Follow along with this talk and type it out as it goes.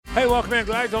Hey, welcome in.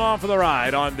 Glad you're along for the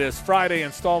ride on this Friday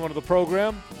installment of the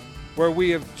program where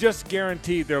we have just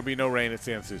guaranteed there will be no rain at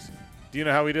San Souci. Do you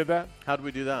know how we did that? How did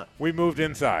we do that? We moved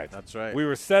inside. That's right. We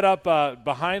were set up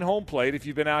behind home plate. If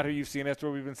you've been out here, you've seen that's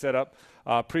where we've been set up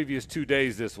previous 2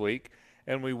 days this week.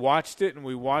 And we watched it, and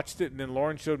then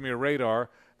Lauren showed me a radar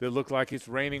that looked like it's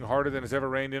raining harder than it's ever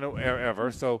rained ever.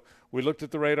 So we looked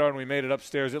at the radar, and we made it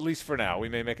upstairs, at least for now. We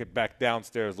may make it back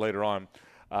downstairs later on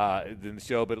in the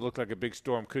show, but it looked like a big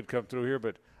storm could come through here.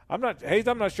 But I'm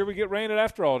not sure we get rain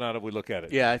after all now that we look at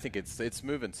it. Yeah, I think it's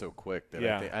moving so quick that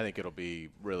Yeah. I think it'll be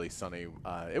really sunny.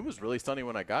 It was really sunny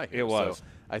when I got here. It was. So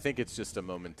I think it's just a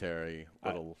momentary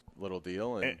little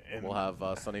deal, and we'll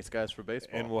have sunny skies for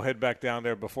baseball. And we'll head back down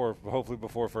there hopefully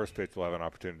before first pitch. We'll have an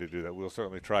opportunity to do that. We'll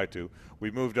certainly try to. We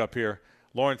moved up here.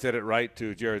 Lauren said it right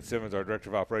to Jared Simmons, our director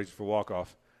of operations for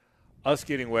Walk-Off. Us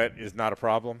getting wet is not a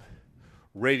problem.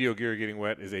 Radio gear getting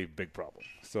wet is a big problem.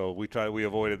 So we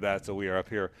avoided that, so we are up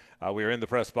here. We are in the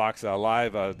press box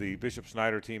live. The Bishop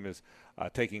Snyder team is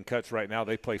taking cuts right now.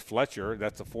 They play Fletcher.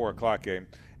 That's a 4 o'clock game,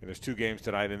 and there's 2 games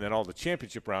tonight, and then all the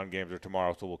championship round games are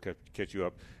tomorrow, so we'll catch you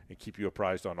up and keep you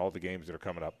apprised on all the games that are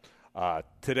coming up.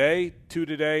 Today, 2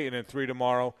 today, and then 3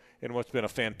 tomorrow, in what's been a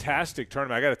fantastic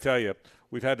tournament. I got to tell you,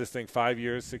 we've had this thing 5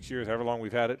 years, 6 years, however long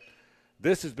we've had it.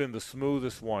 This has been the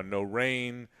smoothest one. No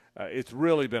rain. It's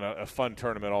really been a fun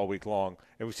tournament all week long,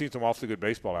 and we've seen some awfully good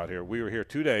baseball out here. We were here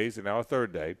 2 days, and now a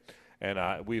third day,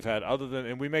 and we've had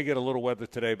and we may get a little weather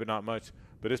today, but not much,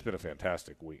 but it's been a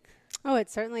fantastic week. Oh,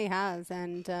 it certainly has,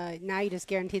 and now you just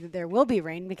guarantee that there will be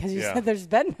rain because you said there's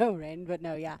been no rain, but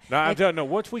no, yeah. No, I don't know.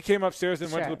 Once we came upstairs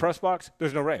and went to Sure. the press box,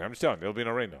 there's no rain. I'm just telling you, there'll be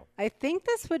no rain now. I think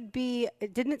this would be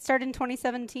 – didn't it start in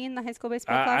 2017, the High School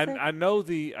Baseball Classic? I know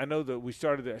that we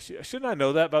started – shouldn't I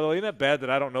know that, by the way? Isn't that bad that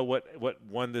I don't know what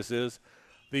one this is?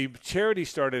 The charity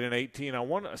started in 17. I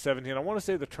want to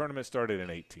say the tournament started in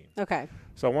 18. Okay.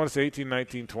 So I want to say 18,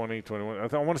 19, 20, 21.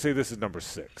 I want to say this is number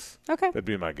 6. Okay. That'd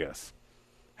be my guess.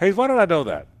 Hayes, why don't I know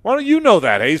that? Why don't you know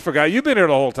that, Hayes? Forgot you've been here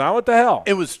the whole time. What the hell?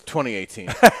 It was 2018.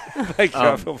 Thank you.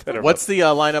 I feel better. What's the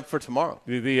lineup for tomorrow?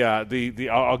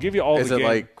 I'll give you all Is the it games.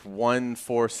 like 1,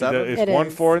 4, 7? It's It 1,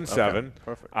 is. 4, and 7. Okay,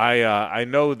 perfect. I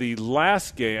know the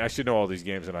last game. I should know all these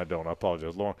games, and I don't. I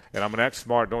apologize, Lauren. And I'm going to act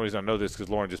smart. The only reason I know this is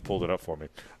because Lauren just pulled it up for me.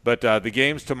 But the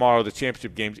games tomorrow, the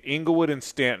championship games, Inglewood and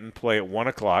Stanton play at 1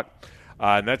 o'clock.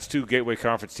 And that's 2 Gateway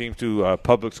Conference teams, 2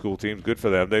 public school teams. Good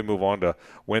for them. They move on to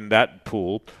win that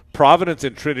pool. Providence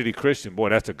and Trinity Christian. Boy,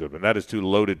 that's a good one. That is 2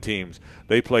 loaded teams.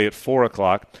 They play at 4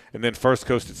 o'clock. And then First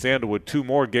Coast at Sandalwood, 2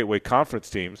 more Gateway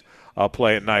Conference teams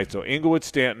play at night. So Inglewood,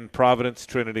 Stanton, Providence,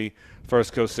 Trinity,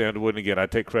 First Coast, Sandalwood. And again, I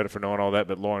take credit for knowing all that,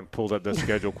 but Lauren pulled up the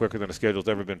schedule quicker than the schedule's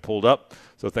ever been pulled up.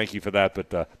 So thank you for that.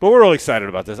 But we're really excited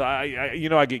about this. I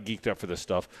get geeked up for this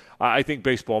stuff. I think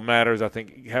baseball matters. I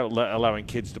think allowing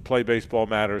kids to play baseball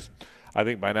matters. I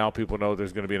think by now people know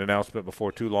there's going to be an announcement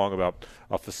before too long about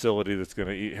a facility that's going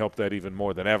to help that even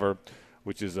more than ever,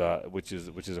 which is a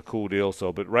cool deal.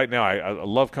 So, but right now I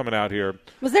love coming out here.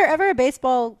 Was there ever a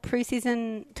baseball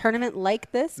preseason tournament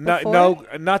like this before? No,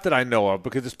 not that I know of,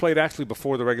 because it's played actually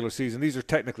before the regular season. These are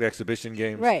technically exhibition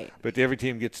games, Right? But every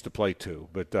team gets to play 2.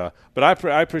 But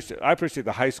I appreciate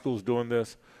the high schools doing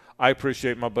this. I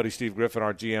appreciate my buddy Steve Griffin,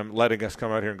 our GM, letting us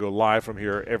come out here and go live from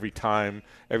here every time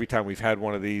we've had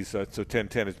one of these. So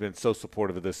 1010 has been so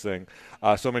supportive of this thing.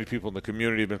 So many people in the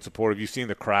community have been supportive. You've seen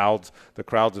the crowds. The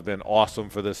crowds have been awesome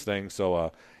for this thing.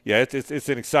 So, it's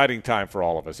an exciting time for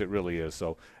all of us. It really is.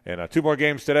 So, and 2 more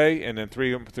games today and then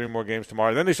 3 more games tomorrow.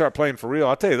 And then they start playing for real.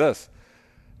 I'll tell you this.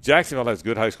 Jacksonville has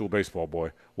good high school baseball,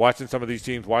 boy. Watching some of these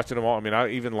teams, watching them all. I mean,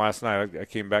 even last night, I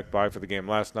came back by for the game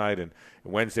last night, and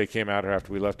Wednesday came out here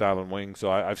after we left Island Wing.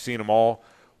 So I've seen them all.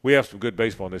 We have some good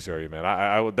baseball in this area, man.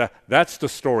 That's the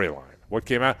storyline. What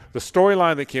came out? The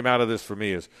storyline that came out of this for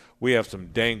me is we have some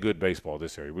dang good baseball in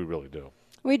this area. We really do.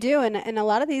 We do, and a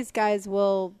lot of these guys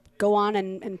will go on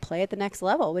and play at the next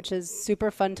level, which is super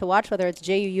fun to watch, whether it's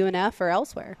JU, UNF, or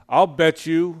elsewhere. I'll bet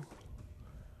you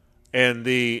in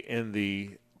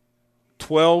the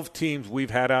 12 teams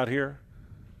we've had out here,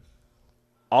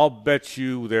 I'll bet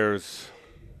you there's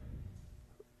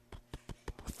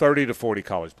 30 to 40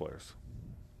 college players.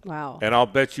 Wow. And I'll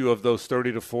bet you of those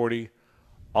 30 to 40,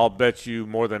 I'll bet you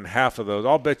more than half of those.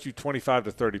 I'll bet you 25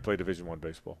 to 30 play Division I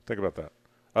baseball. Think about that.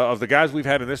 Of the guys we've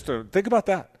had in this tournament, think about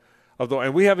that.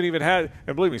 And we haven't even had,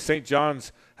 and believe me, St.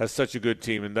 John's has such a good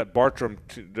team, and that Bartram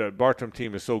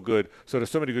team is so good. So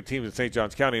there's so many good teams in St.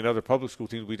 John's County and other public school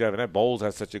teams we haven't had. Bowles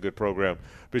has such a good program.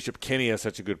 Bishop Kenny has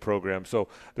such a good program. So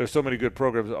there's so many good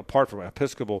programs apart from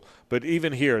Episcopal. But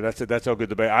even here, that's how good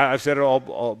the Bay. I've said it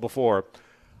all before.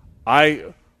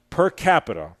 Per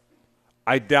capita,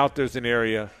 I doubt there's an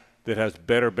area that has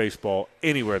better baseball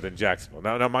anywhere than Jacksonville.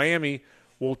 Now Miami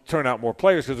will turn out more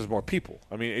players because there's more people.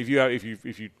 I mean, if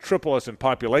you triple us in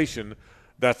population,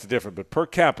 that's different. But per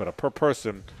capita, per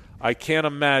person, I can't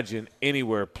imagine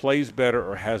anywhere plays better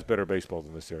or has better baseball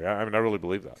than this area. I mean, I really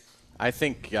believe that. I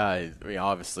think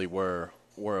obviously we're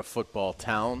a football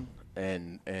town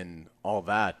and all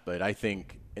that, but I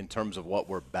think in terms of what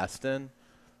we're best in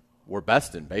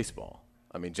baseball.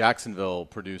 I mean, Jacksonville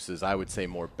produces, I would say,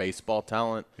 more baseball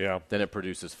talent than it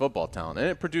produces football talent. And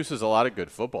it produces a lot of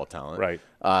good football talent. Right.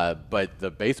 But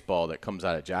the baseball that comes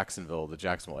out of Jacksonville, the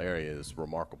Jacksonville area, is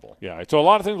remarkable. Yeah. So a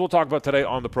lot of things we'll talk about today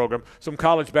on the program. Some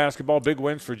college basketball, big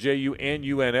wins for JU and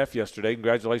UNF yesterday.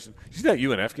 Congratulations. You see that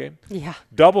UNF game? Yeah.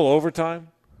 Double overtime.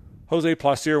 Jose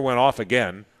Placer went off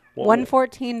again.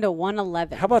 114 to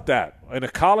 111. How about that? In a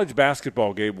college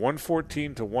basketball game,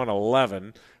 114 to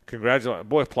 111. Congratulations.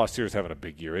 Boy, Placer's having a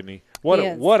big year, isn't he?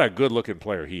 What a good-looking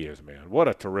player he is, man. What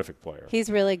a terrific player.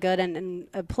 He's really good and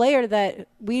a player that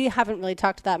we haven't really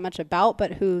talked that much about,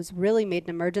 but who's really made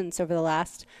an emergence over the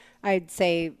last, I'd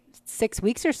say, 6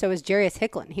 weeks or so is Jarius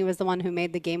Hicklin. He was the one who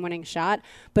made the game-winning shot.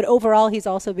 But overall, he's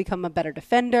also become a better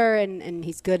defender, and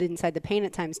he's good inside the paint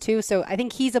at times too. So I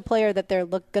think he's a player that they're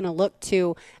going to look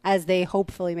to as they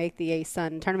hopefully make the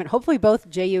ASUN tournament. Hopefully both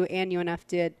JU and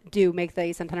UNF do make the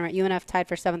ASUN tournament. UNF tied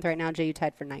for 7th right now, JU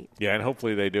tied for 9th. Yeah, and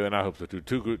hopefully they do, and I hope so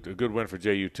too. A good win for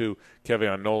JU too.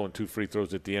 Kevion Nolan, 2 free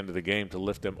throws at the end of the game to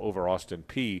lift them over Austin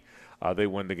Peay. They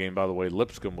won the game, by the way.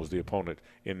 Lipscomb was the opponent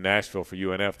in Nashville for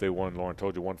UNF. They won, Lauren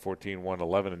told you,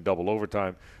 114-111 in double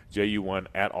overtime. JU won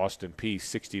at Austin Peay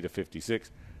 60-56.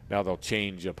 Now they'll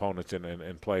change opponents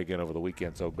and play again over the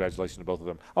weekend. So congratulations to both of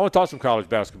them. I want to talk some college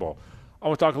basketball. I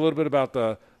want to talk a little bit about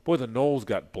the Noles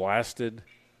got blasted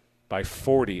by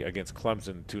 40 against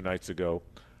Clemson 2 nights ago.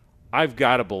 I've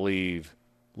got to believe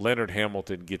Leonard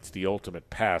Hamilton gets the ultimate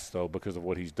pass, though, because of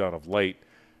what he's done of late.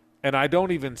 And I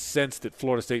don't even sense that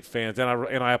Florida State fans, and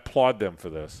I applaud them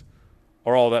for this,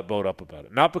 are all that bowed up about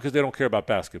it. Not because they don't care about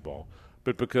basketball,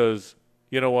 but because,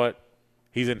 you know what,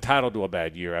 he's entitled to a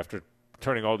bad year after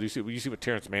turning all these. You see what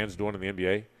Terrence Mann's doing in the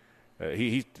NBA?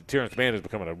 Terrence Mann is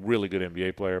becoming a really good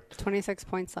NBA player. 26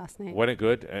 points last night. Wasn't it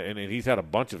good? And he's had a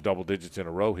bunch of double digits in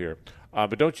a row here.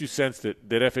 But don't you sense that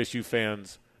FSU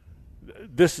fans –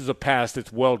 this is a pass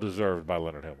that's well-deserved by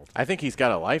Leonard Hamilton. I think he's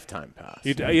got a lifetime pass.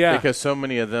 Yeah. Because so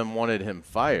many of them wanted him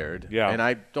fired. Yeah. And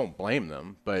I don't blame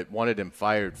them, but wanted him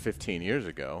fired 15 years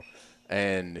ago.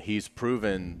 And he's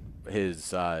proven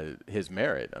his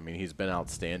merit. I mean, he's been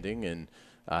outstanding. And,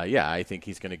 I think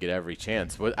he's going to get every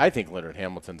chance. But I think Leonard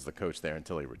Hamilton's the coach there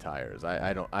until he retires.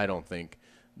 I don't think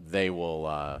they will.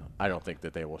 I don't think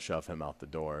that they will shove him out the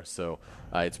door. So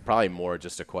it's probably more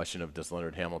just a question of does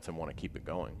Leonard Hamilton want to keep it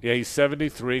going? Yeah, he's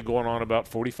 73, going on about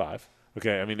 45.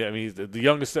 Okay, I mean, he's the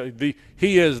youngest.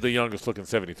 He is the youngest looking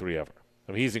 73 ever.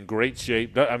 I mean, he's in great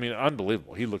shape. I mean,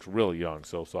 unbelievable. He looks really young.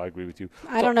 So I agree with you.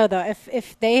 I don't know though.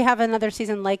 If they have another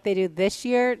season like they do this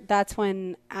year, that's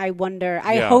when I wonder.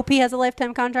 I hope he has a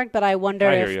lifetime contract, but I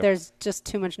wonder if there's just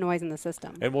too much noise in the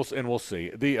system. And we'll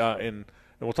see. And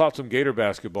we'll talk some Gator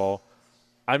basketball.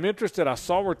 I'm interested. I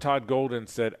saw where Todd Golden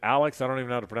said Alex, I don't even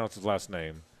know how to pronounce his last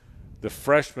name, the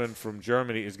freshman from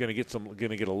Germany, is going to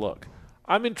get a look.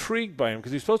 I'm intrigued by him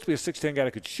because he's supposed to be a 6'10" guy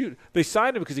that could shoot. They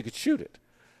signed him because he could shoot it.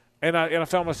 And I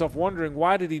found myself wondering,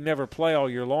 why did he never play all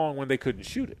year long when they couldn't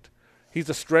shoot it? He's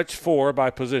a stretch 4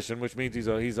 by position, which means he's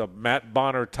a Matt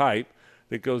Bonner type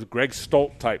that goes Greg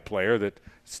Stolt type player that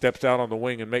steps out on the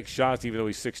wing and makes shots even though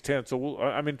he's 6'10". So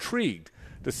I'm intrigued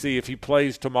to see if he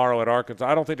plays tomorrow at Arkansas.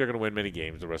 I don't think they're going to win many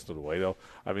games the rest of the way, though.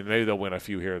 I mean, maybe they'll win a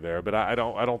few here or there, but I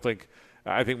don't think.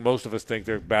 I think most of us think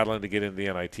they're battling to get into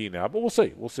the NIT now, but we'll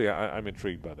see. We'll see. I'm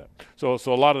intrigued by that. So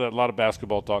a lot of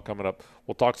basketball talk coming up.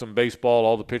 We'll talk some baseball.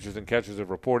 All the pitchers and catchers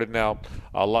have reported now.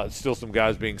 Still some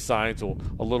guys being signed, so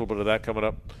a little bit of that coming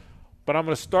up. But I'm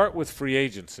going to start with free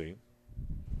agency.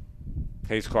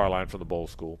 Hayes Carline from the Bowl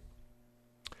School.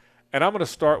 And I'm going to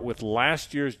start with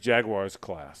last year's Jaguars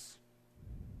class.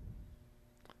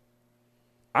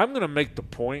 I'm going to make the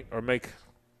point I'm going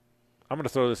to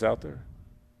throw this out there.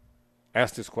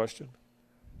 Ask this question.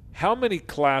 How many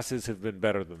classes have been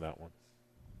better than that one?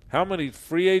 How many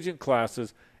free agent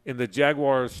classes in the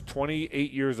Jaguars'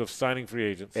 28 years of signing free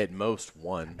agents? At most,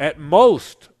 one. At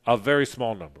most, a very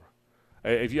small number.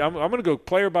 I'm going to go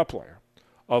player by player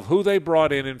of who they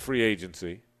brought in free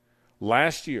agency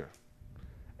last year.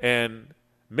 And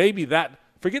maybe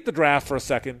forget the draft for a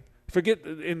second. Forget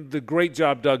in the great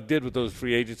job Doug did with those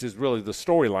free agents is really the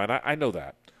storyline. I know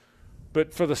that.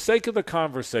 But for the sake of the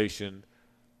conversation,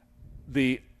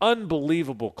 the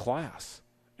unbelievable class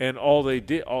And all they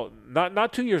did,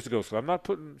 not 2 years ago, so I'm not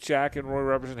putting Shaq and Roy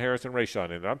Robertson, Harris, and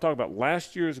Rayshawn in there. I'm talking about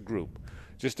last year's group,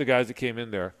 just the guys that came in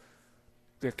there.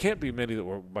 There can't be many that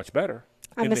were much better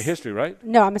in the history, right?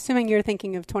 No, I'm assuming you're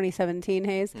thinking of 2017,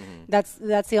 Hayes. Mm-hmm.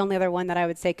 That's the only other one that I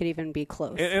would say could even be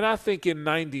close. And I think in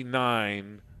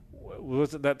 '99,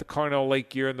 wasn't that the Carnell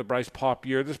Lake year and the Bryce Pop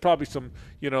year? There's probably some,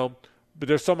 but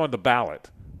there's some on the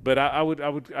ballot. But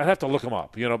I'd have to look them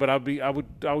up, But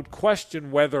I would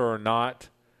question whether or not.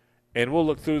 And we'll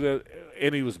look through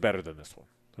and he was better than this one.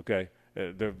 Okay,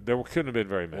 there couldn't have been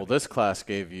very many. Well, this class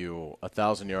gave you a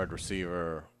 1,000-yard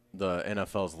receiver, the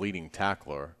NFL's leading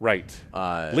tackler, right?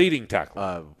 Leading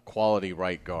tackler, quality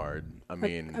right guard. I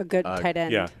mean, a good tight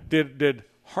end. Yeah. Did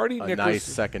Hardy Nickerson, nice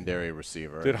secondary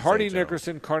receiver? Did Hardy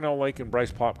Nickerson, Carnell Lake, and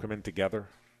Bryce Pop come in together?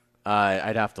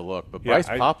 I'd have to look, but Bryce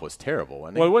Pop was terrible,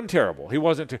 wasn't he? Well, he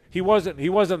wasn't terrible. He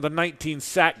wasn't the 19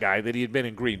 sack guy that he had been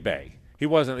in Green Bay. He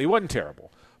wasn't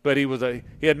terrible. But he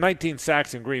had 19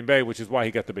 sacks in Green Bay, which is why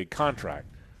he got the big contract.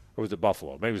 Or was it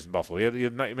Buffalo? Maybe it was in Buffalo. He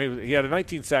had a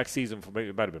 19 sack season maybe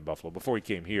it might have been Buffalo before he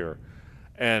came here,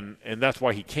 and that's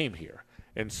why he came here.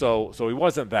 And so he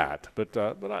wasn't that. But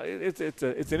it's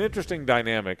an interesting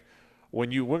dynamic. We're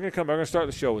going to start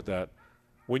the show with that.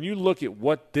 When you look at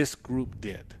what this group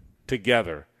did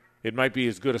together, it might be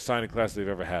as good a signing class as they've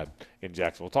ever had in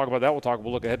Jacksonville. We'll talk about that.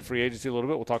 We'll look ahead to free agency a little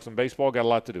bit. We'll talk some baseball. Got a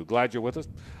lot to do. Glad you're with us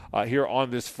here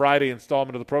on this Friday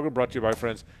installment of the program, brought to you by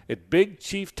friends at Big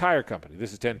Chief Tire Company.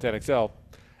 This is 1010XL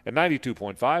at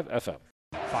 92.5 FM.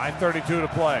 5:32 to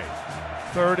play.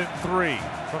 3rd and 3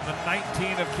 from the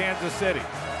 19 of Kansas City.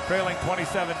 Trailing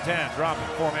 27-10. Dropping.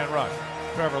 4-man rush.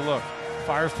 Trevor looks.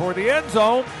 Fires toward the end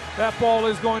zone. That ball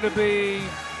is going to be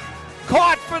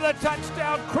caught for the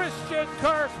touchdown. Christian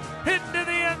Kirk hit into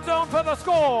the end zone for the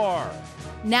score.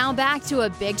 Now back to a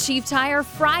Big Chief Tire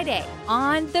Friday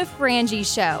on The Frangie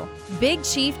Show. Big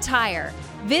Chief Tire.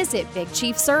 Visit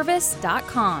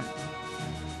BigChiefService.com.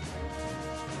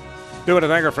 Do want to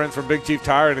thank our friends from Big Chief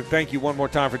Tire, and thank you one more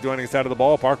time for joining us out of the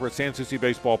ballpark. We're at Sans Souci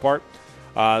Baseball Park.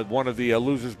 One of the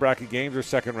losers bracket games or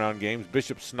second-round games.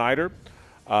 Bishop Snyder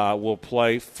will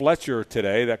play Fletcher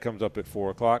today. That comes up at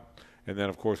 4 o'clock. And then,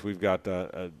 of course, we've got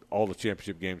all the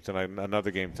championship games tonight. Another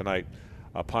game tonight.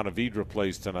 Ponte Vedra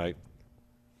plays tonight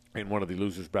in one of the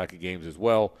losers bracket games as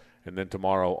well. And then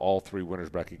tomorrow, all 3 winners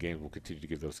bracket games will continue to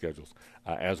give those schedules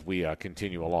as we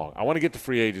continue along. I want to get to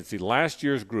free agency. Last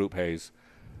year's group, Hayes,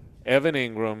 Evan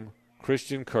Ingram,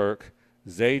 Christian Kirk,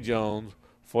 Zay Jones,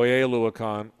 Foye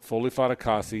Oluokun, Foley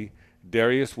Fatukasi,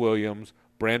 Darius Williams,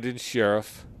 Brandon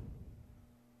Sheriff.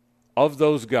 Of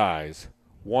those guys,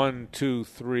 1, 2,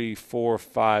 3, 4,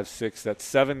 5, 6, that's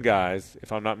 7 guys,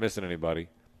 if I'm not missing anybody.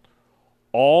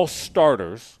 All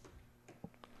starters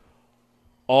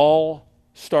all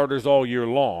year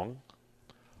long,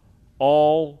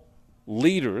 all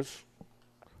leaders,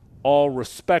 all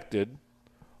respected,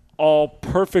 all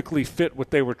perfectly fit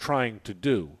what they were trying to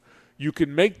do. You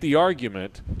can make the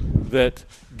argument that,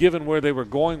 given where they were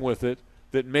going with it,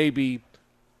 that maybe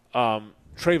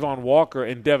Trayvon Walker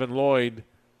and Devin Lloyd,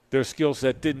 their skill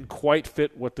set didn't quite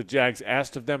fit what the Jags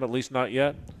asked of them, at least not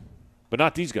yet. But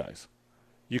not these guys.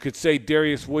 You could say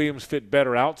Darius Williams fit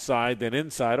better outside than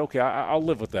inside. Okay, I'll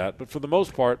live with that. But for the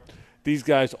most part, these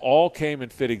guys all came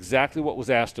and fit exactly what was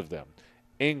asked of them.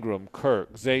 Ingram,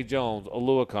 Kirk, Zay Jones,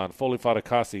 Oluokun, Foley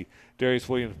Fatukasi, Darius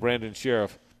Williams, Brandon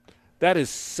Sheriff. That is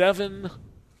 7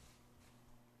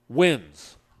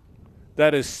 wins.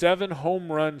 That is 7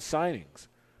 home run signings.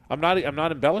 I'm not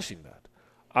embellishing that.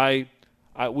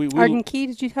 Arden Key,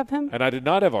 did you have him? And I did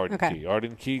not have Arden Okay. Key.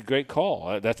 Arden Key, great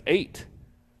call. That's 8.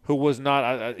 Who was not,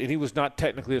 and he was not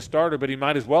technically a starter, but he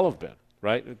might as well have been,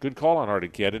 right? Good call on Arden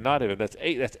Key. I did not have him. That's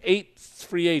 8. That's 8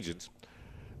 free agents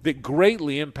that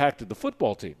greatly impacted the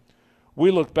football team.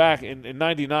 We look back in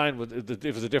 '99.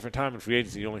 It was a different time in free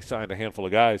agency. You only signed a handful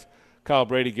of guys. Kyle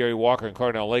Brady, Gary Walker, and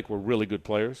Carnell Lake were really good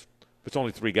players. It's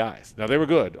only 3 guys. Now, they were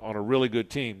good on a really good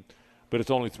team, but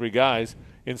it's only 3 guys.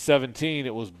 In '17,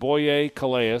 it was Boye,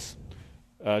 Calais,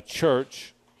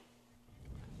 Church.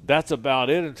 That's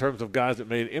about it in terms of guys that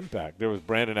made impact. There was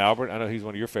Brandon Albert. I know he's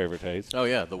one of your favorite, Hayes. Oh,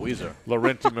 yeah, the Weezer.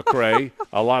 Laurenti McCray,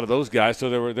 a lot of those guys. So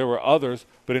there were others.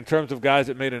 But in terms of guys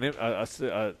that made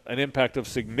an impact of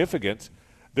significance,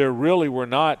 there really were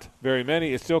not very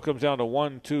many. It still comes down to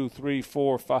 1, 2, 3,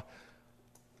 4, 5.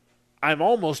 I'm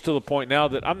almost to the point now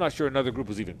that I'm not sure another group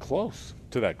was even close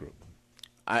to that group.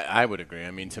 I would agree.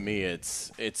 I mean, to me,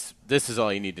 it's this is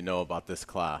all you need to know about this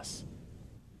class.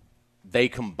 They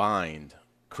combined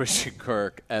Christian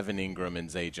Kirk, Evan Ingram, and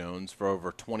Zay Jones for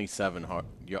over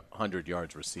 2,700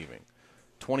 yards receiving.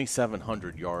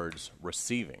 2,700 yards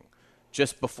receiving.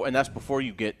 Just before, and that's before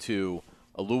you get to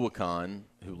Oluwakan,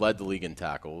 who led the league in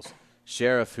tackles,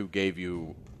 Sheriff, who gave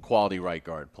you quality right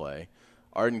guard play,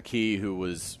 Arden Key, who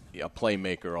was a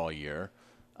playmaker all year.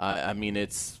 I mean,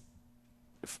 it's,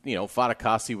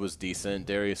 Fatukasi was decent.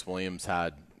 Darius Williams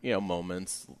had,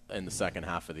 moments in the second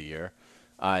half of the year.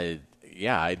 I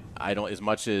don't, as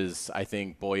much as I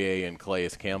think Boye and Calais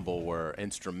Campbell were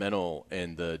instrumental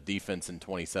in the defense in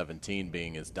 2017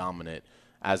 being as dominant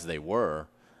as they were,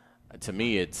 to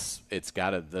me, it's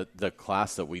got to, the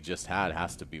class that we just had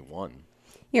has to be one.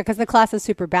 Yeah, because the class is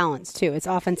super balanced, too. It's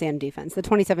offense and defense. The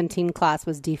 2017 class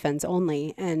was defense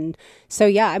only. And so,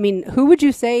 yeah, I mean, who would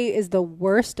you say is the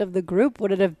worst of the group?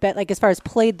 Would it have been, as far as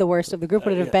played the worst of the group,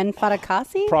 would it have been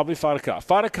Fatukasi? Probably Fatukasi.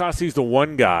 Fatukasi's the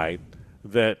one guy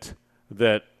that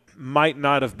might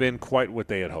not have been quite what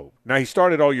they had hoped. Now, he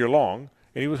started all year long,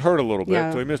 and he was hurt a little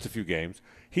bit, so he missed a few games.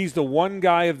 He's the one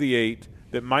guy of the 8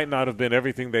 that might not have been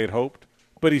everything they had hoped,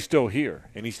 but he's still here,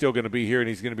 and he's still going to be here, and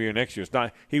he's going to be here next year. It's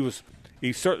not,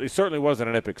 he certainly wasn't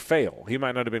an epic fail. He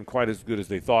might not have been quite as good as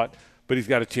they thought, but he's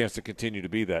got a chance to continue to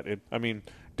be that.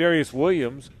 Darius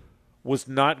Williams was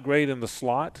not great in the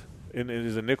slot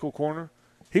as a nickel corner.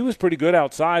 He was pretty good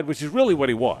outside, which is really what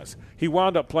he was. He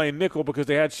wound up playing nickel because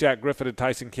they had Shaq Griffin and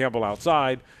Tyson Campbell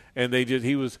outside, and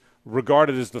he was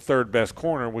regarded as the third best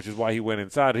corner, which is why he went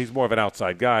inside. He's more of an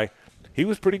outside guy. He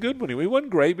was pretty good he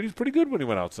wasn't great, but he was pretty good when he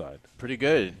went outside. Pretty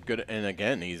good. And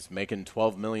again, he's making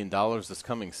 $12 million this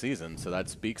coming season, so that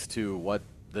speaks to what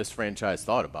this franchise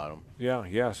thought about him.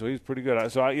 Yeah, so he's pretty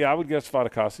good. So, I would guess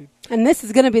Fatukasi. And this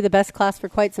is going to be the best class for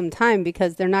quite some time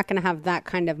because they're not going to have that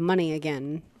kind of money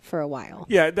again for a while.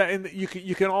 Yeah, and you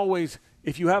can always,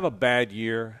 if you have a bad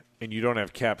year and you don't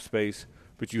have cap space,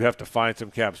 but you have to find some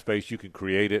cap space, you can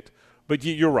create it. But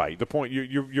you're right. The point,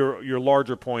 your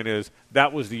larger point is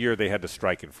that was the year they had to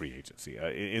strike in free agency.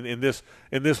 In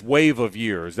this wave of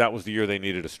years, that was the year they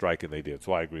needed a strike, and they did.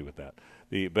 So I agree with that.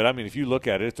 But if you look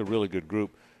at it, it's a really good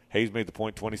group. Hayes made the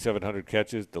point, 2,700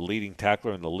 catches, the leading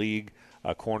tackler in the league,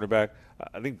 cornerback.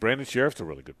 I think Brandon Sheriff's a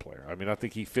really good player. I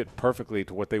think he fit perfectly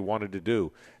to what they wanted to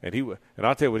do. And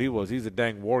I'll tell you what he was. He's a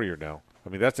dang warrior now.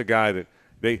 That's a guy that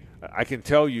I can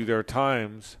tell you there are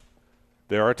times,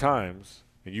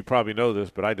 and you probably know this,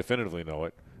 but I definitively know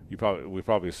it. We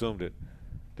probably assumed it,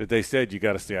 that they said you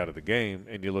got to stay out of the game,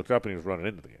 and you looked up and he was running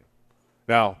into the game.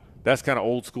 Now, that's kind of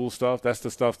old school stuff. That's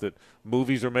the stuff that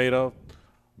movies are made of.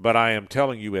 But I am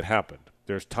telling you it happened.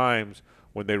 There's times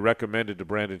when they recommended to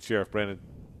Brandon Sheriff,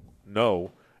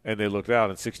 no, and they looked out,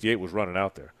 and 68 was running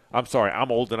out there. I'm sorry,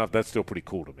 I'm old enough. That's still pretty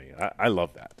cool to me. I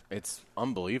love that. It's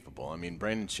unbelievable.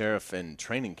 Brandon Sheriff in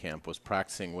training camp was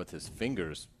practicing with his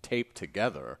fingers taped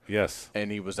together. Yes.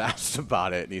 And he was asked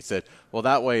about it, and he said, well,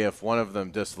 that way if one of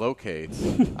them dislocates,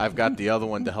 I've got the other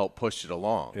one to help push it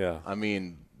along. Yeah.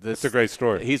 This is a great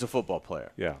story. He's a football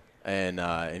player. Yeah.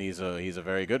 And he's a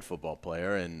very good football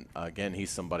player. And, again, he's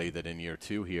somebody that in year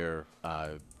 2 here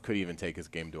could even take his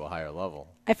game to a higher level.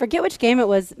 I forget which game it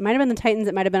was. It might have been the Titans.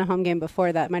 It might have been a home game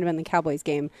before that. It might have been the Cowboys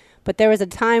game. But there was a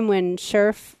time when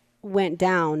Sheriff went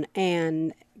down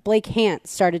and Blake Hant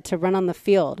started to run on the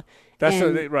field.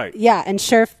 That's right. Yeah, and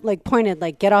Sheriff pointed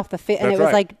get off the field, and it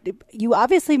was right. You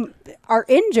obviously are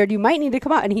injured. You might need to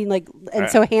come out. And he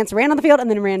so Hance ran on the field and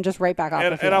then ran just right back off the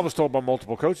field. And I was told by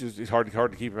multiple coaches it's hard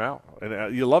to keep him out.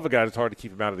 And you love a guy that's hard to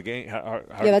keep him out of the game.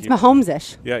 That's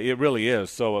Mahomes-ish. Yeah, it really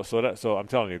is. So I'm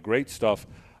telling you, great stuff.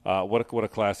 What a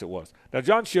class it was. Now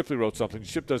John Shipley wrote something.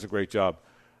 Ship does a great job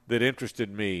that interested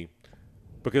me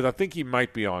because I think he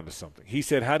might be onto something. He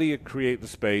said, "How do you create the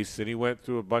space?" And he went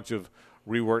through a bunch of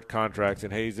reworked contracts,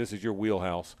 and Hayes, this is your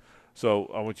wheelhouse, so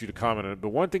I want you to comment on it. But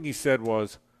one thing he said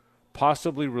was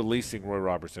possibly releasing Roy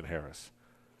Robertson Harris.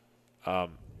 I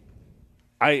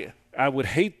would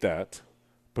hate that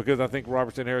because I think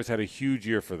Robertson Harris had a huge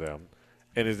year for them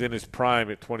and is in his prime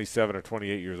at 27 or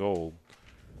 28 years old.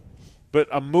 But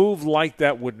a move like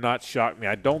that would not shock me.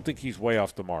 I don't think he's way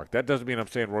off the mark. That doesn't mean I'm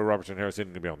saying Roy Robertson Harris isn't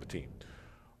going to be on the team.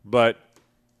 But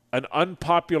an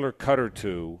unpopular cut or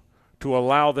two to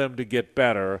allow them to get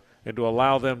better and to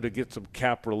allow them to get some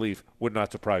cap relief would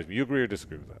not surprise me. You agree or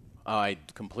disagree with that? I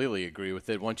completely agree with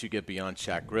it. Once you get beyond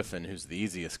Shaq Griffin, who's the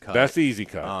easiest cut. That's the easy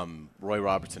cut. Roy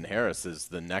Robertson Harris is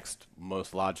the next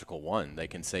most logical one. They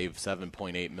can save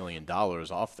 $7.8 million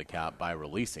off the cap by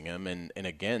releasing him. And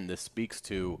again, this speaks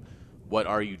to what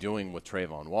are you doing with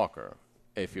Trayvon Walker?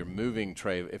 If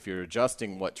you're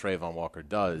adjusting what Trayvon Walker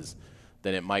does,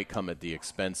 then it might come at the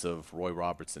expense of Roy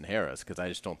Robertson Harris because I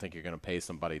just don't think you're going to pay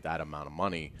somebody that amount of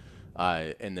money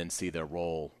and then see their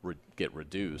role get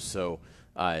reduced. So,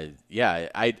 I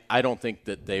don't think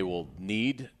that they will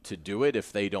need to do it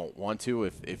if they don't want to.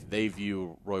 If they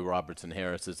view Roy Robertson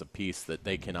Harris as a piece that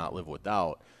they cannot live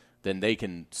without, then they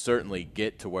can certainly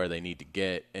get to where they need to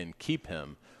get and keep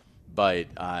him. But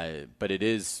it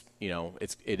is,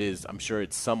 it is. I'm sure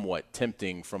it's somewhat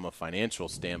tempting from a financial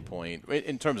standpoint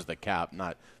in terms of the cap.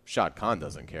 Not Shad Khan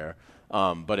doesn't care,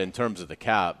 but in terms of the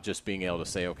cap, just being able to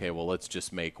say, okay, well, let's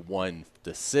just make one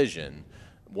decision,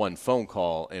 one phone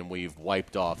call, and we've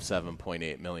wiped off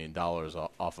 $7.8 million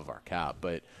off of our cap.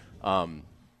 But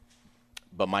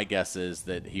my guess is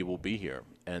that he will be here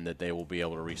and that they will be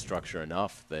able to restructure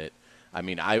enough that,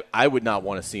 I would not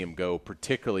want to see him go,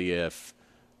 particularly if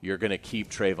you're going to keep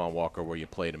Trayvon Walker where you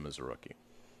played him as a rookie.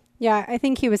 Yeah, I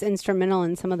think he was instrumental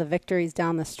in some of the victories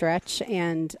down the stretch,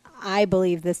 and I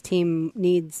believe this team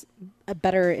needs a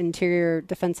better interior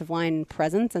defensive line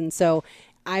presence, and so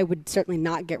I would certainly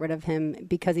not get rid of him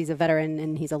because he's a veteran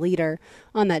and he's a leader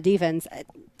on that defense.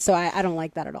 So I don't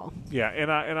like that at all. Yeah,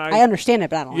 and I understand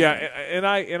it, but I don't. Yeah, like it.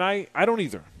 and I don't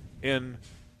either. And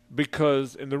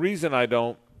the reason I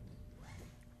don't,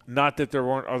 not that there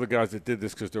weren't other guys that did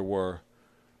this, because there were,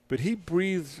 but he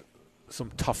breathed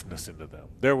some toughness into them.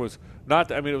 There was There's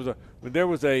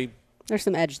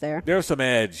some edge there. There's some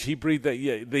edge. He breathed that.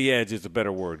 Yeah, the edge is a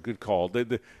better word. Good call.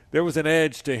 There was an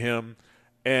edge to him,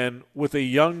 and with a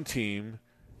young team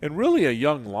and really a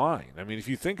young line. If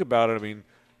you think about it,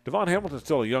 Devon Hamilton's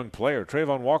still a young player.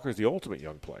 Trayvon Walker is the ultimate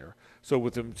young player. So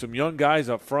with some young guys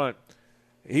up front,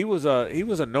 he was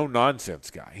a no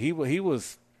nonsense guy. He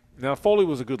was. Now Foley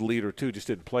was a good leader too, just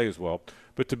didn't play as well.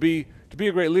 But to be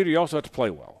a great leader, you also have to play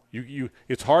well.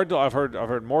 It's hard to. I've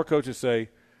heard more coaches say,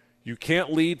 you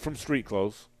can't lead from street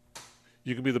clothes.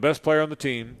 You can be the best player on the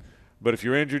team, but if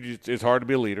you're injured, it's hard to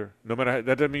be a leader. No matter how,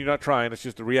 that doesn't mean you're not trying. It's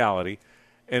just the reality,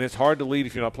 and it's hard to lead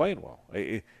if you're not playing well.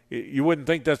 You wouldn't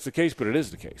think that's the case, but it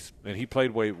is the case. And he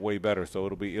played way better, so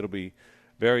it'll be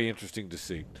very interesting to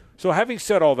see. So having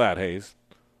said all that, Hayes,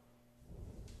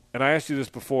 and I asked you this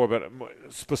before, but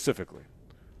specifically,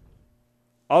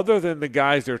 other than the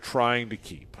guys they're trying to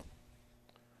keep,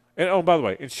 and oh, by the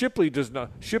way, and Shipley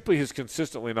has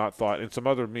consistently not thought, and some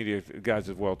other media guys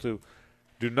as well too,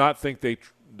 do not think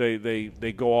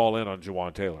they go all in on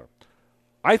Jawaan Taylor.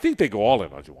 I think they go all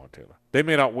in on Jawaan Taylor. They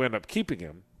may not wind up keeping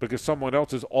him because someone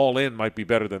else's all in might be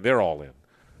better than their all in.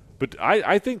 But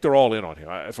I think they're all in on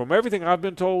him. From everything I've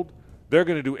been told, they're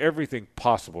going to do everything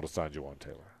possible to sign Jawaan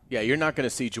Taylor. Yeah, you're not going to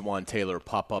see Jawaan Taylor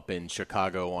pop up in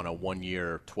Chicago on a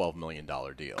 1-year, $12 million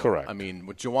deal. Correct.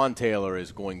 With Jawaan Taylor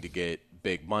is going to get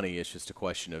big money. It's just a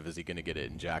question of, is he going to get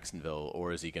it in Jacksonville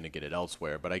or is he going to get it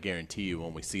elsewhere? But I guarantee you,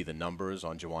 when we see the numbers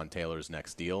on Jawaan Taylor's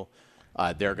next deal,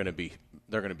 they're going to be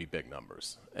big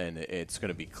numbers, and it's going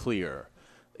to be clear,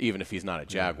 even if he's not a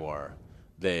Jaguar,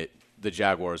 that the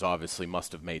Jaguars obviously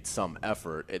must have made some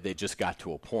effort. They just got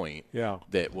to a point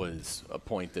that was a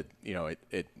point that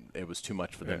it was too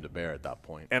much for them to bear at that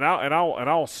point. And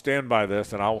I'll stand by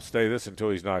this, and I'll say this until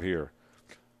he's not here.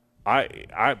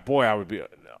 I would be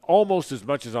almost as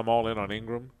much as I'm all in on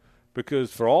Ingram,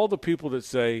 because for all the people that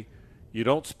say you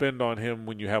don't spend on him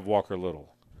when you have Walker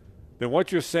Little, then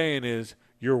what you're saying is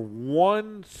you're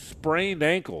one sprained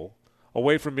ankle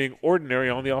away from being ordinary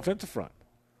on the offensive front.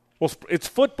 Well, it's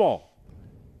football.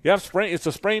 It's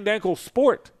a sprained ankle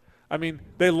sport.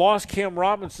 They lost Cam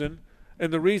Robinson,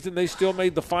 and the reason they still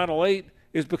made the final 8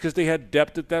 is because they had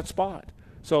depth at that spot.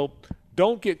 So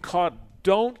don't get caught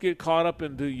up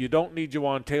into you don't need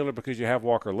Jawaan Taylor because you have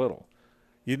Walker Little.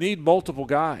 You need multiple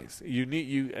guys.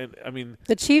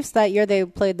 The Chiefs that year they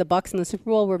played the Bucs in the Super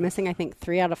Bowl were missing, I think,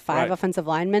 3 out of 5 offensive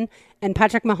linemen, and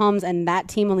Patrick Mahomes and that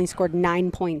team only scored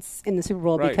 9 points in the Super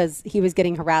Bowl because he was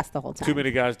getting harassed the whole time. Too many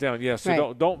guys down. Yeah.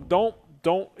 So don't.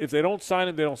 If they don't sign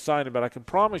him, they don't sign him. But I can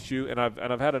promise you, and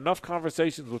I've had enough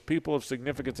conversations with people of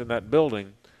significance in that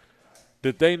building,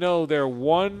 that they know they're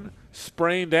one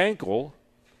sprained ankle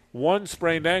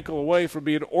away from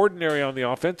being ordinary on the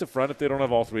offensive front if they don't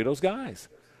have all 3 of those guys.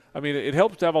 It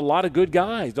helps to have a lot of good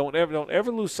guys. Don't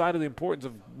ever lose sight of the importance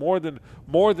of more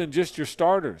than just your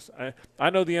starters. I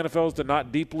know the NFL is the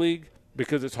not deep league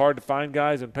because it's hard to find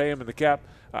guys and pay them in the cap.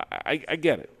 I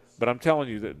get it, but I'm telling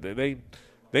you that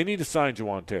they need to sign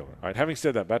Jawaan Taylor. All right. Having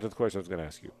said that, back to the question I was going to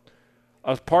ask you.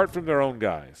 Apart from their own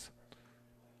guys,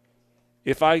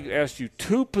 if I asked you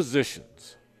 2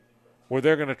 positions where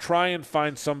they're going to try and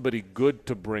find somebody good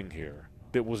to bring here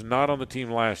that was not on the team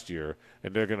last year,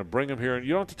 and they're going to bring them here, and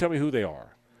you don't have to tell me who they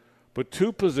are, but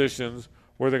 2 positions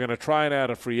where they're going to try and add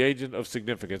a free agent of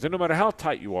significance. And no matter how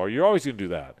tight you are, you're always going to do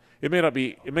that. It may not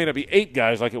be 8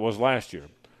 guys like it was last year,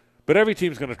 but every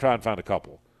team's going to try and find a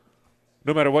couple.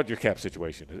 no matter what your cap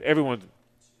situation is. Everyone's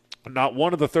not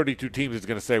one of the 32 teams is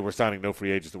going to say we're signing no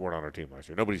free agents that weren't on our team last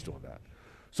year. Nobody's doing that.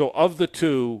 So of the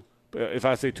two, if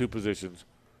I say two positions,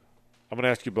 I'm going to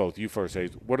ask you both. You first,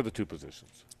 Hayes. What are the two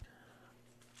positions?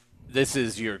 This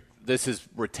is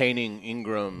retaining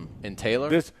Ingram and Taylor?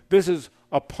 This is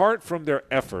apart from their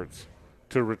efforts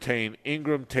to retain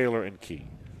Ingram, Taylor, and Key.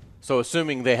 So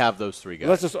assuming they have those three guys.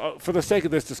 Let's just, for the sake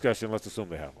of this discussion, let's assume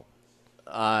they have them.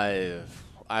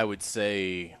 I would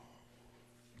say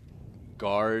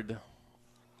guard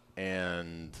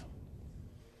and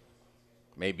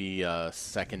maybe a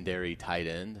secondary tight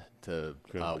end to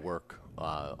work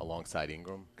alongside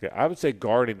Ingram. Okay, I would say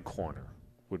guard and corner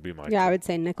would be my I would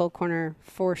say nickel corner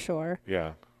for sure.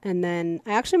 Yeah. And then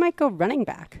I actually might go running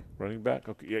back. Running back?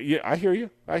 Okay. Yeah, I hear you.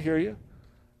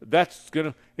 That's going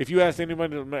to – if you ask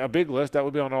anybody a big list, that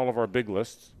would be on all of our big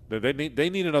lists. They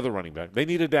need another running back. They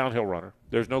need a downhill runner.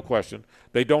 There's no question.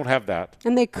 They don't have that.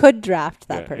 And they could draft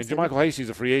that person. And JaMychal Hasty's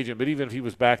a free agent, but even if he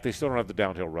was back, they still don't have the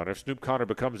downhill runner. If Snoop Connor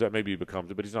becomes that, maybe he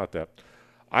becomes it, but he's not that.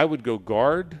 I would go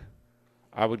guard.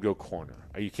 I would go corner.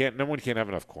 Number one, you can't have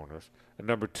enough corners. And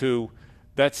number two,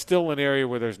 that's still an area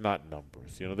where there's not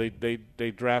numbers. You know,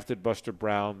 they drafted Buster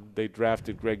Brown. They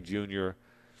drafted Greg Jr.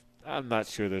 I'm not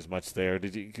sure there's much there.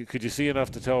 Could you see enough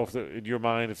to tell in your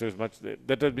mind if there's much? That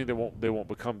doesn't mean they won't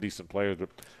become decent players, but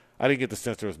I didn't get the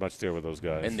sense there was much there with those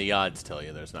guys. And the odds tell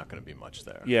you there's not going to be much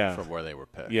there from where they were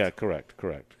picked. Yeah, correct.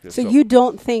 So you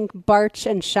don't think Barch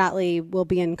and Shatley will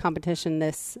be in competition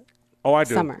this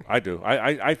summer? I do.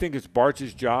 I think it's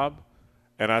Barch's job,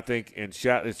 and I think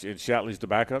Shatley's the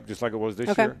backup, just like it was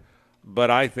this year. But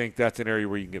I think that's an area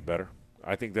where you can get better.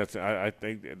 I think that's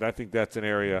an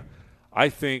area. I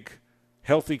think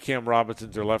healthy Cam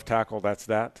Robinson's their left tackle. That's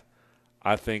that.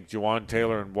 I think Juwan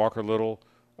Taylor and Walker Little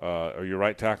are your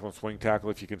right tackle and swing tackle.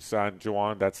 If you can sign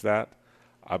Juwan, that's that.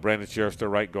 Brandon Sheriff's their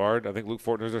right guard. I think Luke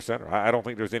Fortner's their center. I don't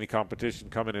think there's any competition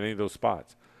coming in any of those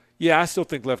spots. Yeah, I still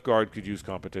think left guard could use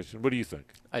competition. What do you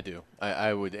think? I do.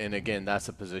 I would. And, again, that's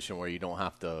a position where you don't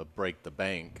have to break the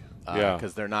bank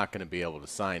because they're not going to be able to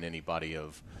sign anybody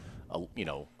of –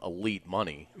 elite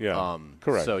money. Yeah,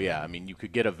 correct. So, I mean, you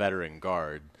could get a veteran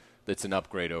guard that's an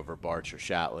upgrade over Barch or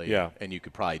Shatley, and you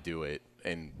could probably do it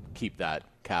and keep that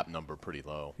cap number pretty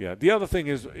low. Yeah, the other thing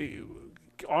is,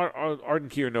 Arden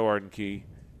Key or no Arden Key,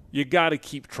 you got to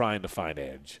keep trying to find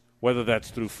edge, whether that's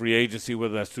through free agency,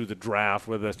 whether that's through the draft,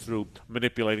 whether that's through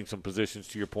manipulating some positions,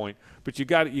 to your point. But you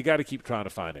got to keep trying to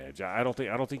find edge. I don't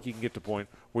think you can get to the point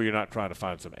where you're not trying to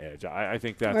find some edge. I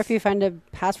think that's, or if you find a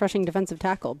pass rushing defensive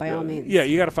tackle, by all means. Yeah,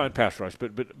 you got to find pass rush.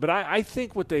 But I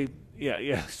think what they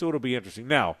so it'll be interesting.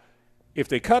 Now, if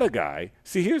they cut a guy,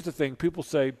 see, here's the thing. People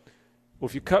say, well,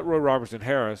 if you cut Roy Robertson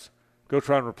Harris, go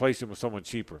try and replace him with someone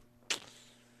cheaper.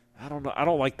 I don't know. I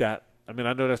don't like that. I mean,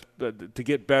 I know that's to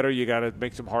get better, you got to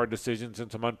make some hard decisions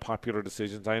and some unpopular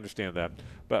decisions. I understand that,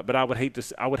 but I would hate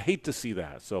to see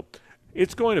that. So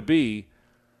it's going to be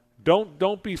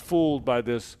don't be fooled by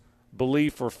this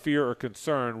belief or fear or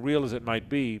concern, real as it might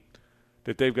be,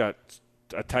 that they've got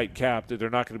a tight cap, that they're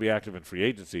not going to be active in free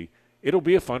agency. It'll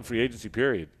be a fun free agency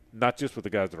period, not just with the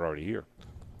guys that are already here.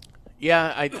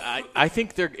 Yeah, I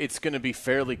think it's going to be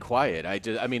fairly quiet.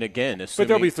 I mean, again, but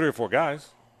there'll be 3 or 4 guys.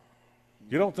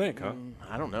 You don't think, huh?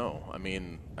 I don't know. I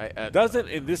mean, doesn't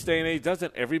in this day and age,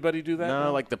 doesn't everybody do that? No,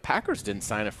 now? Like the Packers didn't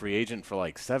sign a free agent for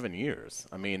like 7 years.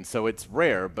 I mean, so it's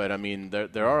rare, but I mean,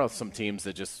 there are some teams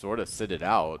that just sort of sit it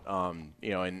out.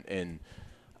 And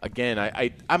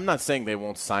again, I'm not saying they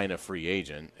won't sign a free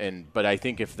agent, but I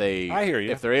think if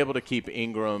they're able to keep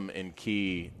Ingram and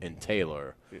Key and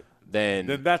Taylor.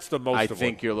 Then that's the most. I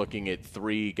think you're looking at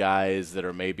 3 guys that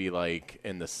are maybe like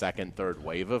in the second, third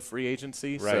wave of free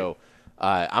agency. Right. So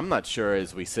I'm not sure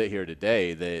as we sit here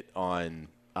today that on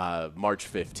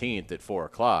March 15th at 4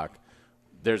 o'clock,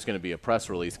 there's going to be a press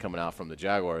release coming out from the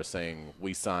Jaguars saying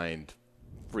we signed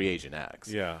free agent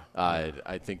X. Yeah.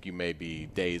 I think you may be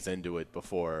days into it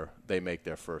before they make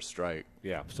their first strike.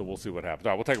 Yeah. So we'll see what happens.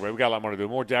 All right, we'll take a break. We got a lot more to do.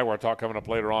 More Jaguar talk coming up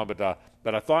later on.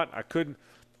 But I thought I couldn't.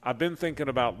 I've been thinking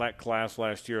about that class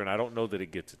last year, and I don't know that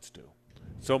it gets its due.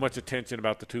 So much attention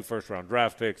about the 2 first-round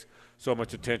draft picks, so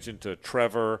much attention to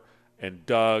Trevor and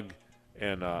Doug.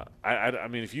 And, I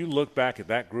mean, if you look back at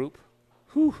that group,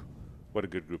 whew, what a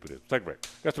good group it is. Take a break.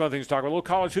 Got some other things to talk about. A little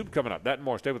college hoop coming up. That and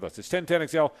more. Stay with us. It's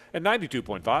 1010XL and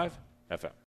 92.5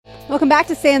 FM. Welcome back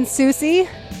to Sans Souci.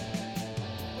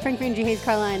 Frank Rangy, Hayes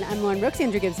Carline. I'm Lauren Brooks.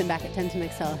 Andrew Gibson back at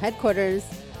 1010XL headquarters.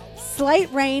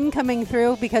 Slight rain coming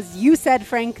through because you said,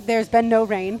 Frank, there's been no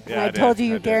rain. Yeah, and I I told did. you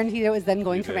I you did. guaranteed it was then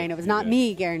going You to did. rain. It was You not did.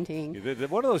 me guaranteeing.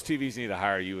 One of those TVs need to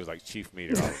hire you as like chief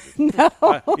meteorologist.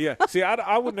 No. Yeah. See,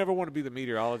 I would never want to be the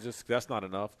meteorologist. That's not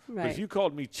enough. But Right. if you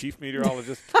called me chief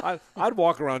meteorologist, I'd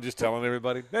walk around just telling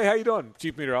everybody, "Hey, how you doing,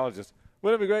 chief meteorologist?"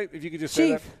 Wouldn't it be great if you could just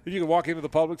say that? Chief. If you could walk into the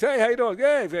public, say, "Hey, how you doing?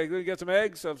 Hey, you get some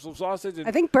eggs, some sausage." And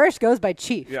I think Bursch goes by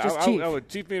chief. yeah, just I chief. would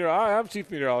chief meteorologist. I'm chief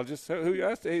meteorologist. Who you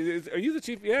asked? Hey, are you the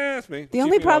chief? Yeah, that's me. The Chief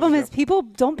only problem is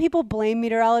meteorologist. people blame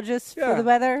meteorologists Yeah. for the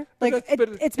weather. But Like that's-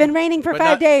 but- it's been raining for But 5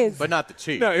 not- days. But not the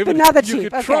chief. No, But not the you chief,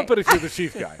 could okay. trumpet if you're the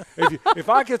chief guy. If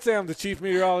I could say I'm the chief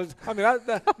meteorologist, I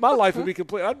mean, my life would be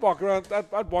complete. I'd walk around.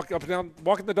 I'd walk up and down,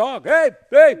 walking the dog. Hey,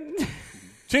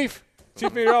 chief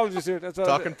meteorologist here. That's what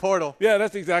I Talking do. portal. Yeah,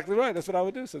 that's exactly right. That's what I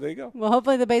would do. So there you go. Well,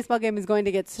 hopefully the baseball game is going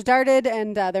to get started,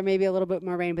 and there may be a little bit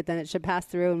more rain, but then it should pass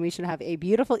through, and we should have a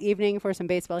beautiful evening for some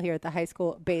baseball here at the High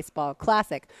School Baseball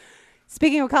Classic.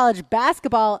 Speaking of college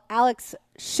basketball, Alex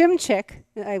Šimčík,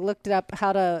 I looked it up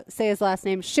how to say his last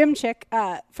name,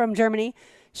 Šimčík from Germany,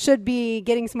 should be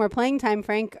getting some more playing time.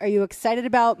 Frank, are you excited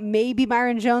about maybe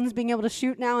Myron Jones being able to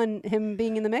shoot now and him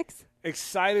being in the mix?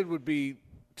 Excited would be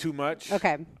too much.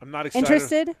 Okay. I'm not excited.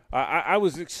 Interested? I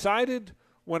was excited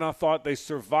when I thought they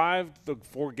survived the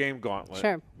 4-game gauntlet.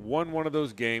 Sure. Won one of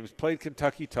those games, played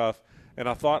Kentucky tough, and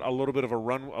I thought a little bit of a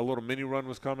little mini run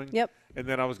was coming. Yep. And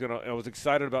then I was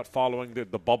excited about following the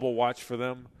bubble watch for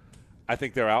them. I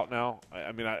think they're out now.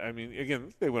 I mean,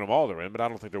 again, they win them all they're in, but I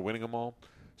don't think they're winning them all.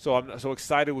 So so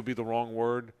excited would be the wrong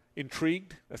word.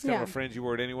 Intrigued. That's kind of a fringy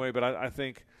word anyway. But I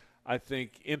think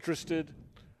interested.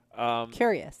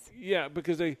 Curious. Yeah,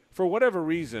 because they, for whatever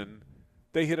reason,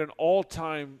 they hit an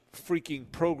all-time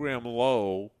freaking program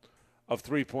low of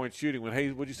 3-point shooting. When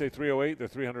what'd you say, 308? They're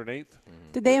 308th.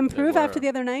 Did they improve were. after the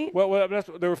other night? Well, that's,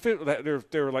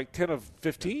 they were like 10 of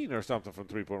 15 or something from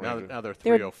 3-point range. Now they're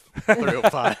They were-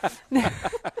 305.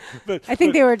 But, I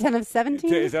think they were 10 of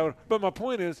 17. Is that but my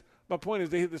point is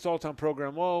they hit this all-time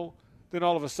program low. Then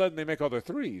all of a sudden they make all their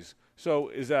threes. So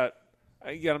is that?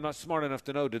 Again, I'm not smart enough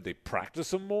to know. Did they practice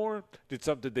them more? Did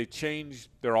they change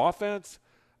their offense?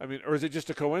 I mean, or is it just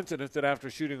a coincidence that after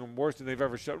shooting them worse than they've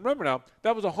ever shot? Remember now,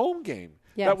 that was a home game.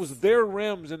 Yes. That was their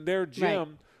rims and their gym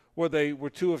Right. where they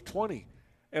were 2 of 20.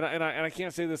 And I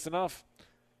can't say this enough.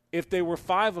 If they were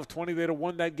 5 of 20, they'd have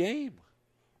won that game.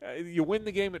 You win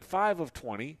the game at 5 of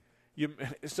 20.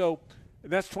 So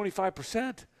that's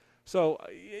 25%. So,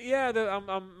 yeah,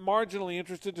 I'm marginally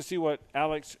interested to see what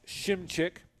Alex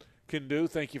Šimčík can do.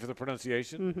 Thank you for the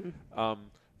pronunciation.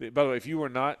 Mm-hmm. By the way,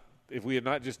 if we had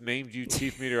not just named you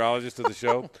chief meteorologist of the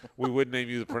show, we would name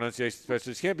you the pronunciation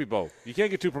specialist. You can't be both. You can't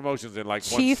get 2 promotions in like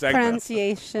one Chief segment.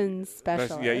 pronunciation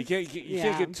specialist. Yeah, you can't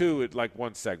get 2 at like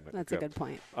one segment. That's a good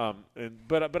point.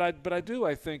 But I do.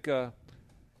 I think.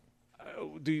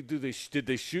 Did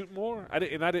they shoot more? I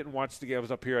didn't watch the game. I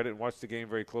was up here. I didn't watch the game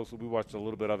very closely. We watched a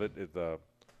little bit of it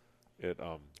at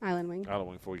Island Wing.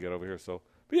 before we get over here. So,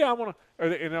 but yeah, I want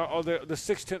to. The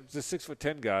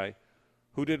 6'10" guy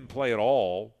who didn't play at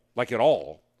all,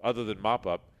 other than mop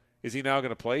up. Is he now going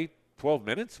to play 12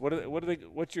 minutes? What are they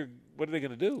going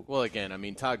to do? Well, again, I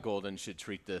mean, Todd Golden should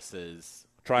treat this as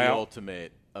Try the out?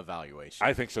 ultimate evaluation.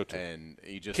 I think so too. And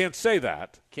he just Can't say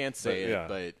that. Can't say But, yeah.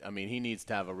 it, but I mean, he needs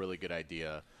to have a really good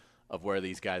idea of where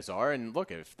these guys are. And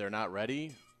look, if they're not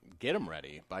ready, get them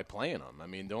ready by playing them. I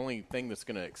mean, the only thing that's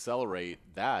going to accelerate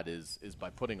that is by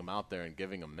putting them out there and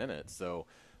giving them minutes. So,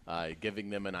 giving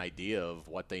them an idea of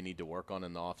what they need to work on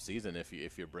in the off season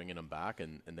if you're bringing them back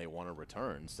and they want to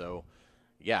return. So,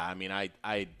 yeah, I mean,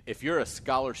 I if you're a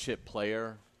scholarship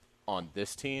player on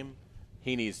this team,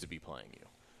 he needs to be playing you.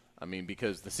 I mean,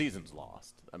 because the season's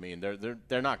lost. I mean,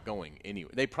 they're not going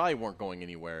anywhere. They probably weren't going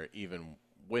anywhere even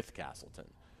with Castleton,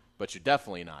 but you're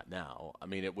definitely not now. I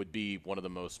mean, it would be one of the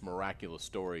most miraculous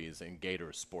stories in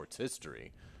Gators sports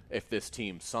history if this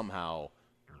team somehow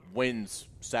wins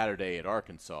Saturday at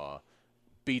Arkansas,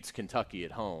 beats Kentucky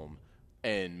at home,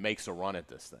 and makes a run at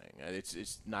this thing.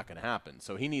 It's not going to happen.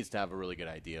 So he needs to have a really good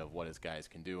idea of what his guys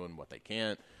can do and what they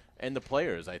can't. And the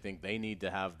players, I think they need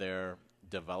to have their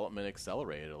development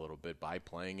accelerated a little bit by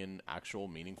playing in actual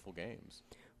meaningful games.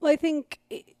 Well, I think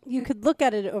you could look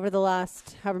at it over the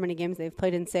last however many games they've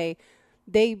played and say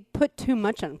they put too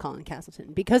much on Colin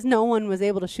Castleton because no one was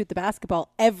able to shoot the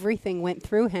basketball. Everything went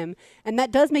through him, and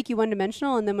that does make you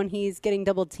one-dimensional. And then when he's getting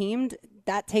double-teamed,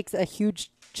 that takes a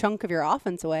huge chunk of your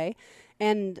offense away.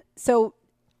 And so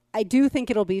I do think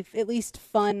it'll be at least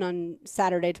fun on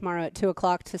Saturday tomorrow at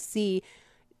 2:00 to see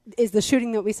is the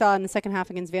shooting that we saw in the second half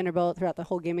against Vanderbilt throughout the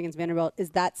whole game against Vanderbilt,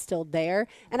 is that still there?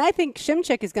 And I think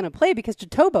Shimchick is going to play because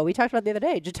Jatobo, we talked about the other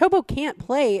day, Jatobo can't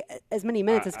play as many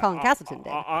minutes as Colin Castleton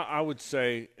did. I would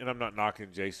say, and I'm not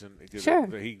knocking Jason. Sure.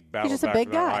 He battled just a back big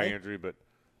from that guy. eye injury, but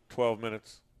 12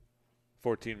 minutes,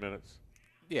 14 minutes.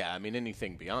 Yeah, I mean,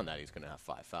 anything beyond that, he's going to have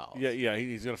 5 fouls. Yeah,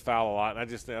 he's going to foul a lot, and I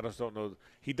just don't know.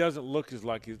 He doesn't look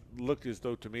as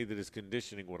though to me that his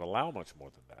conditioning would allow much more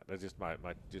than that. That's just my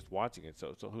just watching it.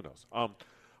 So who knows?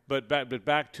 But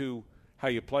back to how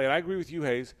you play it. I agree with you,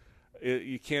 Hayes.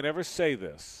 You can't ever say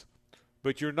this,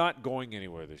 but you're not going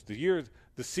anywhere.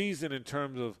 The season in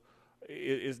terms of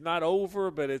is not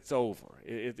over, but it's over.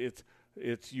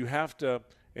 It's you have to.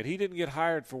 And he didn't get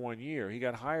hired for 1 year. He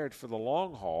got hired for the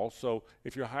long haul. So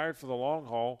if you're hired for the long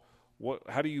haul,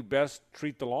 how do you best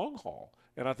treat the long haul?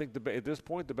 And I think at this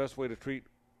point, the best way to treat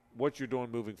what you're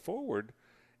doing moving forward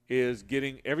is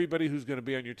getting everybody who's going to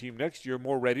be on your team next year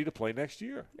more ready to play next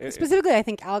year. Specifically, I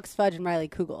think Alex Fudge and Riley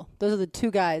Kugel. Those are the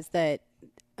two guys that,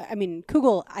 I mean,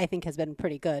 Kugel, I think, has been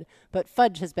pretty good, but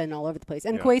Fudge has been all over the place.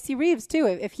 And Kwesi Reeves, too.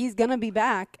 If he's going to be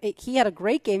back, he had a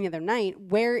great game the other night.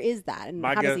 Where is that, and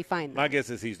how does he find that? My guess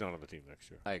is he's not on the team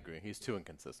next year. I agree. He's too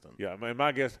inconsistent. Yeah,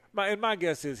 my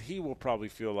guess is he will probably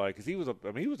feel like, because he was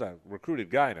a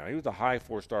recruited guy now. He was a high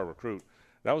 4-star recruit.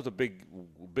 That was a big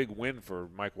win for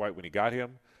Mike White when he got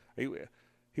him.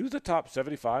 He was a top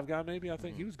 75 guy, maybe. I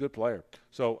think he was a good player.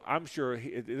 So I'm sure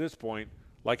at this point,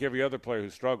 like every other player who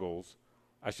struggles,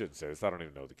 I shouldn't say this. I don't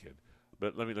even know the kid,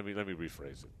 but let me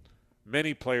rephrase it.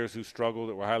 Many players who struggle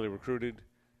that were highly recruited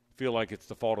feel like it's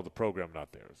the fault of the program,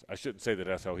 not theirs. I shouldn't say that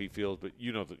that's how he feels, but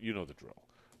you know the drill.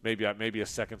 Maybe a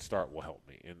second start will help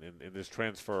me in this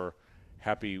transfer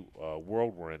happy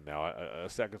world we're in now. A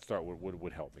second start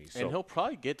would help me. So, and he'll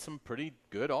probably get some pretty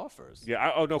good offers.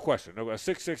 Yeah. No question. No, a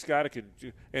 6'6" guy that can.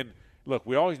 And look,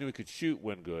 we always knew he could shoot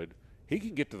when good. He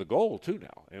can get to the goal too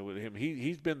now, and with him,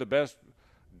 he's been the best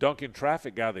dunk-in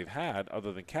traffic guy they've had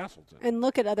other than Castleton. And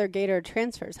look at other Gator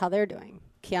transfers, how they're doing.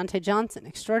 Keontae Johnson,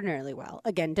 extraordinarily well.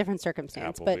 Again, different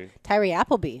circumstance, Appleby. but Tyree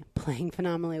Appleby playing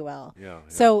phenomenally well. Yeah.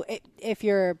 So if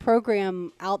your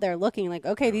program out there looking like,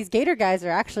 okay, these Gator guys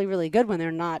are actually really good when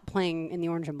they're not playing in the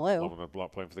orange and blue. Well, when they're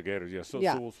not playing for the Gators, yeah. So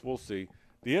we'll see.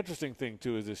 The interesting thing,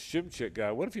 too, is this Shimchick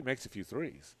guy, what if he makes a few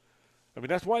threes? I mean,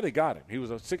 that's why they got him. He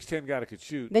was a 6'10" guy that could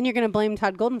shoot. Then you're going to blame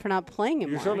Todd Golden for not playing him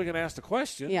You're more. certainly going to ask the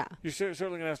question. Yeah. You're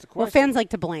certainly going to ask the question. Well, fans like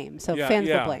to blame, so fans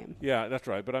will blame. Yeah, that's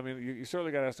right. But, I mean, you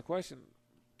certainly got to ask the question.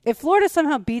 If Florida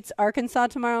somehow beats Arkansas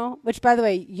tomorrow, which, by the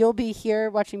way, you'll be here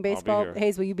watching baseball. I'll be here.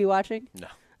 Hayes, will you be watching?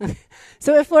 No.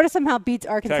 So if Florida somehow beats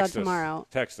Arkansas Text tomorrow.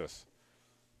 Text us.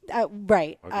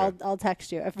 Right. Okay. I'll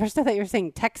text you. At first I thought you were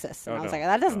saying Texas. And I was like,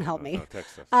 that doesn't help me. No,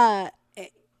 text us.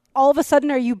 All of a sudden,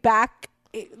 are you back,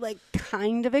 like,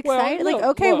 kind of excited?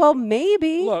 Well,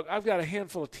 maybe. Look, I've got a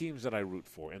handful of teams that I root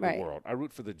for in Right. the world. I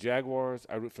root for the Jaguars.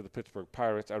 I root for the Pittsburgh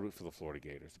Pirates. I root for the Florida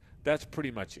Gators. That's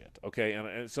pretty much it. Okay,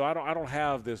 and so I don't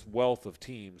have this wealth of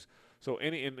teams. So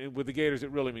and with the Gators,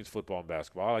 it really means football and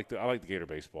basketball. I like the Gator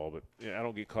baseball, but I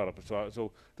don't get caught up.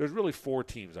 So there's really 4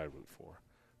 teams I root for: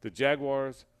 the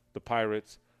Jaguars, the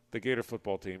Pirates, the Gator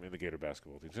football team, and the Gator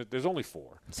basketball team. So there's only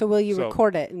 4. So will you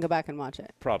record it and go back and watch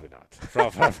it? Probably not.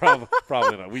 Probably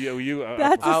not.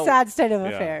 That's a sad state of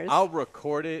affairs. I'll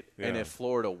record it, and Yeah. if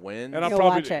Florida wins, And I'll You'll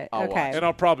probably watch it. I'll Okay. watch it. And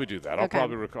I'll probably do that. Okay. I'll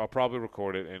probably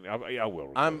record it, and I will.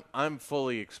 Record it. I'm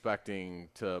fully expecting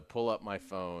to pull up my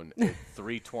phone at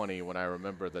 3:20 when I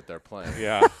remember that they're playing.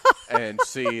 Yeah. And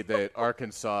see that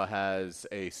Arkansas has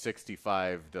a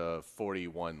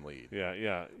 65-41 lead.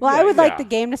 Yeah. Well, Yeah, I would like yeah. the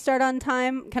game to start on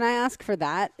time. Can I ask for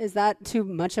that? Is that too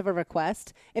much of a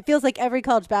request? It feels like every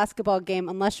college basketball game,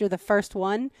 unless you're the first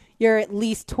one, you're at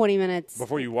least 20 minutes.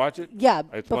 Before you watch it? Yeah,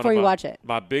 It's one before of you my- watch it.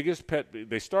 My biggest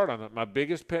they start on it. My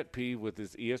biggest pet peeve with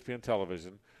this ESPN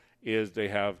television is they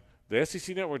have the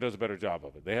SEC Network does a better job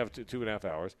of it. They have 2.5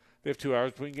 hours. They have 2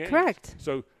 hours between games. Correct.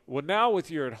 So, now with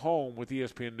you're at home with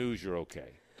ESPN News, you're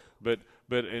okay. But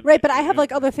I have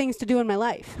like other things to do in my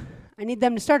life. I need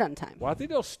them to start on time. Well, I think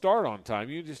they'll start on time.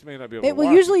 You just may not be able to Well,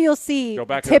 watch usually it. you'll see Go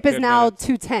back tip up is 10 now minutes.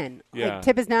 2:10. Yeah. Like,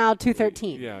 tip is now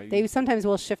 2:13. Yeah, They sometimes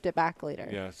will shift it back later.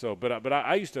 Yeah. So, but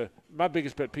I used to. My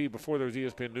biggest pet peeve before there was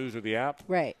ESPN News or the app.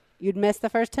 Right. You'd miss the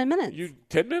first 10 minutes.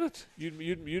 10 minutes. You'd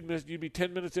be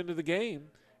 10 minutes into the game,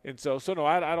 and so no,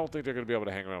 I don't think they're going to be able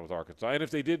to hang around with Arkansas. And if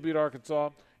they did beat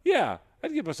Arkansas, yeah,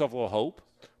 I'd give myself a little hope.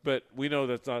 But we know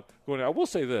that's not going to. I will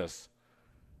say this,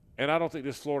 and I don't think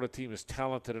this Florida team is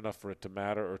talented enough for it to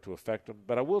matter or to affect them.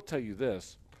 But I will tell you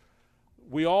this: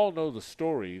 we all know the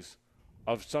stories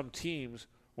of some teams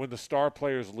when the star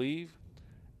players leave,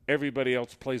 everybody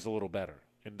else plays a little better.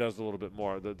 and does a little bit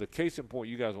more. The case in point,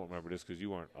 you guys won't remember this because you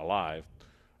weren't alive,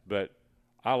 but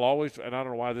I'll always, and I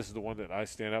don't know why this is the one that I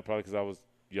stand up, probably because I was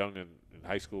young in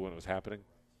high school when it was happening.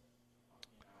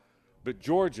 But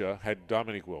Georgia had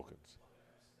Dominique Wilkins.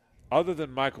 Other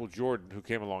than Michael Jordan, who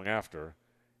came along after,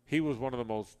 he was one of the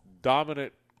most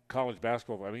dominant college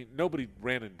basketball. I mean, nobody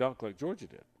ran and dunked like Georgia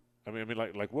did. I mean,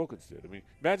 like Wilkins did. I mean,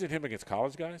 imagine him against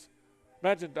college guys.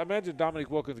 Imagine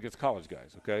Dominique Wilkins against college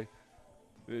guys. Okay,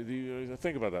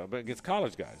 think about that. But against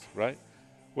college guys, right?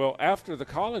 Well, after the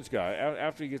college guy,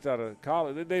 after he gets out of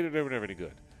college, they were never any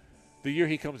good. The year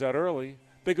he comes out early,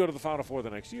 they go to the Final Four the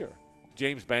next year.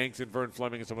 James Banks and Vern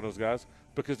Fleming and some of those guys,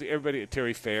 because everybody,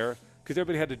 Terry Fair, because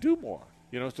everybody had to do more.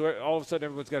 So all of a sudden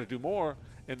everyone's got to do more,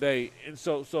 and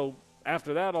so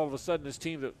after that, all of a sudden this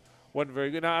team that wasn't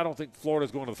very good. Now I don't think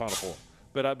Florida's going to the Final Four,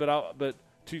 but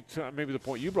to maybe the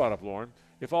point you brought up, Lauren,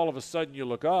 if all of a sudden you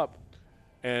look up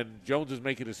and Jones is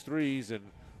making his threes and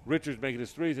Richards making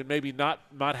his threes and maybe not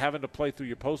having to play through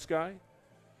your post guy,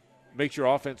 makes your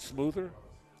offense smoother.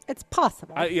 It's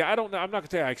possible. I don't know. I'm not going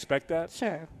to say I expect that.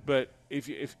 Sure. But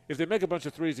if they make a bunch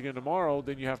of threes again tomorrow,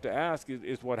 then you have to ask,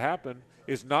 is what happened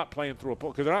is not playing through a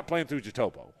post, because they're not playing through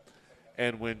Jatopo.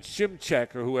 And when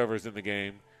Shimchek or whoever's in the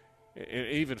game, and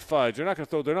even Fudge, they're not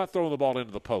throwing the ball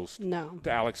into the post to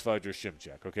Alex Fudge or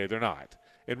Shimchek. Okay, they're not.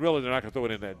 And really, they're not going to throw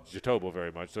it in that Jatopo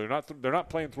very much. So they're not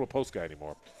playing through a post guy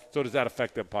anymore. So does that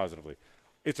affect them positively?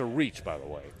 It's a reach, by the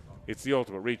way. It's the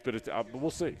ultimate reach, but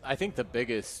we'll see. I think the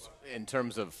biggest, in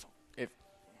terms of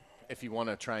if you want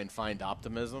to try and find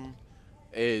optimism,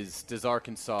 is does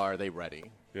Arkansas, are they ready?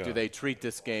 Yeah. Do they treat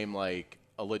this game like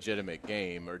a legitimate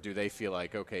game, or do they feel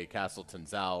like, okay,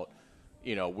 Castleton's out,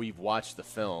 we've watched the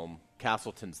film,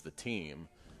 Castleton's the team,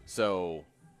 so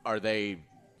are they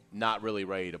not really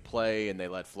ready to play and they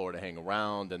let Florida hang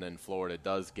around, and then Florida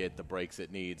does get the breaks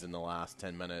it needs in the last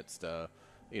 10 minutes to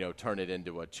turn it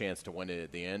into a chance to win it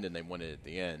at the end, and they win it at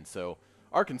the end. So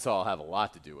Arkansas will have a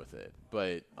lot to do with it.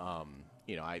 But, I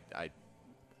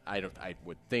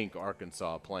would think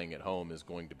Arkansas playing at home is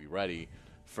going to be ready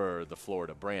for the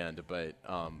Florida brand. But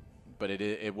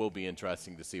it will be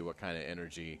interesting to see what kind of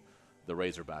energy the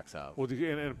Razorbacks have. Well,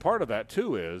 and part of that,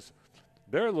 too, is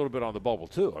they're a little bit on the bubble,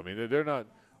 too. I mean, they're not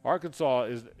 – Arkansas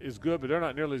is good, but they're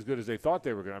not nearly as good as they thought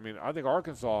they were going to. I mean, I think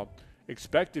Arkansas –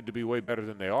 expected to be way better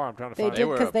than they are. I'm trying to find. They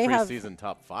were a preseason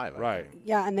top 5. Right.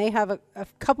 Yeah, and they have a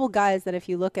couple guys that, if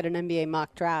you look at an NBA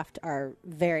mock draft, are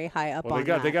very high up on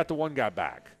that. They got the one guy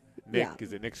back. Nick, yeah.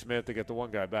 Is it Nick Smith? They got the one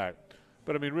guy back.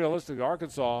 But I mean, realistically,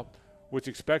 Arkansas, which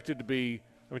expected to be,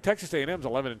 Texas A&M's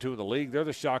 11-2 in the league. They're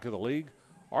the shock of the league.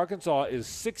 Arkansas is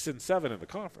 6-7 in the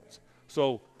conference.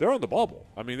 So they're on the bubble.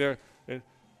 I mean, they're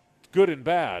good and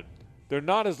bad. They're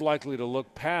not as likely to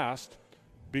look past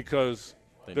because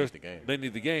they need the game. They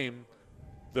need the game.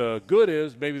 The good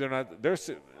is maybe they're not.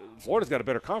 Florida's got a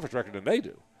better conference record than they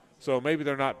do, so maybe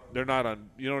they're not. You know what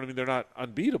I mean? They're not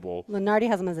unbeatable. Lunardi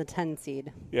has them as a 10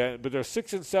 seed. Yeah, but they're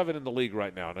 6-7 in the league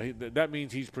right now. Now that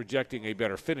means he's projecting a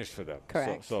better finish for them.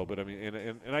 Correct. So but I mean,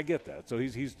 and I get that. So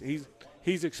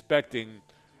he's expecting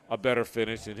a better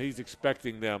finish, and he's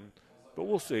expecting them. But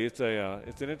we'll see. It's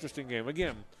an interesting game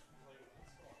again.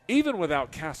 Even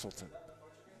without Castleton,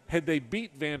 had they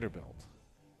beat Vanderbilt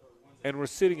and we're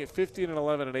sitting at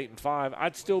 15-11 and 8-5,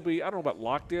 I'd still be, I don't know about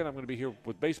locked in. I'm going to be here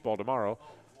with baseball tomorrow,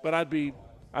 but I'd be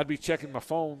checking my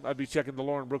phone. I'd be checking the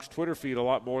Lauren Brooks Twitter feed a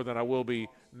lot more than I will be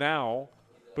now,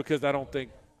 because I don't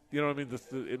think,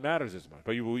 it matters as much.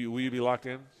 But will you be locked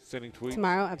in, sending tweets?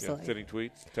 Tomorrow, absolutely. Yeah, sending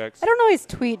tweets, texts? I don't always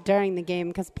tweet during the game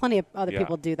because plenty of other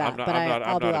people do that,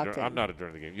 I'll be locked in. I'm not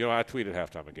during the game. I tweet at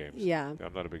halftime of games. Yeah.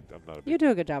 I'm not a big. You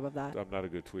do a good job of that. I'm not a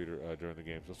good tweeter during the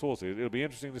game. So we'll see. It'll be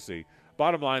interesting to see.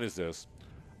 Bottom line is this.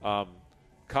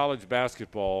 College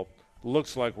basketball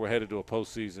looks like we're headed to a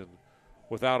postseason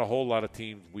without a whole lot of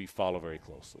teams we follow very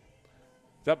closely.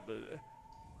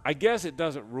 I guess it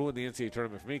doesn't ruin the NCAA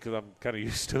tournament for me because I'm kind of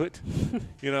used to it.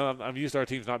 I'm used to our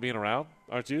teams not being around,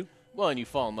 aren't you? Well, and you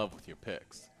fall in love with your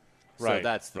picks. Right. So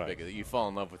that's the biggest. You fall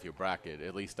in love with your bracket.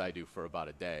 At least I do for about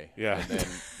a day. Yeah. And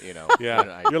then,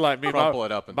 yeah. You're like me. Crumple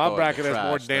it up and my bracket has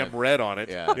more damn red on it.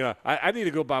 Yeah. I need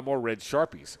to go buy more red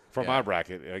Sharpies for my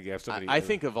bracket. I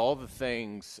think of all the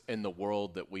things in the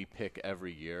world that we pick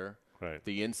every year, right,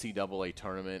 the NCAA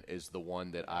tournament is the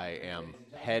one that I am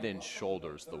head and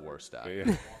shoulders the worst at.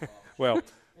 Yeah. Well,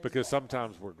 because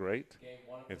sometimes we're great,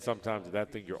 and sometimes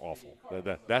that thing you're awful.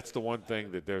 That's the one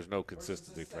thing that there's no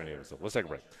consistency for any of us. So let's take a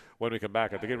break. When we come back,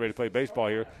 they're getting ready to play baseball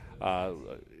here.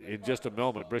 In just a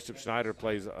moment, Bishop Schneider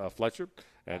plays Fletcher,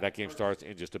 and that game starts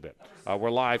in just a bit.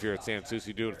 We're live here at San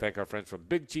Souci. Do and thank our friends from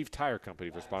Big Chief Tire Company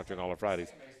for sponsoring all our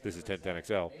Fridays. This is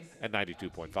 1010XL and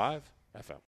 92.5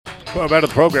 FM. Well, back to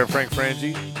the program, Frank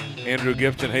Frangie, Andrew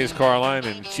Gibson, Hayes Carline,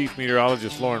 and Chief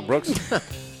Meteorologist Lauren Brooks.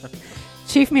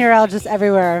 Chief meteorologists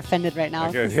everywhere are offended right now.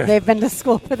 Okay, yeah. They've been to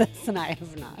school for this, and I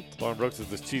have not. Lauren Brooks is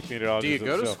the chief meteorologist. Do you go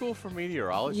to himself. school for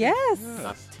meteorology? Yes.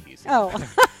 I'm teasing. Oh,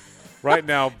 Right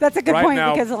now, that's a good right point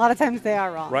now, because a lot of times they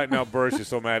are wrong. right now, Burris is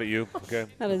so mad at you. Okay,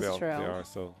 That is They true. are.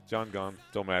 So John Gone,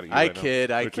 still mad at you. I right now. kid,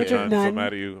 I Richard kid. Nunn, Nunn. so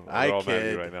mad at you. We're I all mad at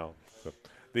you kid. right now. So,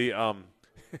 the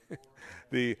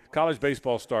the college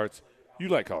baseball starts. You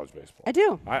like college baseball? I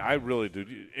do. I really do.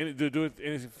 Do it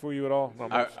anything for you at all? Not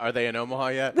much? Are they in Omaha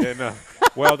yet? And,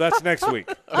 well, that's next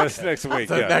week. That's next week.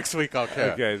 So yeah. next week I'll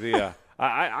care. Okay. The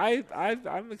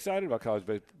I'm excited about college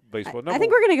baseball. I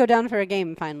think we're going to go down for a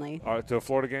game finally. To a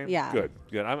Florida game. Yeah. Good.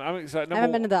 I'm excited. I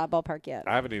haven't been to that ballpark yet.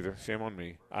 I haven't either. Shame on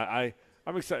me. I'm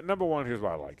excited. Number one, here's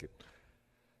why I like it.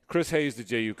 Chris Hayes, the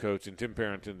JU coach, and Tim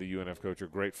Parrington, the UNF coach, are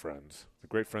great friends. They're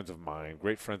great friends of mine,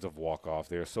 great friends of Walk-Off.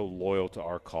 They are so loyal to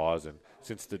our cause, and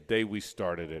since the day we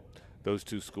started it, those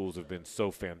two schools have been so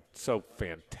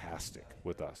fantastic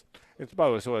with us. It's, by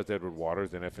the way, so has Edward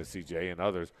Waters and FSCJ and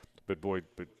others. But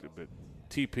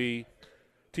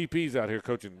TP's out here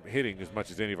coaching hitting as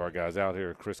much as any of our guys out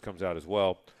here. Chris comes out as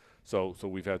well. So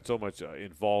we've had so much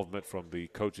involvement from the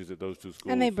coaches at those two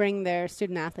schools. And they bring their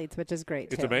student athletes, which is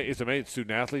great, too. It's amazing.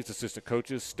 Student athletes, assistant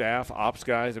coaches, staff, ops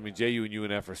guys. I mean, JU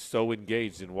and UNF are so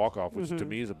engaged in walk-off, which to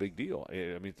me is a big deal. I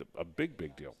mean, it's a big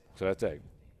deal. So that's A.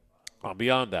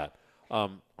 Beyond that,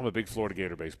 I'm a big Florida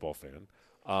Gator baseball fan.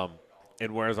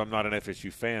 And whereas I'm not an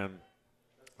FSU fan,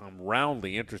 I'm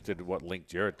roundly interested in what Link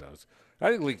Jarrett does. I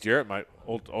think Link Jarrett might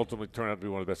ultimately turn out to be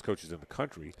one of the best coaches in the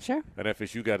country. Sure. And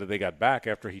FSU got back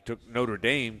after he took Notre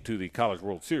Dame to the College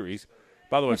World Series.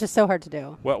 By the way, Which is so hard to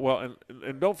do. well,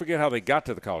 and don't forget how they got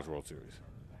to the College World Series.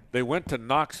 They went to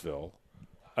Knoxville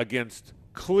against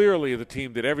clearly the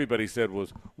team that everybody said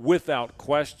was without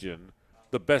question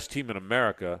the best team in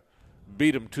America.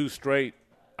 Beat them 2 straight.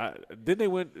 Did they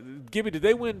win? Gibby, did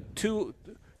they win 2?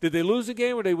 Did they lose the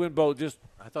game or did they win both? Just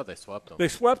I thought they swept them. they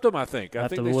swept them, I think. I have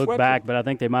think to they look swept back, them. but I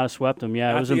think they might have swept them.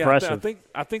 Yeah, it was Yeah, impressive.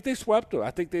 I think they swept them. I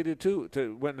think they did too.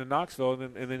 Went to Knoxville,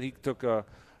 and then he took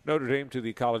Notre Dame to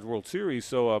the College World Series.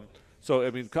 So I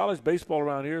mean, college baseball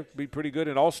around here be pretty good,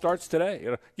 and all starts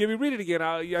today. Gibby, read it again.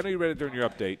 I know you read it during your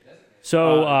update.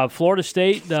 So Florida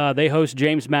State, they host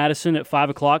James Madison at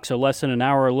 5 o'clock, so less than an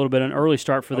hour, a little bit an early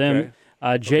start for them.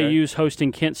 JU's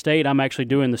hosting Kent State. I'm actually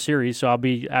doing the series, so I'll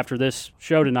be, after this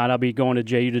show tonight, I'll be going to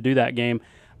JU to do that game.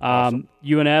 Awesome.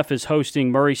 UNF is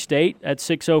hosting Murray State at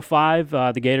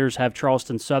 6:05. The Gators have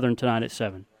Charleston Southern tonight at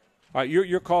 7. All right,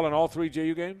 you're calling all 3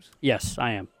 JU games? Yes,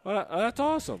 I am. Well, that's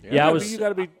awesome. Yeah, you got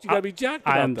to be jacked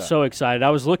about I am that. so excited.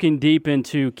 I was looking deep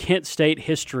into Kent State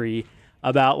history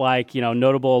about,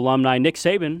 notable alumni. Nick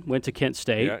Saban went to Kent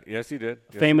State. Yeah, yes, he did.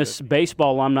 Yes, Famous he did.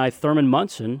 baseball alumni Thurman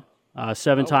Munson,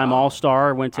 7-time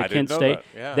All-Star, went to I didn't Kent know State.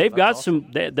 that. Yeah, They've got that's some.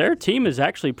 Their team is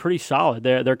actually pretty solid.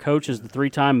 Their coach is the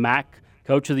 3-time MAC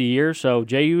Coach of the Year. So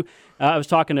JU, I was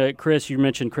talking to Chris. You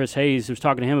mentioned Chris Hayes. I was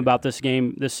talking to him about this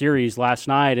series last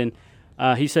night, and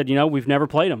he said, we've never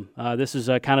played them. This is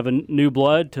kind of a new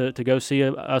blood to go see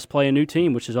us play a new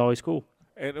team, which is always cool.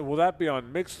 And will that be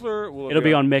on Mixler? It'll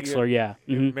be on Mixler, yeah.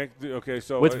 Mm-hmm. Okay,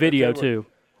 so With video, I tell you what,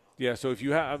 too. Yeah, so if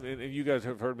you have, and you guys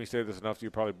have heard me say this enough, so you're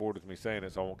probably bored with me saying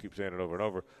it, so I won't keep saying it over and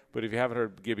over. But if you haven't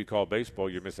heard Gibby call baseball,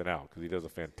 you're missing out because he does a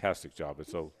fantastic job.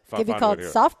 It's so Gibby called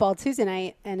softball Tuesday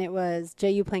night, and it was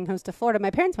JU playing host to Florida. My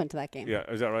parents went to that game. Yeah,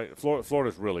 is that right?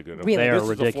 Florida's really good. Really They are This is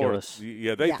the ridiculous.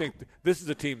 Florida, they think this is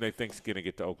a team they think is going to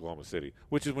get to Oklahoma City,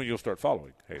 which is when you'll start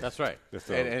following. Hey, That's right. That's,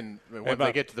 And when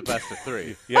they get to the best of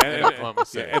 3. yeah, in Oklahoma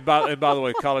City. and by the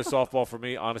way, college softball for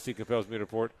me, honesty compels me to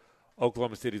report.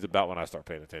 Oklahoma City's about when I start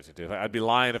paying attention to it. I'd be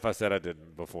lying if I said I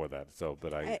didn't before that. So,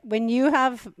 but when you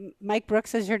have Mike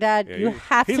Brooks as your dad, Yeah, you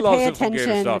have he to loves pay him some Gator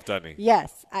attention. stuff, doesn't he?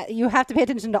 Yes, you have to pay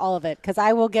attention to all of it because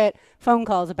I will get phone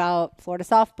calls about Florida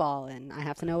softball, and I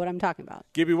have to know what I'm talking about.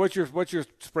 Gibby, what's your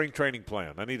spring training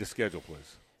plan? I need a schedule,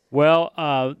 please.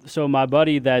 Well, so my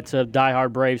buddy that's a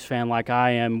diehard Braves fan like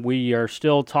I am, we are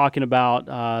still talking about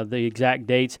the exact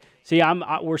dates. See,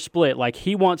 we're split. Like,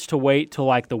 he wants to wait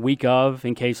till, the week of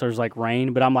in case there's,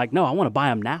 rain. But I'm like, no, I want to buy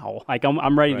them now.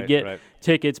 I'm ready to get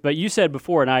tickets. But you said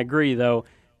before, and I agree, though,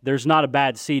 there's not a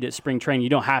bad seat at spring training. You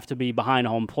don't have to be behind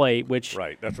home plate, which,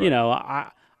 that's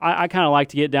right. I kind of like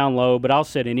to get down low, but I'll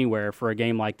sit anywhere for a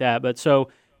game like that. But so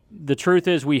the truth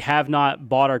is we have not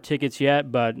bought our tickets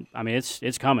yet, but, I mean,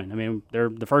 it's coming. I mean,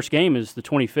 the first game is the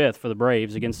 25th for the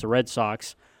Braves against the Red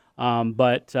Sox.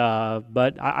 But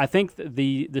I think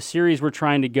the series we're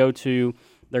trying to go to,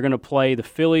 they're going to play the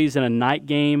Phillies in a night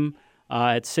game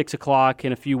at 6 o'clock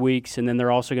in a few weeks, and then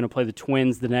they're also going to play the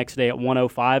Twins the next day at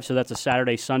 1:05. So that's a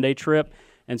Saturday-Sunday trip,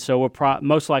 and so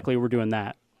most likely we're doing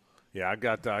that. Yeah, I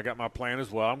got my plan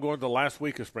as well. I'm going the last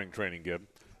week of spring training, Gib.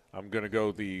 I'm going to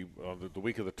go the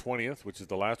week of the 20th, which is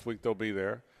the last week they'll be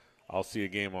there. I'll see a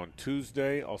game on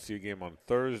Tuesday. I'll see a game on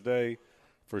Thursday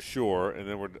for sure, and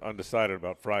then we're undecided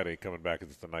about Friday coming back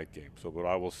because it's the night game. So, but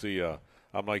I will see.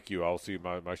 I'm like you. I'll see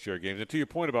my share of games. And to your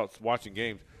point about watching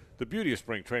games, the beauty of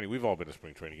spring training, we've all been to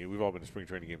spring training. We've all been to spring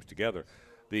training games together.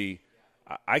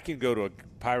 I can go to a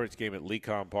Pirates game at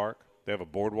Lecom Park. They have a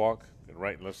boardwalk in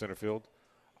right and left center field.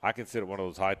 I can sit at one of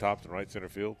those high tops in right center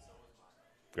field,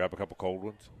 grab a couple cold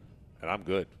ones, and I'm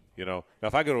good. Now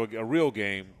if I go to a real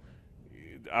game,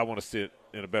 I want to sit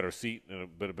in a better seat.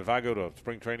 But if I go to a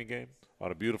spring training game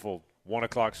on a beautiful 1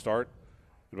 o'clock start,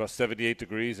 about 78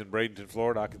 degrees in Bradenton,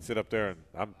 Florida, I can sit up there and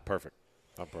I'm perfect.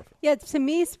 Yeah, to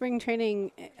me, spring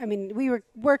training, I mean, we were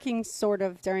working sort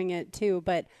of during it too,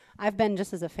 but I've been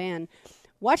just as a fan.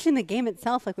 Watching the game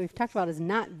itself, like we've talked about, is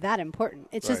not that important.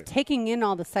 It's just taking in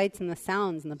all the sights and the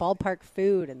sounds and the ballpark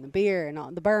food and the beer and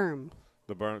all the berm.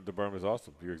 The berm is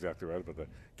awesome. You're exactly right about that.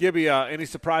 Gibby, any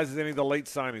surprises, any of the late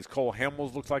signings? Cole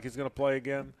Hamels looks like he's going to play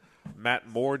again. Matt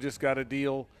Moore just got a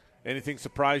deal. Anything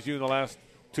surprise you in the last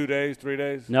 2 days, 3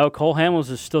 days? No, Cole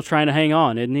Hamels is still trying to hang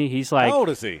on, isn't he? He's like, how old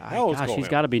is he? How old is Cole he's Hamels?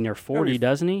 Got to be near 40,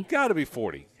 doesn't he? Got to be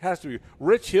 40. Has to be.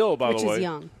 Rich Hill, by the way. Rich is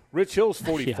young. Rich Hill's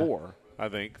 44, I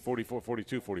think. 44,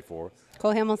 42, 44.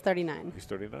 Cole Hamels, 39. He's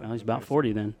 39. Well, he's about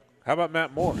 40 then. How about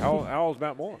Matt Moore? How old is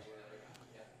Matt Moore?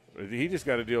 He just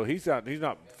got a deal. He's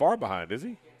not far behind, is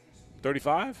he?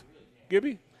 35,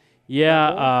 Gibby?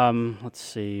 Yeah, let's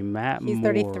see. Matt He's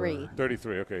Moore. 33.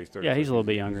 33, okay. He's 33. Yeah, he's a little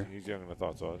bit younger. He's younger than I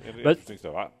thought so. But Interesting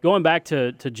stuff. going back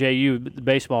to JU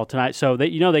baseball tonight, so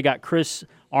they got Chris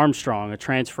Armstrong, a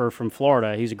transfer from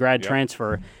Florida. He's a grad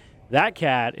transfer. That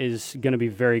cat is going to be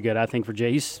very good, I think, for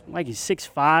Jay. He's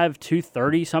 6'5",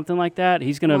 230, something like that.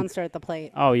 He's going to monster at the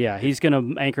plate. Oh yeah, he's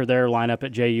going to anchor their lineup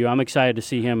at JU. I'm excited to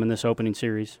see him in this opening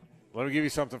series. Let me give you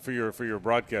something for your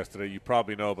broadcast today. You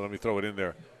probably know, but let me throw it in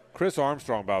there. Chris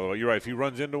Armstrong, by the way, you're right. If he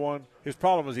runs into one, his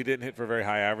problem is he didn't hit for a very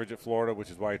high average at Florida, which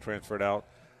is why he transferred out.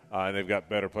 And they've got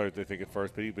better players, they think, at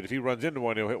first. But if he runs into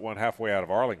one, he'll hit one halfway out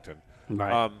of Arlington.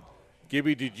 Right.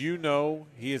 Gibby, did you know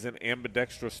he is an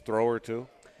ambidextrous thrower too?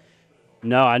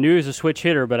 No, I knew he was a switch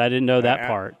hitter, but I didn't know that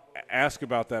part. Ask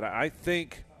about that. I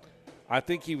think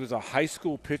he was a high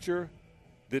school pitcher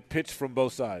that pitched from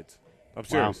both sides. I'm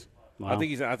serious. Wow. I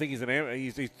think he's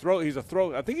a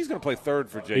throw. I think he's going to play third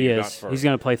for JU. He is. Not first. He's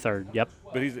going to play third. Yep.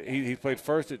 But he played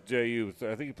first at JU.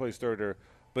 So I think he plays third there.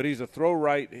 But he's a throw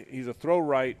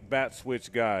right bat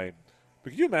switch guy.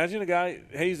 But can you imagine a guy?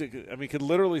 Could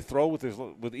literally throw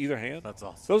with either hand. That's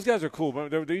awesome. Those guys are cool.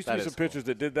 There used to be some pitchers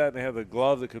that did that, and they had the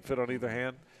glove that could fit on either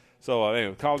hand. So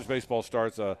anyway, college baseball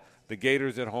starts. The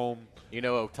Gators at home.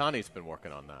 Ohtani's been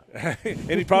working on that.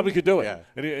 And he probably could do it. Yeah.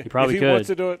 And he probably if could. Wants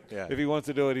to do it, yeah. If he wants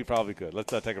to do it, he probably could. Let's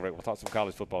take a break. We'll talk some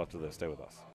college football after this. Stay with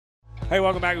us. Hey,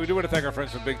 welcome back. We do want to thank our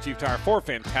friends from Big Chief Tire. 4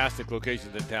 fantastic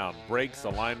locations in town. Brakes,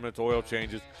 alignments, oil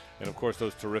changes, and, of course,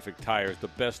 those terrific tires, the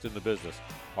best in the business.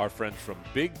 Our friends from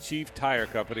Big Chief Tire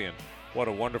Company, and what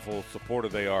a wonderful supporter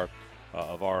they are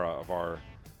of our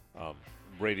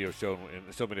radio show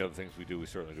and so many other things we do. We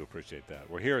certainly do appreciate that.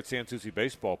 We're here at Sans Souci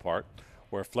Baseball Park,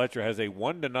 where Fletcher has a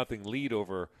 1-0 lead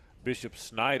over Bishop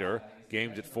Snyder.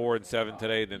 Games at 4 and 7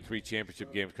 today, and then 3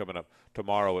 championship games coming up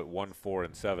tomorrow at 1, 4,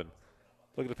 and 7.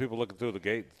 Look at the people looking through the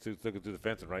gate, looking through the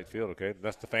fence in right field, okay?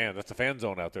 That's the fan. That's the fan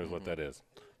zone out there is what that is.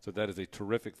 So that is a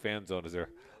terrific fan zone as they're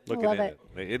looking in.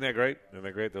 Isn't that great? Isn't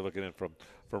that great? They're looking in from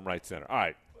right center. All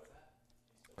right.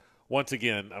 Once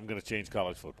again, I'm going to change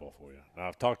college football for you. Now,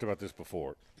 I've talked about this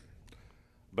before,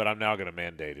 but I'm now going to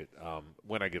mandate it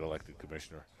when I get elected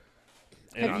commissioner.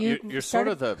 And you're sort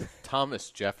of the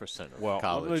Thomas Jefferson of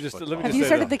college football. Have you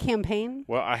started the campaign?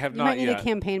 Well, I have you not might need yet. a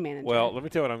campaign manager. Well, let me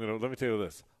tell you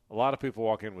this. A lot of people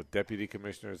walk in with deputy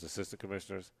commissioners, assistant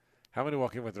commissioners. How many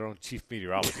walk in with their own chief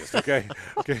meteorologist? Okay.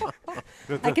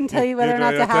 I can tell you whether or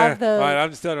not to have the. All right,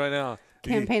 I'm just telling you right now.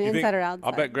 Campaign inside or outside.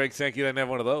 I'll bet Greg Sankey doesn't have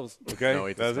one of those. Okay, No,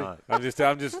 he does not. I'm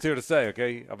just here to say.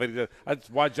 Okay, I bet he does. That's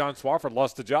why John Swafford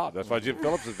lost the job. That's why Jim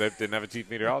Phillips didn't have a chief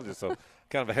meteorologist. So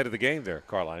kind of ahead of the game there,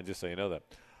 Carline. Just so you know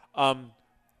that.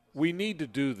 We need to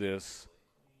do this.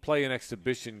 Play an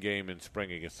exhibition game in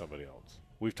spring against somebody else.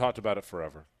 We've talked about it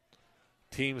forever.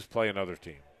 Teams play another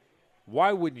team.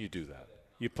 Why wouldn't you do that?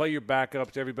 You play your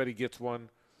backups. Everybody gets one.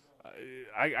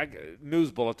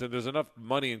 News bulletin. There's enough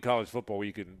money in college football where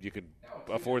you can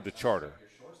afford the charter.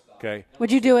 Okay.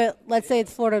 Would you do it? Let's say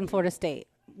it's Florida and Florida State.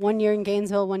 1 year in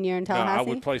Gainesville, 1 year in Tallahassee. No,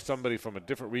 I would play somebody from a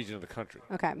different region of the country.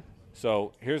 Okay.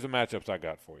 So here's the matchups I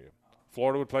got for you.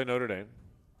 Florida would play Notre Dame.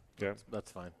 Okay.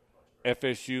 That's fine.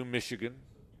 FSU, Michigan.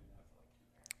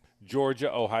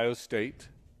 Georgia, Ohio State.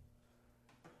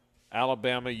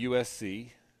 Alabama,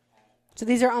 USC. So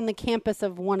these are on the campus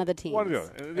of one of the teams. What are you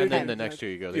doing? And then the next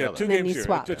year you go the other. And then two-game you series.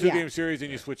 swap, It's a two-game yeah. series,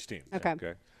 and you switch teams.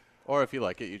 Okay. Or if you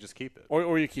like it, you just keep it.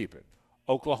 Or you keep it.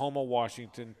 Oklahoma,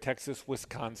 Washington, Texas,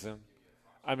 Wisconsin.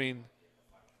 I mean,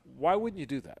 why wouldn't you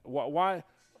do that? Why?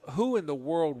 Who in the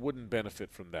world wouldn't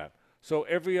benefit from that? So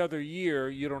every other year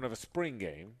you don't have a spring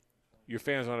game. Your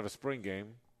fans don't have a spring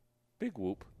game. Big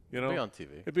whoop. You know, It'll be on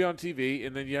TV. It'd be on TV,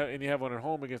 and then you have one at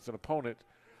home against an opponent.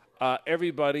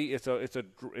 Everybody, it's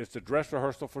a dress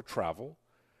rehearsal for travel.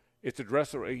 It's a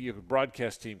dress. Your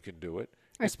broadcast team can do it.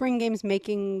 Are spring games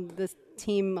making this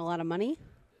team a lot of money?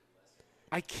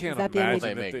 I can't Is that the only-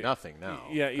 imagine They that make nothing now.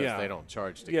 Yeah, because yeah. they don't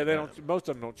charge to Yeah, get they in. don't. Most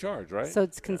of them don't charge, right? So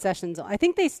it's concessions. I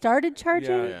think they started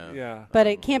charging, Yeah. but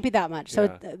it can't be that much. So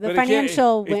Yeah. the But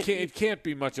financial it can't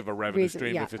be much of a revenue reason-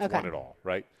 stream yeah, if it's okay. one at all,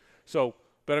 right? So,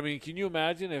 but I mean, can you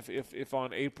imagine if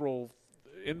on April?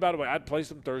 And by the way, I'd play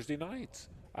some Thursday nights.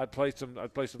 I'd play some. Yeah,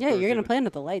 Thursday you're going to nights. play under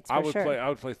the lights for I would sure. play. I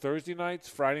would play Thursday nights,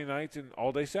 Friday nights, and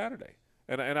all day Saturday,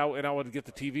 and I would get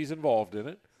the TVs involved in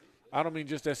it. I don't mean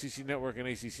just SEC Network and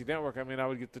ACC Network. I mean I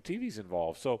would get the TVs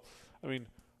involved. So I mean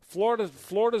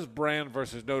Florida's brand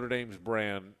versus Notre Dame's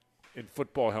brand in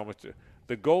football helmets.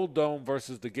 The Gold Dome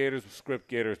versus the Gators script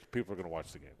Gators. People are going to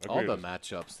watch the game. All Agree the with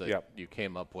matchups that Yep. you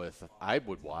came up with, I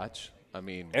would watch. I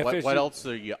mean, FSU what else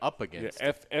are you up you. against?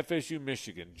 Yeah, FSU,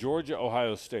 Michigan, Georgia,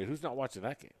 Ohio State. Who's not watching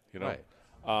that game? You know,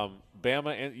 Right.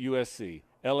 Bama and USC,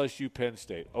 LSU, Penn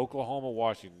State, Oklahoma,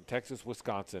 Washington, Texas,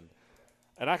 Wisconsin,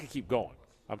 and I could keep going.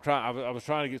 I was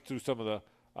trying to get through some of the.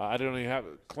 I don't even have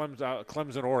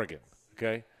Clemson, Oregon.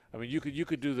 Okay, I mean you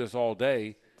could do this all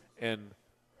day, and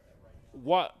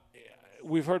what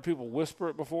we've heard people whisper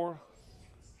it before.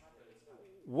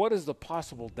 What is the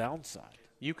possible downside?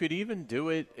 You could even do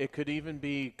it. It could even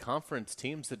be conference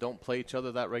teams that don't play each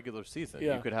other that regular season.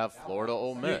 Yeah. You could have Florida,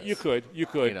 Ole Miss. You could. You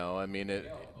know, I mean,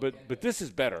 But this is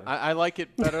better. I like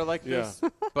it better like Yeah. this.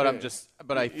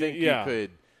 But I think Yeah. you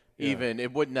could even.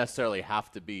 It wouldn't necessarily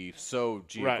have to be so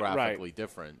geographically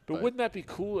different. But wouldn't that be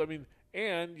cool? I mean,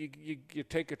 and you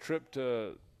take a trip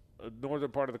to a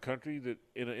northern part of the country that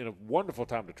in a wonderful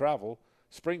time to travel.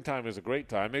 Springtime is a great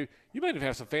time. Maybe you might even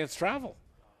have some fans travel.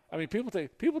 I mean,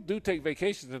 people do take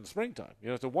vacations in the springtime. You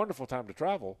know, it's a wonderful time to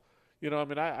travel. You know, I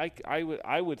mean,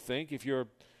 I would think if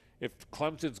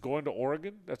Clemson's going to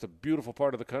Oregon, that's a beautiful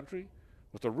part of the country.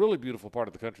 It's a really beautiful part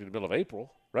of the country in the middle of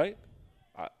April, right?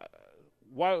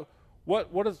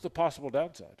 What is the possible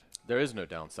downside? There is no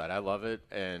downside. I love it,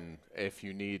 and if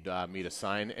you need me to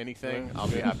sign anything, I'll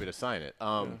be happy to sign it.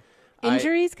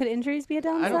 Injuries? Could injuries be a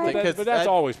downside? I don't think But that's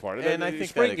always part of it. And I The think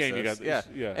spring that game you exists.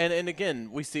 got. Yeah. And again,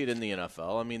 we see it in the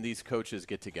NFL. I mean, these coaches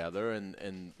get together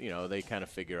and you know they kind of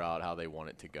figure out how they want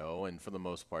it to go, and for the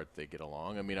most part, they get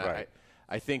along. I mean, Right.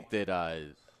 I think that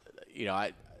you know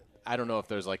I don't know if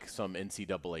there's like some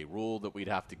NCAA rule that we'd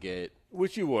have to get.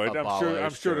 Which you would. I'm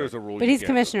abolished sure or- there's a rule. But you he's can't-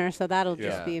 commissioner, so that'll Yeah.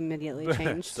 just be immediately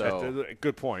changed. So- That's a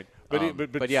good point.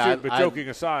 But yeah, but joking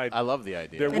aside, I love the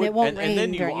idea. there And would- it won't and rain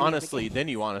then you during any of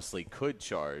the honestly could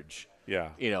charge. Yeah.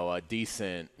 You know, a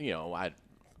decent. You know,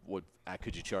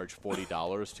 could you charge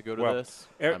 $40 to go to Well, this?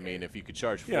 er- I mean, if you could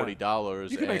charge Yeah.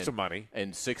 $40, You can make some money.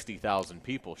 and 60,000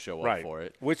 people show up right, for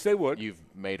it, which they would. you've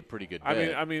made a pretty good I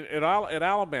bet. mean, at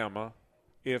Alabama,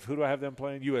 who do I have them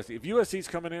playing? USC. If USC's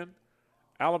coming in,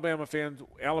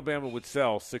 Alabama would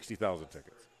sell 60,000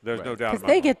 tickets. There's no doubt Because about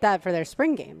they it. get that for their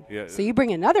spring game. Yeah. So you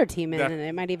bring another team in, That- and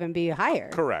it might even be higher.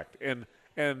 Correct.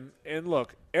 And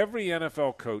look, every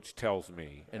NFL coach tells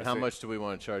me. and I how say- much do we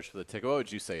want to charge for the ticket? What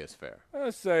would you say is fair?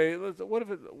 Let's say, what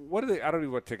do they? I don't know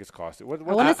what tickets cost. What, I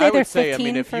wanna say I they're would say, I 15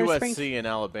 mean, if for a spring USC and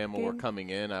Alabama were game. coming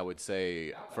in, I would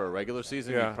say for a regular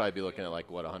season, Yeah. you'd probably be looking at like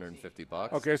what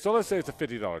 $150. Okay, so let's say it's a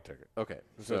 $50 ticket. Okay.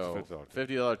 So So it's a $50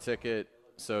 $50 ticket.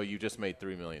 So you just made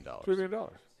 $3 million $3 million.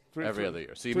 every other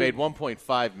year. So you three- made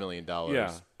 $1.5 million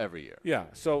Yeah. every year. Yeah.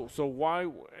 So why?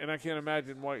 And I can't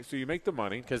imagine why. So you make the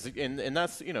money, Because and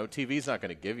that's TV's not going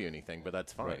to give you anything, but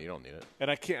that's fine. Right. You don't need it. and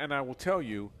I can't. And I will tell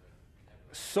you,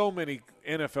 so many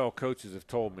NFL coaches have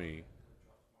told me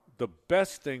the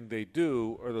best thing they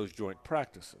do are those joint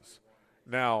practices.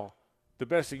 Now, the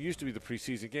best thing used to be the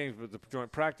preseason games, but the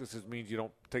joint practices means you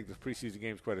don't take the preseason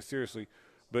games quite as seriously.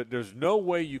 But there's no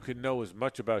way you can know as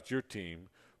much about your team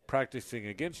practicing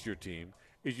against your team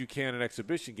as you can an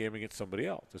exhibition game against somebody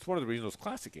else. It's one of the reasons those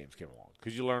classic games came along,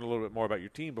 because you learn a little bit more about your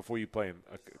team before you play in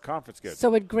a conference schedule. So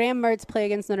would Graham Mertz play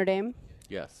against Notre Dame?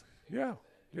 Yes. Yeah.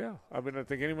 I mean, I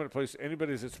think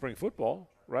anybody that's at spring football,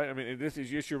 right? I mean, this is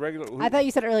just your regular. I thought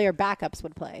you said earlier backups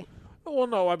would play. Well,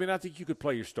 no. I mean, I think you could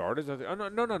play your starters.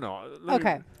 No.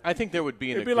 Okay. I think there would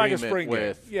be an It'd be like a agreement spring game.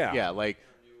 with Yeah. like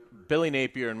Billy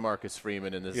Napier and Marcus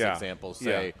Freeman in this Yeah. example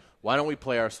say, why don't we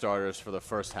play our starters for the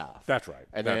first half? That's right.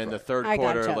 And That's then in the right. third I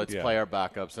quarter, gotcha. let's play our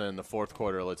backups, and in the fourth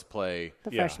quarter, let's play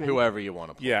The Yeah. freshmen. whoever you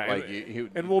want to play. Yeah,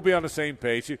 like and we'll be on the same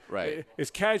page. Right. As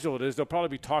casual it is, they'll probably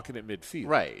be talking at midfield.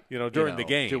 right. During the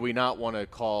game. Do we not want to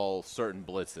call certain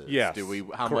blitzes? Yes, Do we?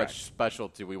 How correct. much special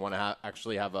do we want to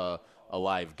actually have a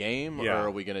live game, Yeah. or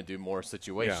are we going to do more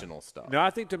situational stuff? Now, I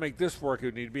think to make this work, it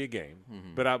would need to be a game.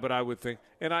 But I would think,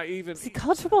 and I even See,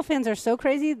 college football fans are so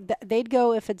crazy. They'd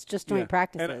go if it's just joint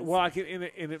practices. And, well,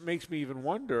 and it makes me even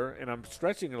wonder, and I'm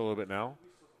stretching it a little bit now.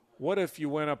 What if you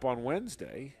went up on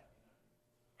Wednesday,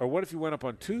 or what if you went up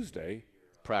on Tuesday?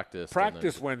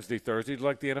 Practice Wednesday, Thursday,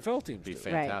 like the NFL teams be do.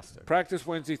 fantastic. Practice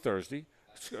Wednesday, Thursday.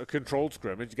 A controlled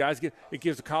scrimmage. Guys it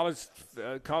gives the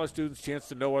college students a chance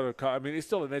to know other. I mean, it's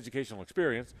still an educational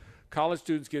experience. College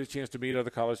students get a chance to meet other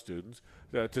college students,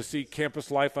 to see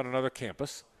campus life on another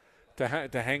campus, to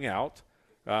hang out,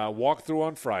 walk through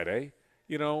on Friday.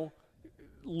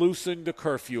 Loosen the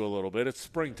curfew a little bit. It's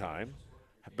springtime,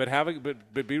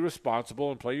 but be responsible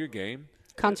and play your game.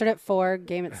 Concert at 4,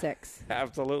 game at 6.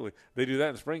 Absolutely, they do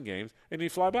that in spring games, and you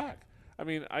fly back. I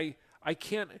mean, I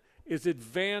can't. As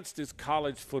advanced as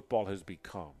college football has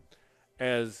become,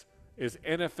 as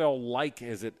NFL-like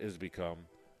as it has become,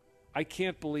 I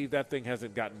can't believe that thing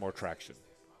hasn't gotten more traction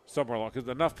somewhere along. Because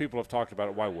enough people have talked about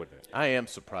it. Why wouldn't it? I am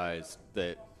surprised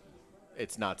that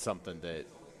it's not something that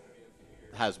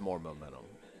has more momentum.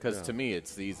 Because to me,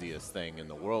 it's the easiest thing in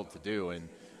the world to do. And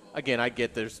again, I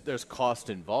get there's cost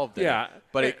involved in it,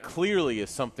 but it clearly is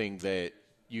something that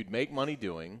you'd make money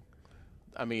doing.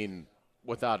 I mean,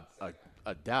 without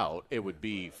a doubt, it would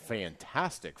be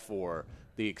fantastic for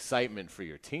the excitement for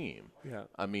your team. Yeah.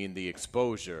 I mean, the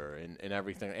exposure and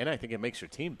everything. And I think it makes your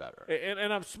team better.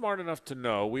 And I'm smart enough to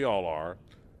know, we all are,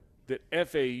 that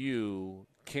FAU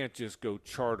can't just go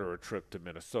charter a trip to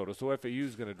Minnesota. So FAU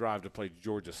is going to drive to play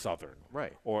Georgia Southern.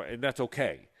 Right. And that's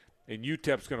okay. And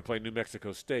UTEP's going to play New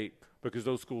Mexico State because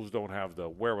those schools don't have the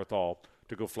wherewithal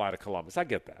to go fly to Columbus. I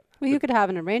get that. Well, you could have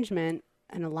an arrangement,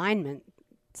 an alignment,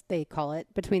 they call it,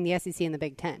 between the SEC and the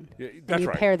Big Ten. Yeah, and that's you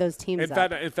right. pair those teams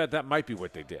up. In fact, that might be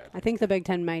what they did. I think the Big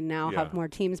Ten might now have more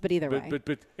teams, but either way.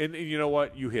 But and you know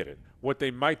what? You hit it. What they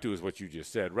might do is what you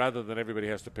just said. Rather than everybody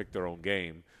has to pick their own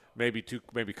game, maybe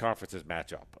conferences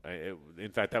match up.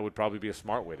 In fact, that would probably be a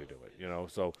smart way to do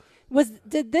it. So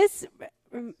did this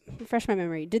refresh my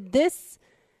memory? Did this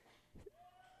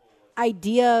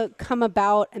idea come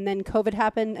about and then COVID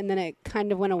happened and then it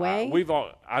kind of went away?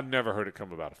 I've never heard it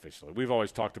come about officially. We've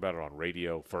always talked about it on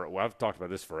radio. I've talked about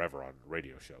this forever on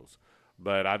radio shows,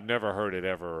 but I've never heard it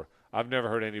ever. I've never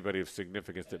heard anybody of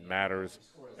significance that matters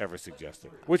ever suggest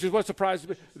it, which is what surprised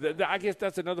me. I guess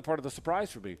that's another part of the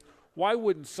surprise for me. Why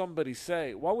wouldn't somebody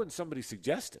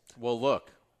suggest it? Well,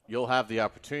 look, you'll have the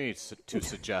opportunity to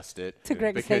suggest it to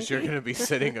Greg because Sankey. you're going to be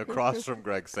sitting across from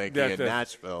Greg Sankey in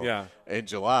Nashville in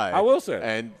July. I will say.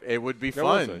 And it would be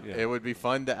fun. It would be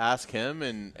fun to ask him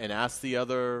and ask the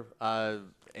other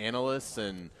analysts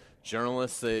and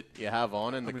journalists that you have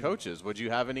on and the coaches. Would you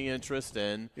have any interest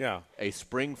in a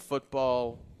spring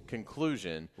football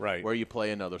conclusion where you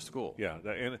play another school? Yeah,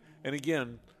 and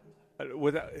again,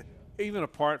 even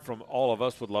apart from all of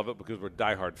us would love it because we're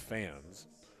diehard fans,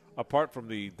 apart from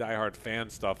the diehard fan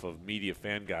stuff of media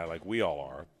fan guy like we all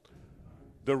are,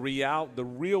 the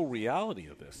real reality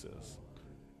of this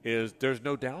is there's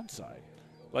no downside.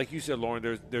 Like you said,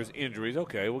 Lauren, there's injuries.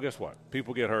 Okay, well, guess what?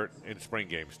 People get hurt in spring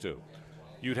games too.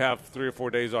 You'd have 3 or 4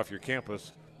 days off your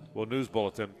campus. Well, news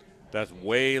bulletin, that's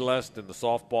way less than the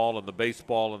softball and the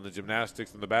baseball and the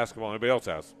gymnastics and the basketball and everybody else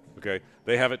has. Okay,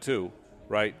 they have it too.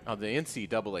 Right. On the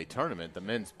NCAA tournament, the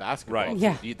men's basketball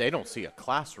team, they don't see a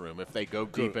classroom if they go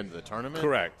deep into the tournament.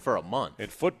 Correct. For a month. In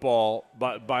football,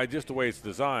 by just the way it's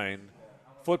designed,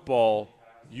 football,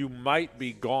 you might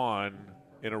be gone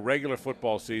in a regular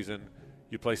football season.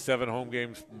 You play 7 home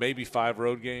games, maybe 5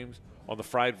 road games. On the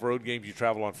 5 road games, you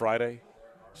travel on Friday.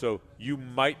 So you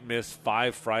might miss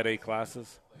 5 Friday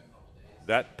classes.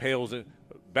 That pales in.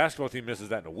 Basketball team misses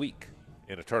that in a week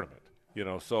in a tournament.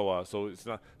 So it's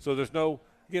not. So there's no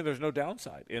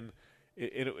downside, and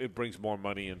it brings more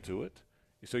money into it.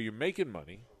 So you're making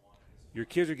money. Your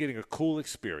kids are getting a cool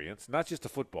experience, not just the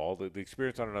football, the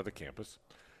experience on another campus.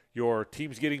 Your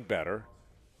team's getting better.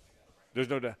 There's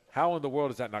no doubt. How in the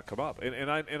world does that not come up?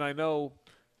 And I know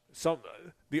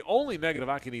the only negative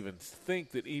I can even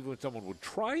think that even someone would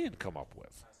try and come up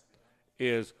with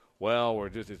is, well, we're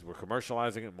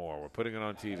commercializing it more. We're putting it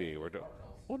on TV.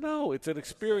 Well, no, it's an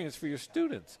experience for your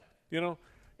students.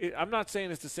 I'm not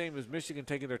saying it's the same as Michigan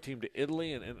taking their team to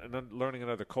Italy and learning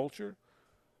another culture,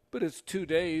 but it's 2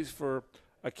 days for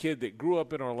a kid that grew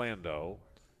up in Orlando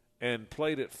and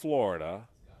played at Florida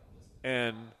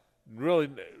and really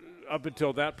up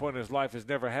until that point in his life has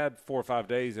never had 4 or 5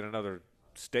 days in another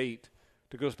state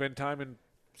to go spend time in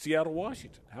Seattle,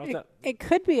 Washington. How's that? It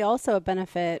could be also a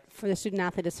benefit for the student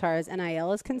athlete as far as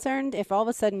NIL is concerned. If all of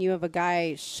a sudden you have a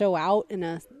guy show out in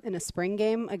a spring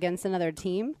game against another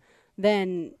team,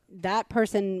 then that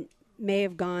person may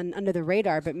have gone under the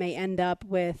radar but may end up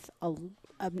with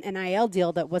an NIL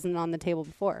deal that wasn't on the table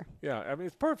before. Yeah, I mean,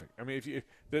 it's perfect. I mean,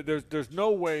 there's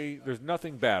no way, there's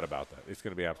nothing bad about that. It's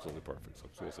going to be absolutely perfect.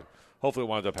 So hopefully it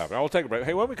winds up happening. I'll take a break.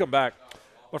 Hey, when we come back,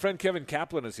 my friend Kevin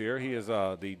Kaplan is here. He is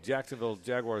the Jacksonville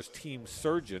Jaguars team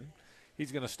surgeon.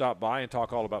 He's going to stop by and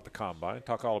talk all about the combine,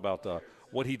 talk all about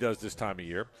what he does this time of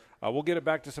year. We'll get it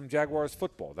back to some Jaguars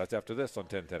football. That's after this on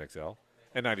 1010XL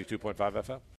and 92.5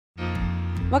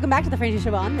 FM. Welcome back to the Frangie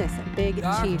Show on this Big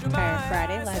Chief Tire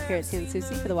Friday, live here at San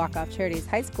Souci for the Walk-Off Charities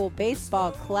High School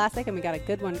Baseball Classic, and we got a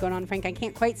good one going on, Frank. I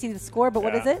can't quite see the score, but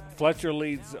what is it? Fletcher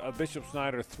leads Bishop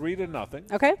Snyder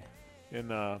 3-0. Okay. In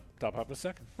top half of the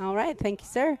second. All right. Thank you,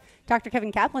 sir. Dr.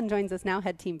 Kevin Kaplan joins us now,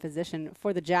 head team physician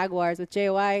for the Jaguars with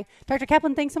JOI. Dr.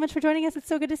 Kaplan, thanks so much for joining us. It's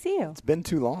so good to see you. It's been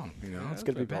too long. It's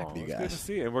good to be back with you guys. It's good to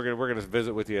see you. And we're gonna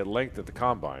visit with you at length at the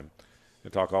Combine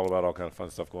and talk all about all kind of fun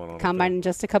stuff going on. Combine in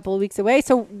just a couple of weeks away.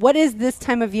 So what is this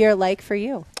time of year like for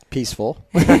you? Peaceful.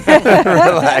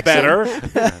 Relaxing. Better.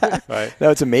 Right. No,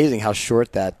 it's amazing how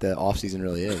short that the off season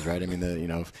really is, right? I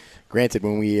mean, granted,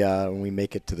 when we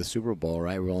make it to the Super Bowl,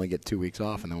 right, we only get 2 weeks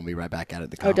off, and then we'll be right back at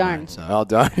it. Oh, darn. So,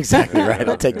 darn. Exactly right.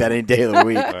 I'll take that any day of the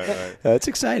week. Right. It's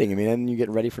exciting. I mean, and you get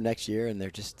ready for next year, and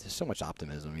there's so much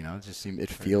optimism. It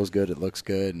feels good. It looks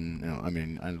good,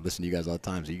 and I listen to you guys all the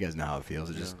time, so you guys know how it feels.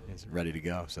 It's ready to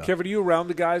go. So, Kevin, are you around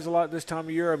the guys a lot this time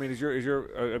of year? I mean,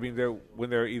 when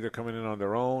they're either coming in on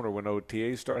their own or when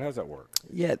OTAs start, how's that work?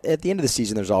 Yeah, at the end of the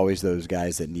season, there's always those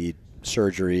guys that need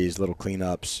surgeries, little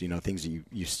cleanups, things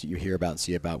that you hear about and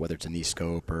see about, whether it's a knee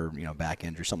scope or back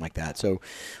injury, something like that. So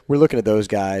we're looking at those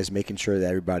guys, making sure that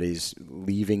everybody's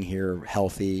leaving here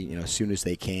healthy, as soon as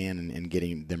they can, and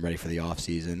getting them ready for the off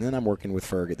season. And then I'm working with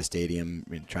Ferg at the stadium,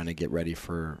 trying to get ready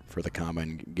for the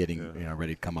combine, getting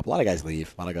ready to come up. A lot of guys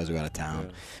leave, a lot of guys go out of town.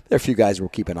 Yeah. There are a few guys we'll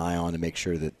keep an eye on to make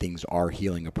sure that things are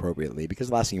healing appropriately, because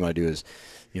the last thing you want to do is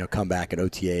come back at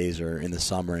OTAs or in the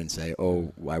summer and say,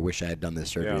 oh, I wish I had done this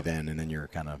surgery then, and then you're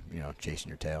kind of chasing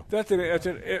your tail.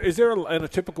 Is there in a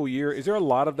typical year? Is there a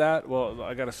lot of that? Well,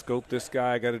 I got to scope this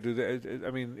guy. I got to do that.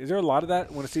 I mean, is there a lot of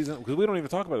that when a season? Because we don't even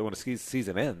talk about it when a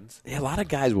season ends. Yeah, a lot of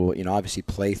guys will obviously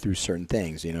play through certain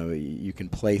things. You can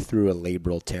play through a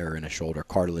labral tear in a shoulder,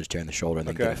 cartilage tear in the shoulder, and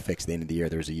then get it fixed at the end of the year.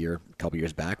 There was a couple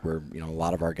years back where a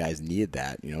lot of our guys needed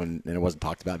that. And it wasn't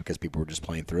talked about because people were just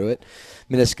playing through it.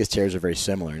 Meniscus tears are very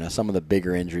similar. Now, some of the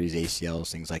bigger injuries,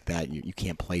 ACLs, things like that, you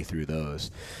can't play through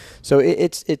those. So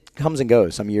it comes and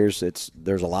goes. Some years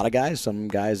there's a lot of guys. Some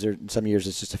years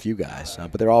it's just a few guys.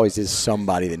 But there always is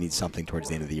somebody that needs something towards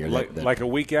the end of the year. Like a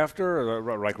week after,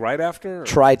 or like right after?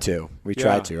 Try to,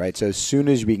 right? So as soon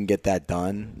as we can get that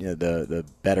done, the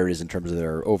better it is in terms of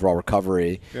their overall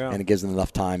recovery, and it gives them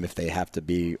enough time if they have to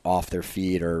be off their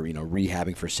feet or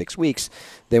rehabbing for 6 weeks.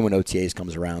 Then when OTAs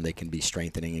comes around, they can be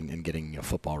strengthening and getting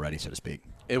football ready, so to speak.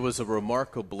 It was a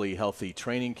remarkably healthy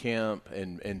training camp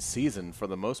and season for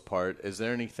the most part. Is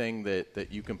there anything that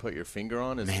you can put your finger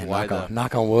on?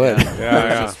 Knock on wood.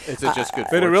 Yeah. Is it just good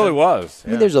fortune? It really was.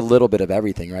 I mean, there's a little bit of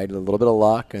everything, right? A little bit of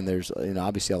luck, and there's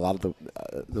obviously a lot of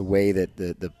the way that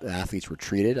the athletes were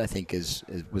treated, I think,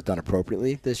 was done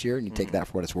appropriately this year, and you take that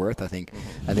for what it's worth. I think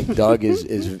Doug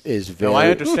is very. No, I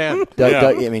understand. Doug,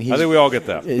 I think we all get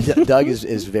that. Doug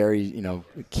is very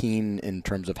keen in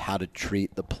terms of how to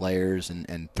treat the players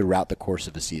and throughout the course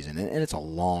of the season, and it's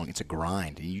a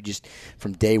grind. You just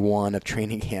from day one of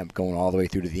training camp going all the way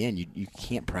through to the end, you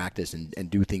can't practice and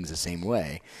do things the same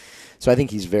way. So I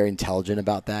think he's very intelligent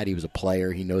about that. He was a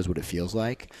player. He knows what it feels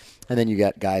like. And then you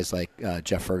got guys like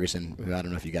Jeff Ferguson, who I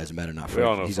don't know if you guys have met or not. We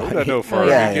all know. Ferg.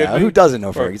 Yeah. Who doesn't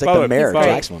know Ferg? He's like the mayor of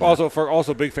Jacksonville.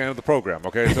 Also a big fan of the program.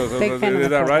 Okay, so is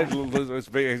that right?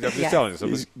 I'm just telling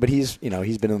you. But he's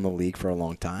been in the league for a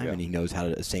long time, and he knows how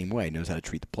to the same way. He knows how to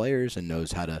treat the players and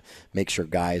knows how to make sure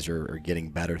guys are getting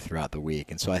better throughout the week.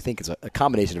 And so I think it's a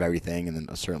combination of everything, and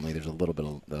then certainly there's a little bit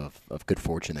of good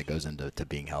fortune that goes into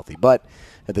being healthy. But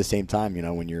at the same time,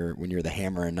 when you're the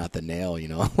hammer and not the nail,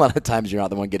 a lot of times you're not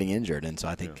the one getting injured. And so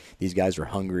I think these guys are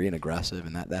hungry and aggressive,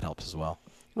 and that helps as well.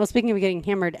 Well, speaking of getting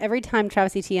hammered, every time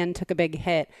Travis Etienne took a big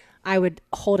hit, I would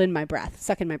hold in my breath,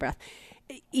 suck in my breath.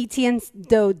 Etienne,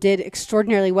 though, did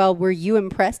extraordinarily well. Were you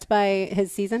impressed by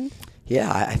his season?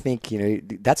 Yeah, I think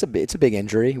it's a big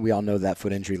injury. We all know that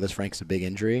foot injury. Lisfrank's a big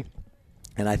injury.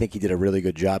 And I think he did a really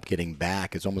good job getting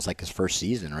back. It's almost like his first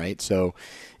season, right? So,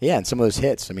 yeah, and some of those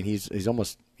hits, I mean, he's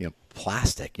almost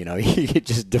plastic. He could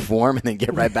just deform and then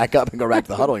get right back up and go back to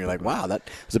the huddle. And you're like, wow, that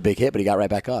was a big hit, but he got right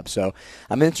back up. So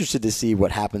I'm interested to see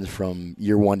what happens from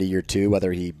year 1 to year 2,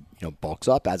 whether he bulks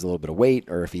up, adds a little bit of weight,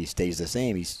 or if he stays the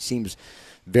same. He seems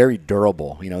very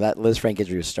durable. That Lisfranc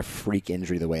injury was just a freak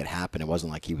injury the way it happened. It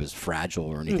wasn't like he was fragile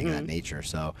or anything of that nature.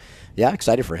 So, yeah,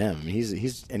 excited for him. He's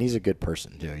a good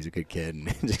person too. He's a good kid and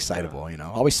he's excitable.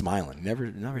 Always smiling.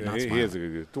 Never not smiling. He is a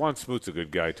good. Dwan Smoot's a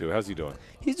good guy too. How's he doing?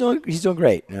 He's doing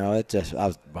great. What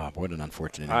an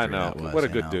unfortunate injury I know. that was. What a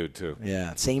good dude too.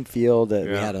 Yeah, same field that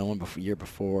we had on year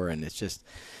before, and it's just.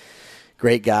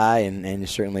 Great guy, and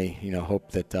certainly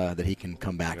hope that he can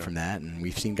come back from that. And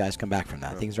we've seen guys come back from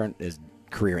that. Things aren't as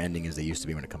career-ending as they used to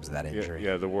be when it comes to that injury.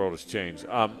 Yeah, the world has changed.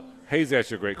 Hayes asked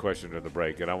you a great question during the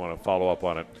break, and I want to follow up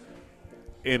on it.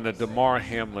 In a Damar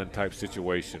Hamlin type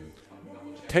situation,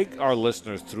 take our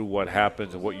listeners through what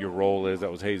happens and what your role is.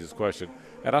 That was Hayes' question.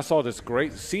 And I saw this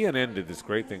great – CNN did this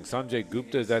great thing. Sanjay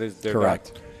Gupta, is that their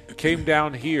Correct. guy? Came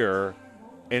down here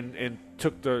and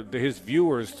took his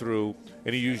viewers through –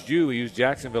 and he used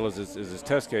Jacksonville as his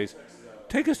test case.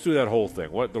 Take us through that whole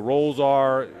thing, what the roles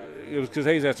are. It was because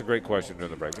Hayes asked a great question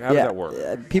during the break. How does that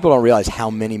work? People don't realize how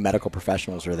many medical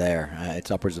professionals are there.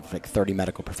 It's upwards of 30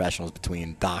 medical professionals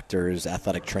between doctors,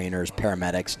 athletic trainers,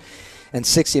 paramedics. And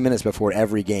 60 minutes before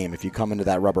every game, if you come into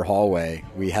that rubber hallway,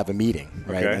 we have a meeting,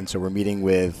 right? Okay. And so we're meeting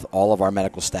with all of our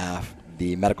medical staff,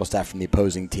 the medical staff from the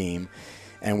opposing team,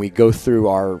 and we go through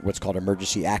our what's called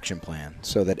emergency action plan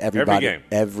so that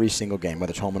every single game,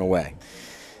 whether it's home and away.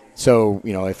 So,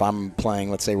 if I'm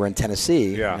playing, let's say we're in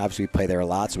Tennessee, obviously we play there a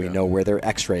lot, so we know where their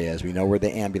x-ray is, we know where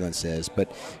the ambulance is.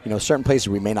 But, certain places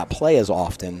we may not play as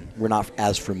often, we're not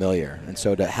as familiar. And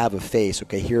so to have a face,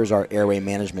 okay, here's our airway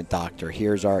management doctor,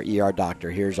 here's our ER doctor,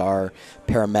 here's our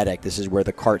paramedic, this is where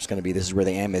the cart's going to be, this is where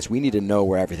the ambulance, we need to know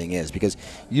where everything is because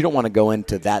you don't want to go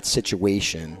into that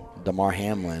situation, Damar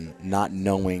Hamlin, not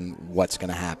knowing what's going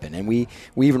to happen. And we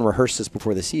even rehearse this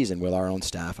before the season with our own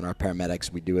staff and our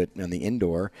paramedics. We do it in the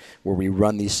indoor where we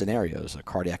run these scenarios, a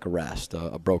cardiac arrest,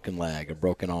 a broken leg, a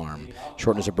broken arm,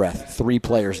 shortness of breath, 3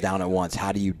 players down at once.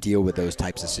 How do you deal with those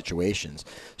types of situations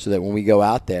so that when we go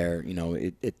out there,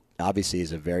 it obviously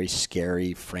is a very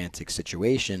scary, frantic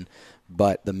situation,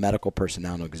 but the medical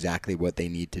personnel know exactly what they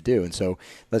need to do. And so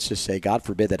let's just say, God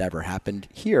forbid that ever happened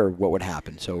here, what would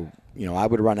happen? So, I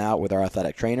would run out with our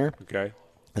athletic trainer,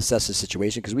 assess the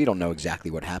situation, because we don't know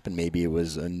exactly what happened. Maybe it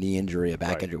was a knee injury, a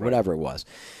back injury, whatever it was.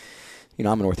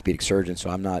 I'm an orthopedic surgeon, so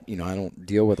I'm not, I don't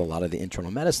deal with a lot of the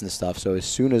internal medicine stuff. So as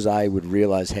soon as I would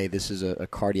realize, hey, this is a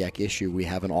cardiac issue, we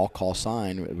have an all-call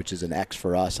sign, which is an X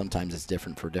for us. Sometimes it's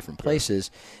different for different places,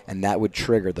 and that would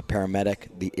trigger the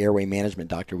paramedic, the airway management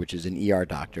doctor, which is an ER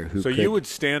doctor. You would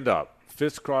stand up,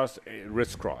 fist crossed,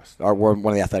 wrist crossed. Or one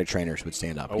of the athletic trainers would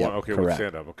stand up. Oh, yep, okay, correct. would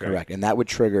stand up. Okay. Correct, and that would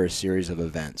trigger a series of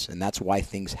events, and that's why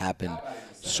things happen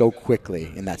so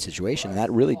quickly in that situation, and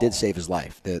that really did save his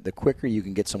life. The quicker you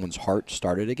can get someone's heart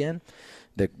started again,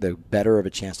 the better of a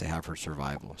chance they have for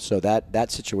survival. So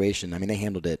that situation, they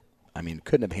handled it.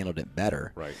 Couldn't have handled it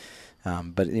better. Right.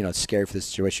 But it's scary for the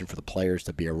situation for the players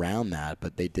to be around that,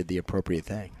 but they did the appropriate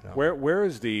thing. So. Where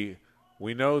is we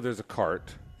know there's a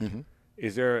cart. Mm-hmm.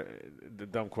 Is there, the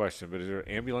dumb question, but is there an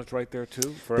ambulance right there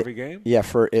too for every game? Yeah,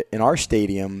 in our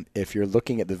stadium, if you're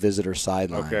looking at the visitor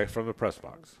sideline. Okay, from the press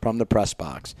box. From the press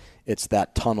box, it's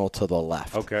that tunnel to the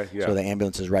left. Okay, yeah. So the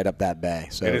ambulance is right up that bay.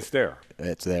 So and it's there.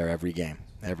 It's there every game.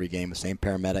 Every game, the same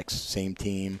paramedics, same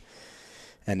team.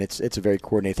 And it's a very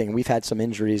coordinated thing. And we've had some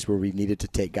injuries where we needed to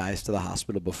take guys to the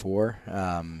hospital before.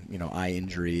 Eye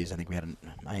injuries. I think we had an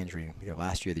eye injury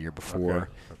last year, the year before.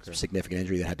 Okay. Some significant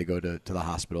injury that had to go to the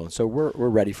hospital. And so we're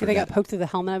ready for that. They got poked through the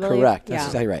helmet, I believe. Correct. That's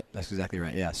exactly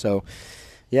right. Yeah. So,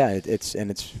 yeah, it's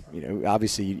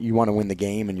obviously you want to win the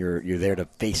game and you're there to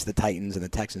face the Titans and the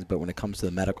Texans, but when it comes to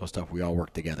the medical stuff, we all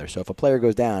work together. So if a player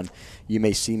goes down, you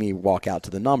may see me walk out to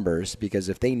the numbers because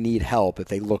if they need help, if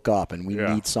they look up and we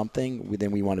need something,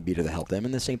 then we want to be there to help them.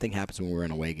 And the same thing happens when we're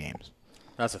in away games.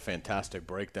 That's a fantastic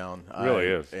breakdown. It really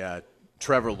is. Yeah.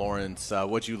 Trevor Lawrence,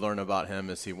 what'd you learn about him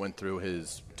as he went through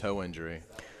his toe injury?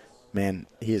 Man,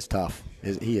 he is tough.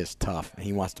 He is tough.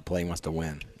 He wants to play. He wants to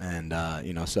win. And,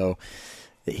 so –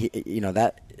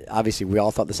 that obviously we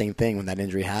all thought the same thing when that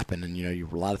injury happened, and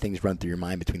a lot of things run through your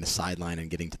mind between the sideline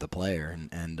and getting to the player.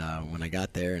 And when I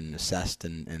got there and assessed,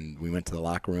 and we went to the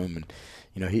locker room,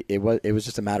 and it was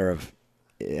just a matter of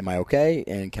am I okay?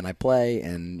 And can I play?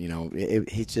 And,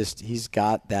 he's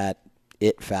got that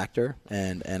it factor.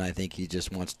 And I think he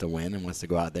just wants to win and wants to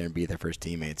go out there and be their first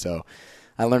teammate. So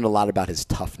I learned a lot about his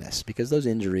toughness because those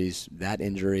injuries, that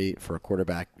injury for a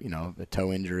quarterback, a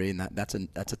toe injury, and that's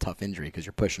a tough injury because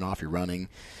you're pushing off, you're running.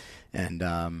 And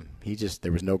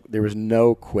there was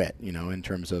no quit, in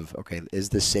terms of, okay, is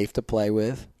this safe to play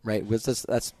with, right?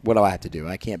 That's what do I have to do?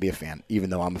 I can't be a fan, even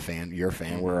though I'm a fan, you're a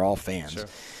fan, we're all fans. Sure.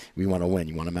 We want to win.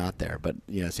 You want him out there. But,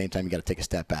 at the same time, you got to take a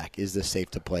step back. Is this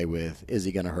safe to play with? Is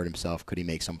he going to hurt himself? Could he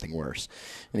make something worse?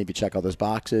 And if you check all those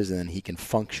boxes and then he can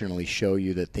functionally show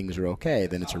you that things are okay,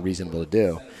 then it's reasonable to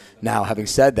do. Now, having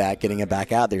said that, getting him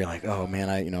back out there, you're like, oh,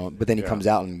 man, but then he comes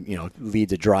out and,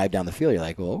 leads a drive down the field. You're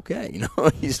like, well, okay,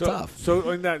 he's tough. So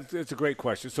it's a great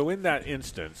question. So in that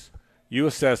instance, you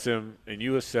assess him and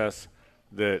you assess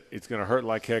that it's going to hurt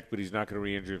like heck, but he's not going to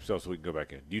re-injure himself, so we can go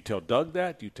back in. Do you tell Doug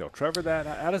that? Do you tell Trevor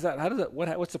that?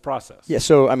 What's the process? Yeah,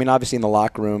 so obviously in the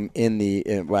locker room,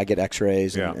 where I get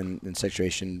X-rays and in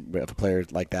situation of a player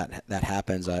like that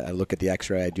happens. I look at the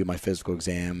X-ray, I do my physical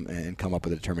exam, and come up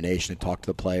with a determination, and talk to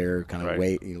the player, kind of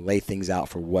lay things out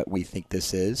for what we think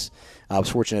this is. I was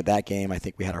fortunate that game. I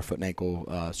think we had our foot and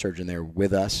ankle surgeon there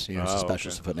with us. It's a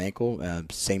specialist in foot and ankle.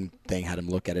 Same thing, had him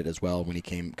look at it as well when he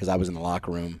came, because I was in the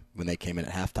locker room when they came in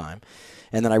at halftime.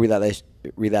 And then I relay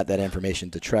that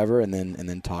information to Trevor, and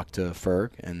then talk to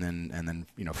Ferg, and then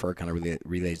Ferg kind of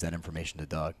relays that information to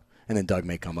Doug, and then Doug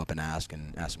may come up and ask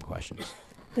some questions.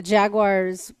 The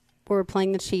Jaguars were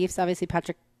playing the Chiefs. Obviously,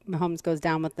 Patrick Mahomes goes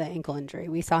down with the ankle injury.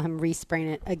 We saw him re-sprain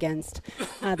it against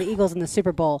the Eagles in the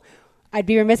Super Bowl. I'd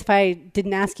be remiss if I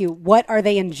didn't ask you, what are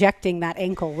they injecting that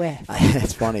ankle with?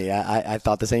 It's funny. I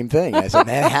thought the same thing. I said,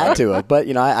 man, I had to. But,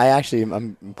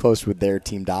 I'm close with their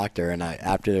team doctor. And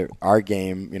after our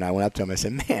game, I went up to him. I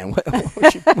said, man,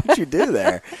 what'd you do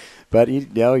there? But he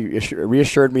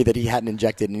reassured me that he hadn't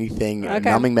injected anything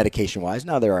numbing medication-wise.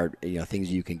 Now there are things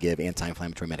you can give,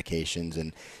 anti-inflammatory medications,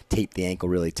 and tape the ankle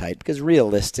really tight. Because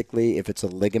realistically, if it's a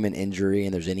ligament injury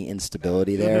and there's any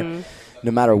instability there, no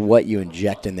matter what you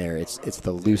inject in there, it's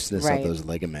the looseness of those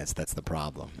ligaments that's the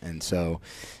problem. And so,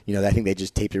 I think they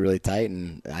just taped it really tight,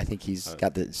 and I think he's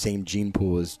got the same gene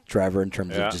pool as Trevor in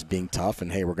terms of just being tough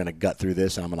and, hey, we're going to gut through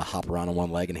this, and I'm going to hop around on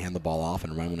one leg and hand the ball off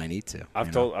and run when I need to.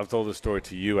 I've told this story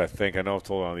to you, I think. I know I've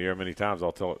told it on the air many times.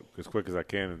 I'll tell it as quick as I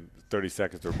can in 30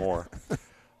 seconds or more.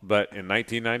 But in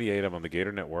 1998, I'm on the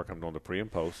Gator Network. I'm doing the pre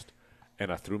and post,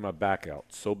 and I threw my back out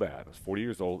so bad. I was 40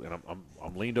 years old, and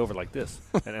I'm leaned over like this,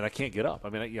 and I can't get up. I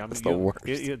mean, that's the worst.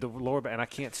 The lower back, and I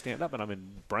can't stand up, and I'm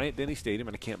in Bryant-Denny Stadium,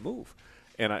 and I can't move.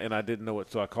 And I didn't know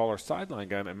it, so I call our sideline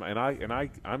guy, and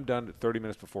I'm done at 30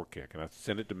 minutes before kick, and I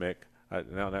send it to Mick.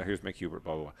 Now here's Mick Hubert,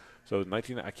 blah blah blah. So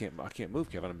 19, I can't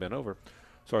move, Kevin. I'm bent over.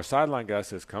 So our sideline guy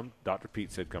says, "Come." Dr.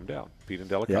 Pete said, "Come down." Pete and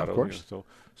Delicato. Yeah, of course. So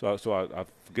I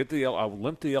get I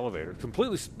limp to the elevator,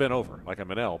 completely bent over like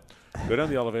I'm an L. Go down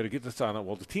the elevator, get to the sideline.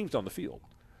 Well, the team's on the field.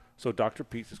 So Dr.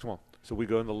 Pete says, "Come on." So we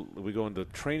go in the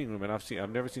training room, and I've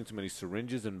never seen so many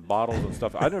syringes and bottles and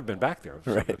stuff. I've never been back there.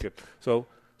 Right. So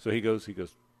he goes,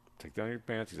 take down your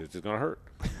pants. He says, it's going to hurt.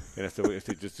 And I said, it's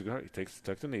just going to hurt. He takes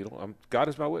the needle. God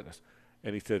is my witness.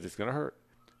 And he said, it's going to hurt.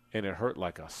 And it hurt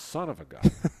like a son of a gun.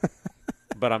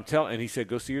 But and he said,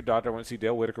 go see your doctor. I went to see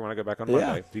Dale Whitaker when I got back on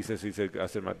Monday. He said, I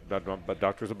said, my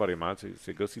doctor's a buddy of mine. So he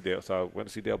said, go see Dale. So I went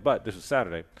to see Dale. But this was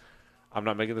Saturday. I'm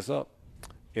not making this up.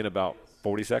 In about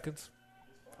 40 seconds,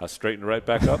 I straightened right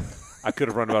back up. I could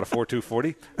have run about a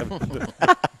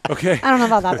 4.240. Okay. I don't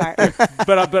know about that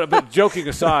part. but joking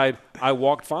aside, I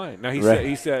walked fine. Now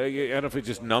he said I don't know if it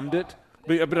just numbed it.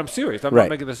 But I'm serious. I'm not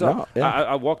making this up. No, yeah.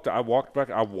 I walked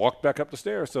back up the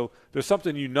stairs. So there's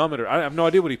something you numb it. Or I have no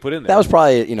idea what he put in there. That was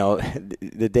probably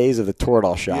the days of the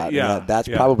Toradol shot. Yeah, that's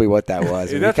probably what that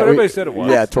was. That's what everybody said it was.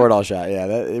 Yeah, Toradol shot. Yeah,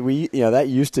 that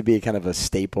used to be kind of a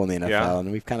staple in the NFL,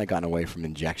 and we've kind of gotten away from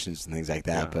injections and things like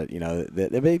that. Yeah.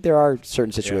 But there are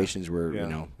certain situations where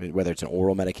whether it's an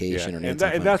oral medication or an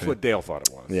anti-inflammatory. And that's what Dale thought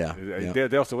it was. Yeah.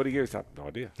 Dale said, "What do you get?" No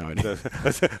idea.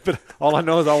 But all I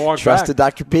know is I walked Trusted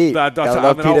back. Dr. Pete.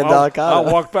 I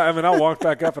walked back. I walked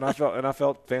back up, and I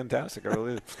felt fantastic. I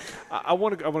really did. I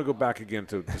want to go back again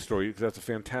to the story because that's a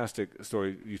fantastic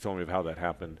story you told me of how that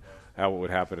happened, how it would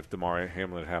happen if Damar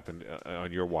Hamlin had happened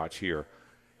on your watch here.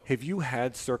 Have you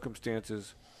had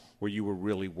circumstances where you were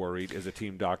really worried as a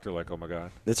team doctor, like, oh my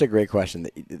God? That's a great question.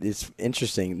 It's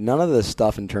interesting. None of the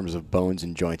stuff in terms of bones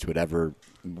and joints would ever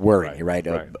worry, right?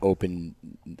 Open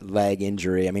leg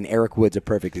injury. I mean, Eric Wood's a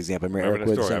perfect example. I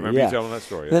remember you telling that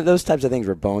story. Yeah. Those types of things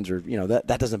where bones are,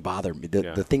 that doesn't bother me.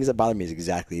 The things that bother me is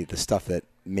exactly the stuff that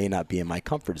may not be in my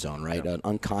comfort zone, right? Yeah. An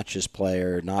unconscious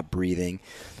player, not breathing.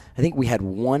 I think we had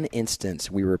one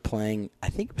instance. We were playing, I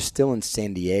think it was still in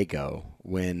San Diego,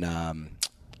 when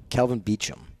Kelvin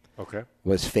Beachum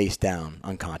was face down,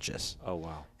 unconscious. Oh,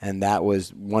 wow. And that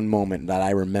was one moment that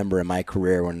I remember in my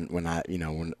career when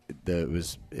it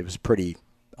was pretty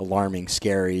alarming,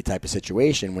 scary type of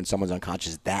situation when someone's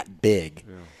unconscious that big.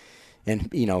 Yeah.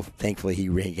 And, thankfully he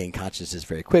regained consciousness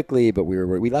very quickly, but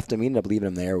we left him. We ended up leaving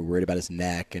him there. We were worried about his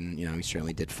neck, and, he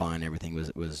certainly did fine. Everything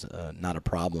was not a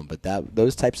problem. But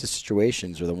those types of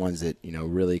situations are the ones that,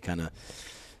 really kind of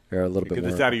are a little bit more.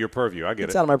 Because it's out of your purview. I get it.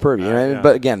 It's out of my purview. Yeah.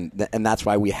 But, again, and that's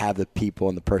why we have the people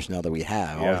and the personnel that we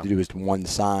have. All you have to do is one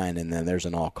sign, and then there's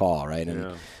an all call, right?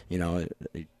 And,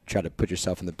 you try to put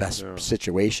yourself in the best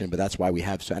situation, but that's why we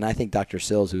have and I think Dr.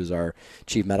 Sills, who's our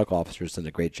chief medical officer, has done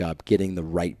a great job getting the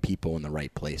right people in the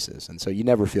right places, and so you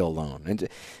never feel alone. And to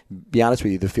be honest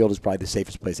with you, the field is probably the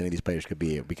safest place any of these players could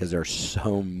be, because there are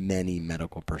so many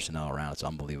medical personnel around. It's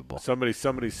unbelievable. Somebody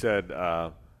said,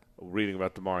 reading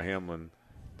about Damar Hamlin,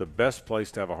 the best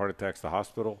place to have a heart attack is the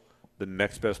hospital. The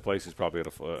next best place is probably at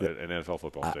an NFL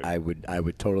football stadium. I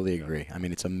would totally agree. I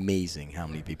mean, it's amazing how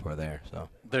many people are there. So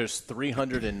there's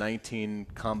 319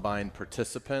 combine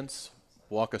participants.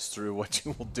 Walk us through what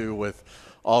you will do with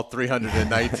all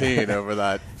 319 over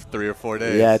that 3 or 4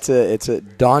 days. Yeah, it's a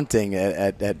daunting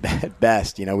at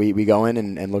best. We go in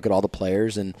and look at all the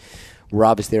players, and we're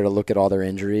obviously there to look at all their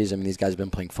injuries. I mean, these guys have been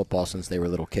playing football since they were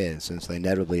little kids, and so they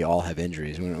inevitably all have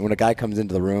injuries. When a guy comes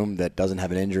into the room that doesn't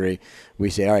have an injury, we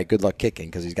say, all right, good luck kicking,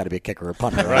 because he's got to be a kicker or a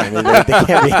punter, right? I mean, they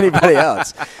can't be anybody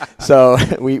else. So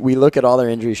we look at all their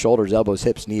injuries: shoulders, elbows,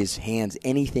 hips, knees, hands,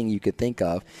 anything you could think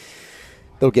of.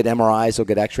 They'll get MRIs, they'll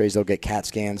get X-rays, they'll get CAT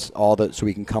scans, so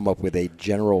we can come up with a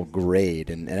general grade.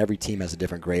 And every team has a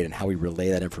different grade, and how we relay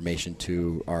that information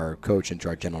to our coach and to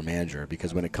our general manager.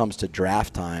 Because when it comes to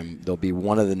draft time, there'll be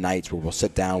one of the nights where we'll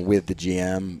sit down with the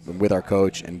GM, with our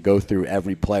coach, and go through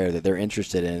every player that they're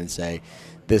interested in and say,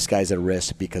 this guy's at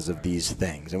risk because of these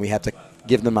things. And we have to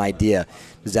give them an idea.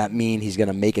 Does that mean he's going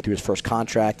to make it through his first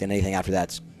contract, and anything after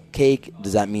that's cake?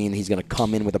 Does that mean he's going to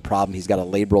come in with a problem? He's got a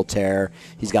labral tear.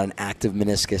 He's got an active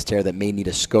meniscus tear that may need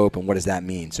a scope, and what does that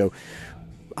mean? So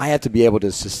I have to be able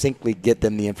to succinctly get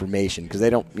them the information, because they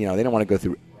don't want to go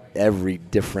through every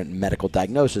different medical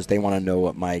diagnosis. They want to know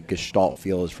what my gestalt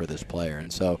feel is for this player.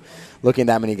 And so looking at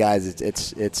that many guys,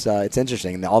 it's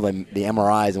interesting. And all the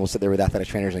MRIs, and we'll sit there with athletic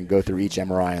trainers and go through each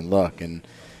MRI and look. And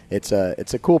it's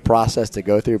a cool process to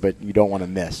go through, but you don't want to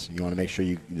miss. You want to make sure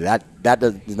that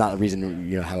is not the reason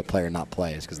you have a player not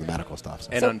play, is because of the medical stuff. So.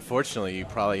 And unfortunately, you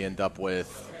probably end up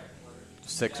with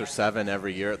 6 or 7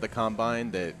 every year at the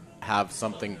combine that have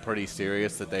something pretty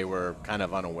serious that they were kind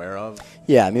of unaware of.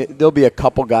 Yeah, I mean, there'll be a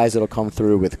couple guys that'll come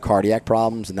through with cardiac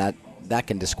problems, and that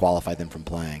can disqualify them from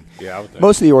playing. Yeah, I would think.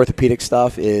 Most of the orthopedic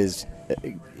stuff is.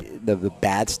 The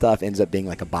bad stuff ends up being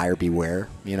like a buyer beware.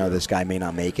 This guy may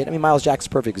not make it. I mean, Miles Jack's a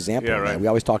perfect example. Yeah, right. We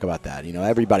always talk about that.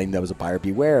 Everybody knows a buyer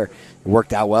beware. It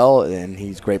worked out well, and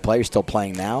he's a great player. He's still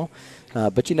playing now.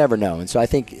 But you never know. And so I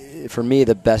think, for me,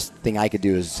 the best thing I could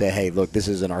do is say, hey, look, this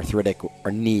is an arthritic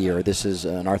knee, or this is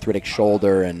an arthritic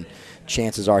shoulder, and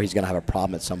chances are he's going to have a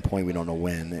problem at some point. We don't know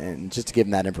when. And just to give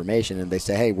them that information, and they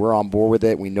say, hey, we're on board with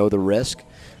it. We know the risk.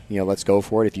 Let's go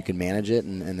for it if you can manage it,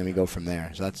 and then we go from there.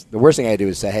 So that's the worst thing I do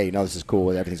is say, hey, this is cool,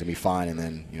 everything's going to be fine, and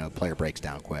then, the player breaks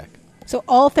down quick. So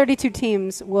all 32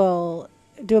 teams will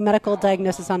do a medical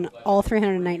diagnosis on all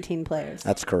 319 players.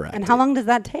 That's correct. And how long does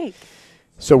that take?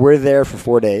 So we're there for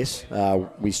 4 days.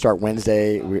 We start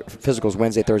Wednesday. Physicals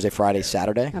Wednesday, Thursday, Friday,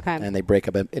 Saturday. Okay. And they break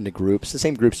up into groups. The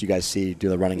same groups you guys see do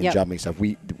the running and jumping stuff.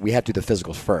 We have to do the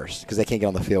physicals first, because they can't get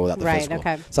on the field without the physical.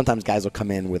 Okay. Sometimes guys will come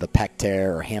in with a pec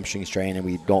tear or hamstring strain, and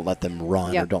we don't let them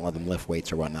run or don't let them lift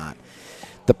weights or whatnot.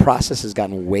 The process has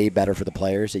gotten way better for the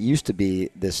players. It used to be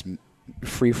this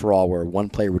free-for-all where one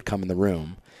player would come in the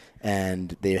room,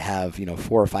 and they'd have 4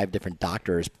 or 5 different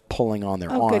doctors pulling on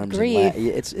their arms. Good grief.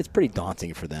 It's pretty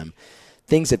daunting for them.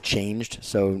 Things have changed,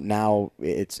 so now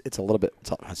it's a little bit.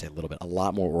 I say a little bit, a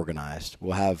lot more organized.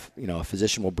 We'll have a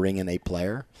physician will bring in a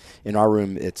player. In our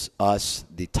room, it's us,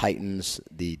 the Titans,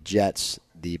 the Jets,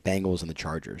 the Bengals, and the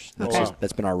Chargers.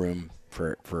 That's been our room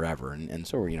for forever, and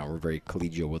so we're very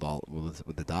collegial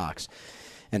with the docs,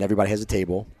 and everybody has a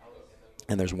table.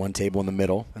 And there's one table in the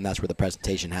middle, and that's where the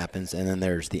presentation happens. And then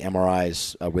there's the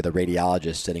MRIs with a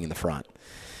radiologist sitting in the front.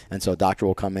 And so a doctor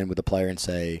will come in with a player and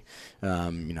say, I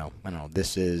don't know,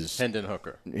 this is Hendon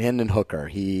Hooker.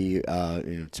 He,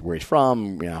 where he's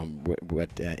from, what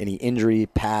any injury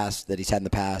past that he's had in the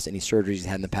past, any surgeries he's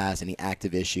had in the past, any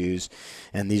active issues.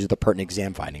 And these are the pertinent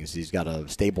exam findings. He's got a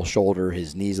stable shoulder.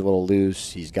 His knee's a little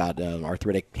loose. He's got an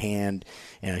arthritic hand.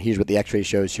 And here's what the X-ray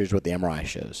shows. Here's what the MRI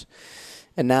shows.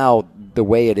 And now the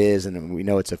way it is, and we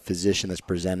know it's a physician that's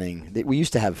presenting. We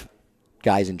used to have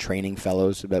guys in training,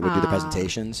 fellows that would do the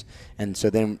presentations, and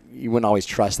so then you wouldn't always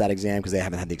trust that exam because they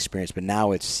haven't had the experience. But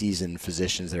now it's seasoned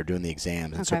physicians that are doing the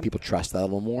exams, and so people trust that a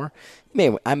little more.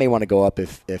 I may want to go up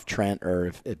if Trent or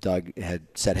if Doug had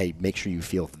said, "Hey, make sure you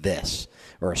feel this,"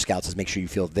 or a scout says, "Make sure you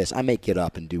feel this." I may get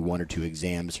up and do 1 or 2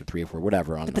 exams or 3 or 4,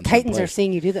 whatever. But the Titans are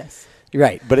seeing you do this.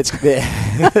 Right, but it's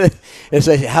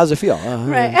like, how's it feel?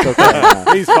 Right. It's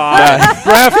okay. He's fine.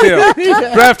 Draft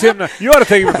him. Draft him. You ought to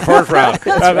take him in the first round.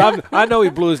 I know he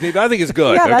blew his knee, but I think it's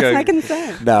good. Yeah, that's okay. my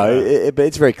concern. No, but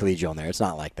it's very collegial in there. It's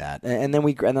not like that. And then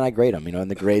I grade them.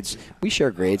 And the grades, we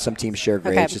share grades. Some teams share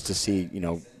grades just to see,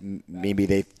 maybe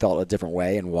they felt a different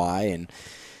way and why.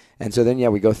 And so then,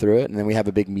 we go through it, and then we have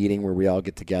a big meeting where we all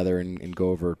get together and go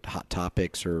over hot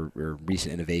topics or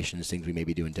recent innovations, things we may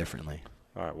be doing differently.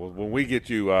 All right. Well, when we get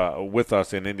you with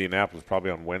us in Indianapolis,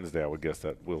 probably on Wednesday, I would guess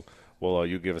that will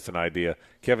you give us an idea.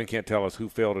 Kevin can't tell us who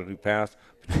failed and who passed,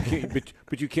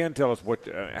 but you can tell us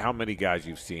how many guys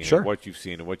you've seen, and what you've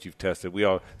seen, and what you've tested.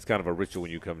 It's kind of a ritual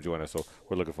when you come join us, so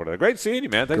we're looking forward to that. Great seeing you,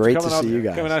 man. Thanks Great for coming to see you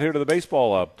guys. Coming out here to the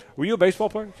baseball. Were you a baseball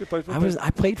player? Did you play baseball?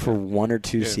 I played for 1 or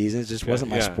 2 seasons. It just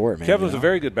wasn't my sport, man. Kevin was a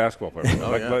very good basketball player.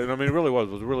 It really was.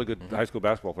 Was a really good high school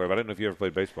basketball player. But I didn't know if you ever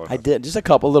played baseball. I did, just a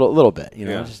couple, little bit.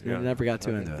 Never got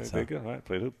too into it. So. Good. All right,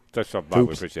 played hoop. Touched off by.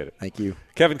 We appreciate it. Thank you,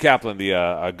 Kevin Kaplan,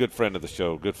 a good friend of the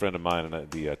show, good friend of mine,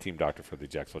 and the team doctor for the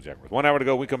Jacksonville Jaguars. 1 hour to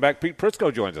go. We come back. Pete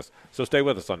Prisco joins us, so stay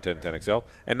with us on 1010XL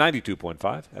and 92.5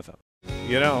 FM.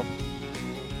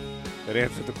 That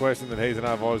answered the question that Hayes and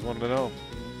I have always wanted to know: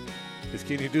 is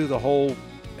can you do the whole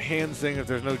hands thing if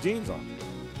there's no jeans on?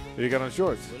 You got on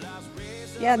shorts.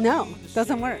 Yeah, no,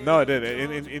 doesn't work. No, it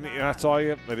didn't. And I saw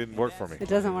you. It didn't work for me. It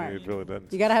doesn't work. It really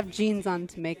doesn't. You got to have jeans on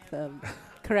to make the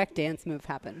correct dance move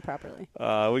happen properly.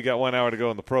 We got 1 hour to go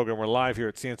in the program. We're live here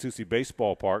at Sans Souci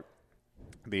Baseball Park,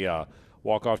 the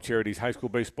Walk-Off Charities High School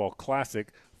Baseball Classic.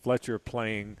 Fletcher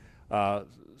playing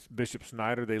Bishop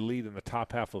Snyder. They lead in the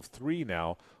top half of 3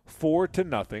 now,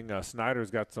 4-0.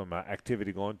 Snyder's got some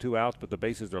activity going, 2 outs, but the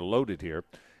bases are loaded here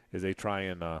as they try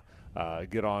and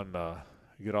get off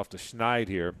the schneid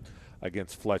here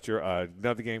against Fletcher.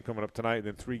 Another game coming up tonight,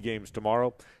 then 3 games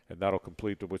tomorrow, and that'll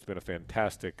complete what's been a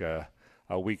fantastic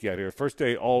week out here. First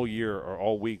day all year or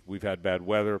all week we've had bad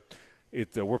weather.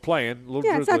 We're playing.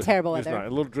 It's not terrible weather. A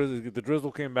little drizzle. The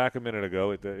drizzle came back a minute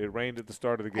ago. It rained at the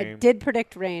start of the game. I did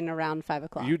predict rain around 5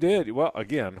 o'clock. You did. Well,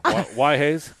 again, why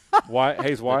Hayes? Why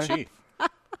Hayes? Why? The chief.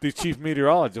 The chief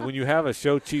meteorologist. When you have a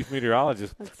show chief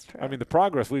meteorologist, that's true. I mean, the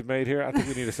progress we've made here, I think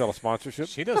we need to sell a sponsorship.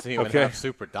 She doesn't even have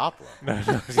Super Doppler. No,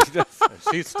 she doesn't.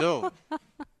 She's still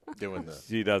doing this.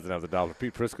 She doesn't have the Doppler.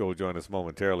 Pete Prisco will join us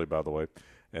momentarily, by the way,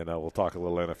 and we'll talk a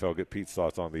little NFL, get Pete's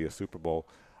thoughts on the Super Bowl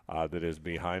that is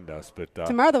behind us. But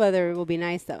tomorrow the weather will be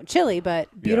nice, though. Chilly, but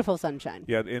beautiful sunshine.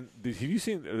 Yeah, and have you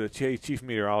seen the chief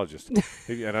meteorologist?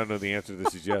 And I don't know the answer to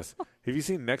this is yes. Have you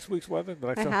seen next week's weather?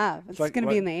 I have. It's going to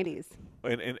be in the 80s.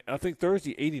 And I think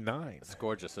Thursday, 89. It's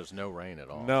gorgeous. There's no rain at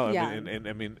all. No, yeah. I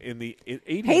mean, in the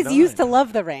 89. Hayes used to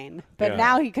love the rain, but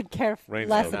now he could care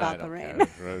less about the rain.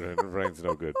 Rain's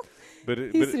no good. But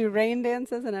he used to do rain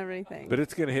dances and everything. But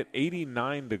it's going to hit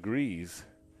 89 degrees.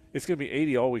 It's going to be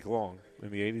 80 all week long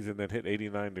in the 80s and then hit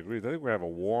 89 degrees. I think we're going to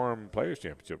have a warm Players'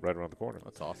 Championship right around the corner.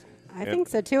 That's awesome. I think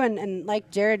so, too. And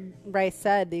like Jared Rice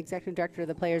said, the executive director of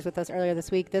the Players with us earlier this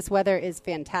week, this weather is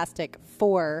fantastic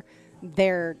for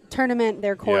their tournament,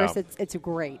 their course. Yeah. It's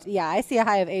great. Yeah, I see a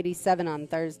high of 87 on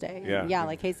Thursday. Yeah,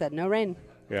 like Hayes said, no rain.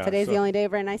 Yeah, Today's the only day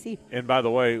of rain I see. And by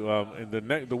the way,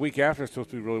 the week after it's supposed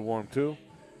to be really warm, too.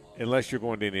 Unless you're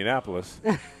going to Indianapolis,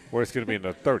 where it's going to be in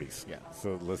the 30s. Yeah.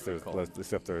 So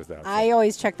except there's that. I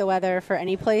always check the weather for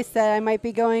any place that I might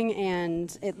be going,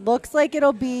 and it looks like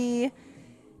it'll be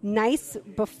nice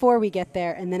before we get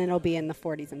there, and then it'll be in the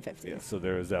 40s and 50s. Yeah, so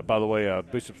there is that. By the way,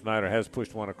 Bishop Snyder has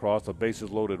pushed one across, a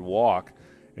bases-loaded walk,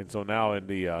 and so now in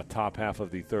the top half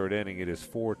of the 3rd inning, it is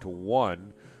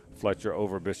 4-1, Fletcher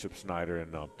over Bishop Snyder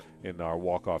in our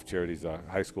walk-off charities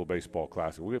high school baseball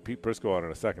classic. We'll get Pete Prisco on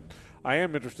in a second. I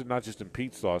am interested not just in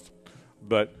Pete's thoughts,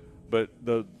 but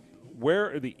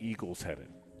where are the Eagles headed?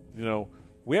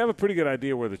 We have a pretty good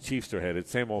idea where the Chiefs are headed.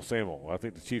 Same old, same old. I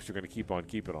think the Chiefs are going to keep on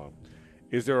keeping on.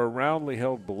 Is there a roundly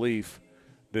held belief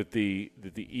that the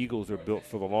Eagles are built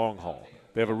for the long haul?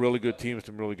 They have a really good team,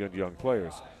 some really good young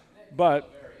players,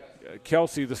 but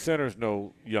Kelsey, the center's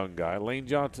no young guy. Lane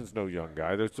Johnson's no young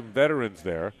guy. There's some veterans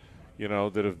there,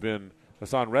 that have been.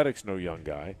 Hassan Reddick's no young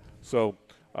guy. So,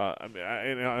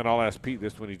 and I'll ask Pete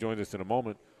this when he joins us in a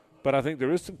moment. But I think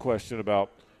there is some question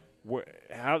about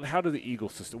how do the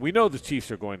Eagles sustain? We know the Chiefs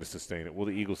are going to sustain it. Will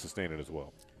the Eagles sustain it as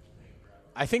well?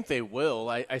 I think they will.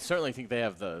 I certainly think they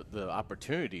have the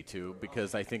opportunity to,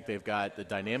 because I think they've got the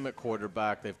dynamic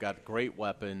quarterback, they've got great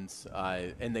weapons,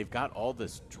 and they've got all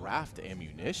this draft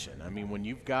ammunition. I mean, when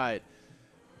you've got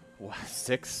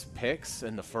 6 picks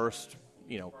in the first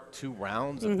 2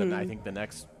 rounds of I think the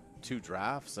next 2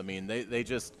 drafts, I mean, they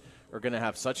just are going to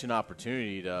have such an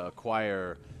opportunity to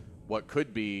acquire what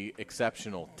could be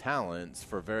exceptional talents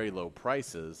for very low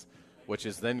prices, which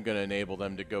is then going to enable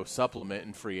them to go supplement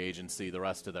in free agency the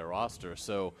rest of their roster.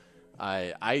 So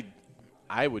I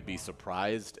would be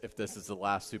surprised if this is the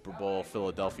last Super Bowl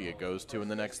Philadelphia goes to in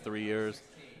the next 3 years.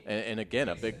 And again,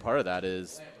 a big part of that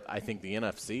is I think the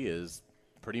NFC is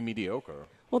pretty mediocre.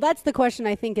 Well, that's the question,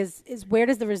 I think, is where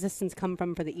does the resistance come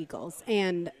from for the Eagles?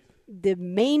 And the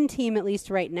main team, at least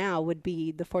right now, would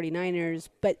be the 49ers,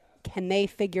 but can they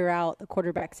figure out the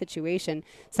quarterback situation?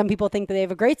 Some people think that they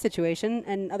have a great situation,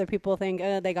 and other people think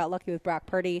they got lucky with Brock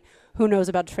Purdy. Who knows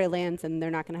about Trey Lance, and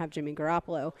they're not going to have Jimmy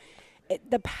Garoppolo.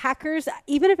 The Packers,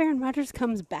 even if Aaron Rodgers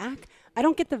comes back, I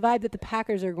don't get the vibe that the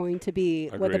Packers are going to be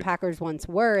what the Packers once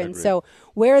were. And so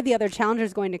where are the other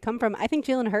challengers going to come from? I think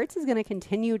Jalen Hurts is going to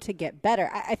continue to get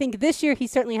better. I think this year he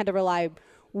certainly had to rely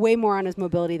way more on his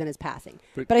mobility than his passing.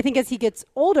 But I think as he gets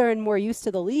older and more used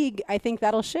to the league, I think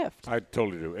that'll shift. I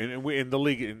totally do. And in the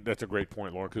league, that's a great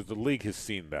point, Lauren, because the league has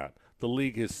seen that. The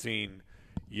league has seen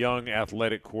young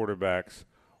athletic quarterbacks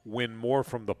win more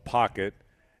from the pocket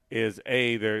is,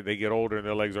 they get older and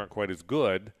their legs aren't quite as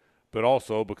good, but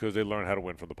also because they learn how to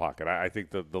win from the pocket. I think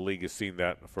the league has seen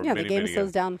that for many, the game many slows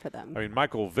years. down for them. I mean,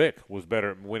 Michael Vick was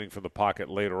better at winning from the pocket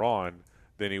later on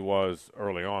than he was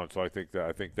early on. So I think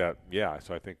that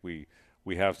So I think we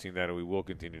have seen that, and we will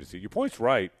continue to see. Your point's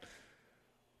right.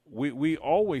 We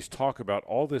always talk about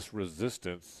all this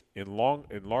resistance in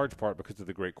large part because of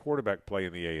the great quarterback play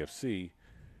in the AFC.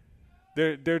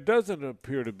 There doesn't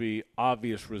appear to be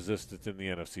obvious resistance in the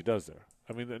NFC, does there?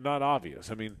 I mean, not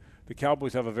obvious. I mean, the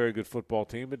Cowboys have a very good football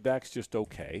team, but Dak's just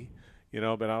okay.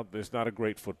 But it's not a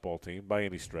great football team by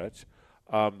any stretch.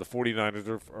 The 49ers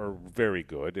are very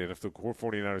good, and if the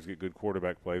 49ers get good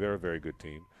quarterback play, they're a very good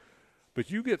team. But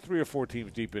you get 3 or 4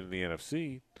 teams deep into the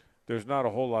NFC, there's not a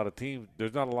whole lot of teams.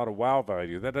 There's not a lot of wow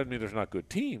value. That doesn't mean there's not good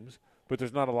teams, but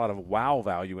there's not a lot of wow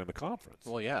value in the conference.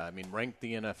 Well, yeah. I mean, rank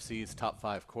the NFC's top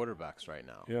 5 quarterbacks right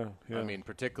now. Yeah. I mean,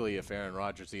 particularly if Aaron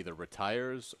Rodgers either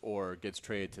retires or gets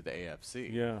traded to the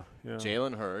AFC. Yeah.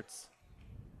 Jalen Hurts,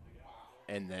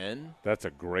 and then that is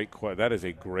a great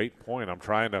point.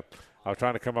 I was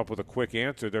trying to come up with a quick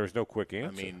answer. There's no quick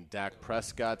answer. I mean, Dak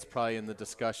Prescott's probably in the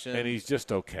discussion, and he's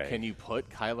just okay. Can you put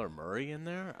Kyler Murray in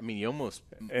there? I mean, you almost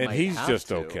and he's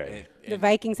just okay. The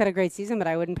Vikings had a great season, but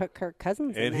I wouldn't put Kirk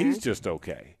Cousins in there. And he's just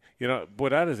okay. But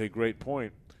that is a great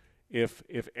point. If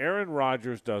Aaron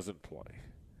Rodgers doesn't play,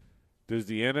 does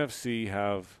the NFC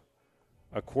have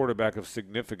a quarterback of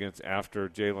significance after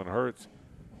Jalen Hurts,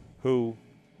 who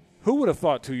would have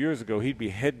thought 2 years ago he'd be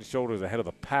head and shoulders ahead of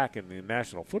the pack in the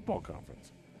National Football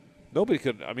Conference? Nobody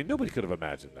could have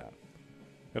imagined that.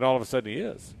 And all of a sudden he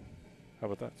is. How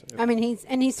about that? I mean,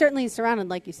 he's certainly surrounded,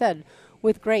 like you said,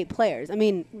 with great players. I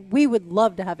mean, we would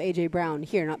love to have A.J. Brown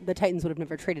here. The Titans would have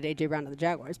never traded A.J. Brown to the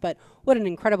Jaguars, but what an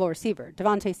incredible receiver.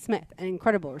 Devontae Smith, an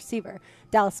incredible receiver.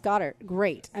 Dallas Goedert,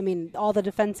 great. I mean, all the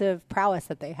defensive prowess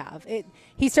that they have.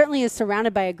 He certainly is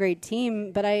surrounded by a great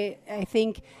team, but I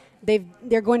think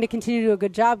they're going to continue to do a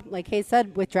good job, like Hayes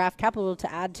said, with draft capital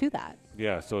to add to that.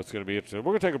 Yeah, so it's going to be interesting.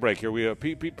 We're going to take a break here. We have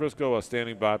Pete Prisco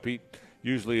standing by. Pete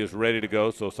usually is ready to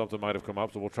go, so something might have come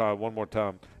up. So we'll try one more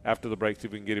time after the break, see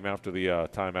if we can get him after the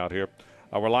timeout here.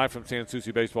 We're live from Sans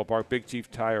Souci Baseball Park. Big Chief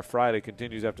Tire Friday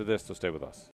continues after this, so stay with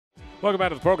us. Welcome back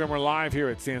to the program. We're live here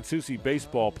at Sans Souci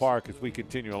Baseball Park as we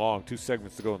continue along. 2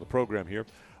 segments to go in the program here.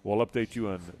 We'll update you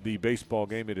on the baseball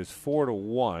game. It is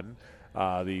 4-1.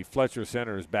 The Fletcher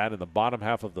Center is batting in the bottom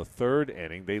half of the 3rd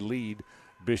inning. They lead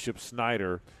Bishop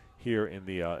Snyder here in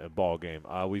the ball game.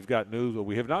 We've got news.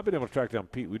 We have not been able to track down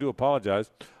Pete. We do apologize.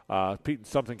 Pete,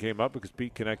 something came up because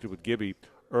Pete connected with Gibby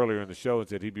earlier in the show and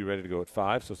said he'd be ready to go at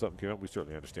 5, so something came up. We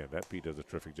certainly understand that. Pete does a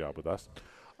terrific job with us.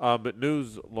 But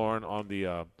news, Lauren, on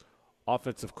the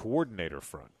offensive coordinator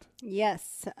front.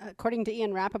 Yes. According to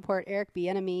Ian Rappaport, Eric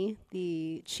Bieniemy,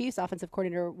 the Chiefs offensive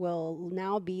coordinator, will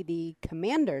now be the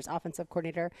Commanders offensive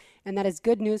coordinator. And that is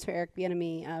good news for Eric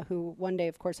Bieniemy, who one day,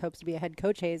 of course, hopes to be a head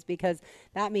coach, Hayes, because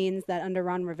that means that under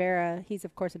Ron Rivera, he's,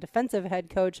 of course, a defensive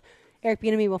head coach. Eric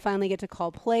Bieniemy will finally get to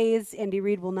call plays. Andy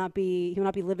Reid will not be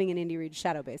living in Andy Reid's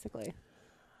shadow, basically.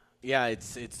 Yeah,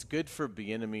 it's good for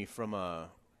Bieniemy from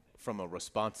a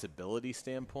responsibility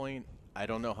standpoint. I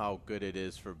don't know how good it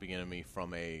is for Bieniemy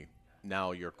from a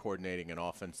now you're coordinating an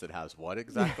offense that has what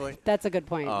exactly? That's a good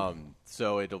point.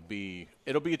 So it'll be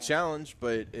a challenge,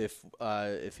 but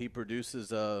if he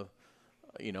produces a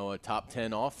top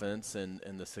 10 offense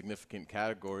in the significant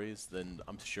categories, then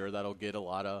I'm sure that'll get a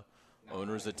lot of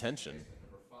owners' attention.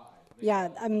 Yeah,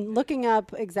 I'm looking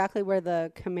up exactly where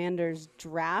the Commanders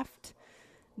draft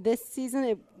this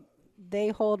season. They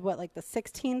hold, like the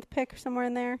 16th pick or somewhere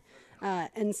in there.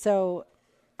 And so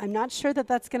I'm not sure that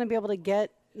that's going to be able to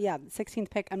get, the 16th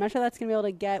pick. I'm not sure that's going to be able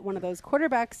to get one of those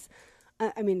quarterbacks.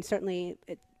 I mean, certainly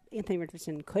Anthony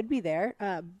Richardson could be there.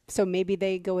 So maybe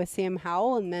they go with Sam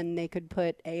Howell, and then they could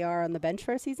put AR on the bench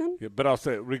for a season. Yeah, but I'll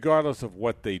say, regardless of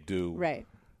what they do, right,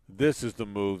 this is the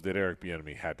move that Eric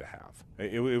Bieniemy had to have.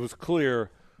 It was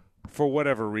clear, for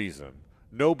whatever reason,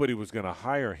 nobody was going to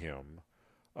hire him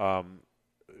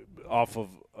off of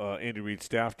Andy Reid's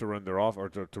staff to run their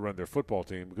to run their football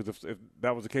team, because if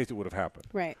that was the case, it would have happened.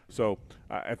 Right. So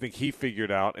I think he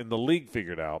figured out, and the league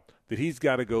figured out, that he's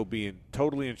got to go being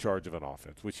totally in charge of an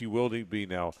offense, which he will be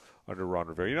now under Ron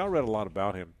Rivera. I read a lot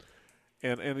about him,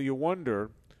 and you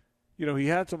wonder. He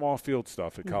had some off-field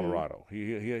stuff at Colorado.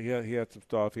 Mm-hmm. He had some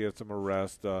stuff. He had some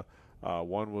arrests.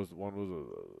 One was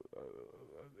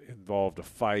involved a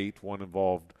fight. One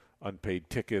involved unpaid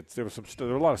tickets. There was there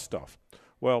were a lot of stuff.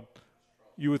 Well,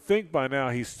 you would think by now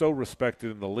he's so respected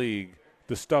in the league,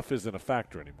 the stuff isn't a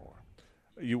factor anymore.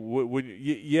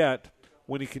 Yet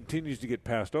when he continues to get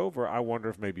passed over, I wonder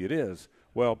if maybe it is.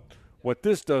 Well, what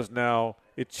this does now,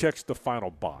 it checks the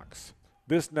final box.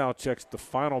 This now checks the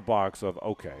final box of,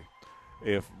 okay,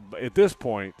 if at this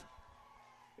point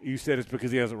you said it's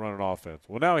because he hasn't run an offense.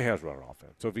 Well, now he has run an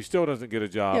offense. So if he still doesn't get a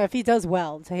job. Yeah, if he does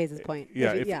well, to Hayes' point.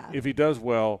 If he does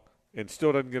well and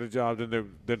still doesn't get a job,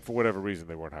 then for whatever reason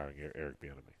they weren't hiring Eric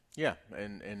Bieniemy. Yeah,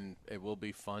 and it will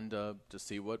be fun to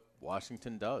see what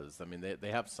Washington does. I mean, they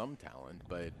have some talent,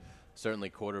 but certainly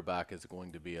quarterback is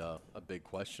going to be a big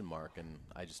question mark, and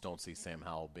I just don't see Sam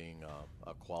Howell being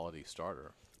a quality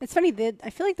starter. It's funny,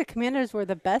 I feel like the Commanders were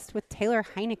the best with Taylor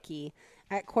Heineke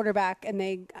at quarterback, and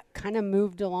they kind of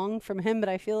moved along from him, but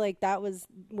I feel like that was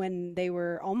when they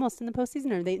were almost in the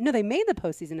postseason, or they made the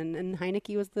postseason, and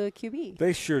Heineke was the QB.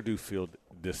 They sure do feel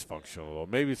dysfunctional, though.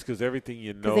 Maybe it's because everything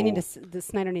you know. Because the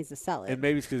Snyder needs to sell it. And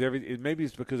maybe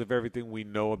it's because of everything we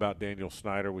know about Daniel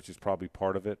Snyder, which is probably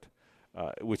part of it,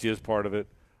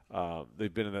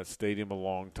 They've been in that stadium a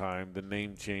long time. The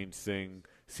name change thing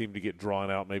seemed to get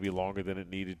drawn out maybe longer than it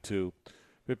needed to.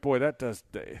 But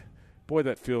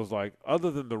that feels like,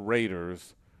 other than the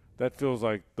Raiders, that feels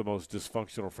like the most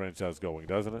dysfunctional franchise going,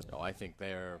 doesn't it? Oh, I think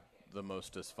they're the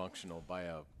most dysfunctional by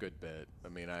a good bit. I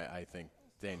mean, I think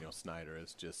Daniel Snyder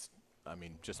has just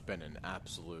been an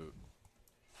absolute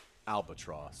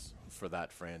albatross for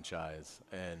that franchise,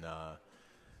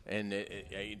 and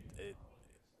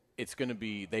it's going to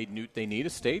be they need a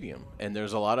stadium, and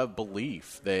there's a lot of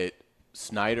belief that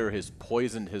Snyder has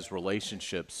poisoned his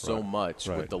relationships so much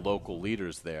with the local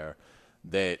leaders there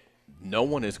that no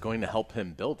one is going to help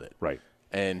him build it. Right.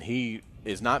 And he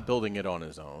is not building it on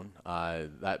his own.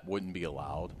 That wouldn't be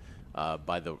allowed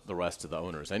by the rest of the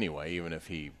owners anyway, even if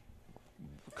he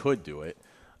could do it.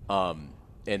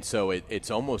 And so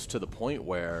it's almost to the point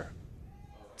where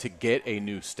to get a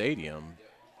new stadium,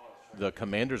 the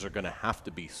Commanders are going to have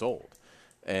to be sold.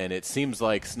 And it seems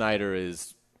like Snyder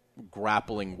is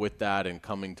grappling with that and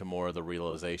coming to more of the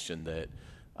realization that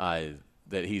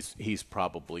he's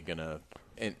probably going to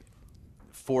 – and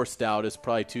forced out is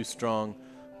probably too strong,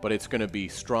 but it's going to be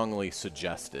strongly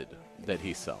suggested that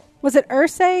he sell. Was it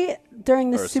Irsay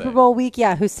during the Super Bowl week?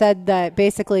 Yeah, who said that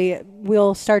basically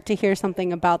we'll start to hear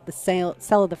something about the sale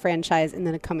of the franchise in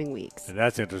the coming weeks. And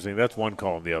that's interesting. That's one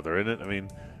calling the other, isn't it? I mean,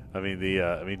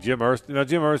 Jim Irsay.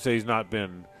 Jim Irsay's not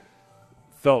been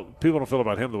felt. People don't feel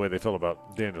about him the way they feel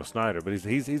about Daniel Snyder, but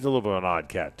he's a little bit of an odd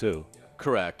cat too.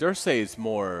 Correct. Irsay's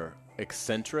more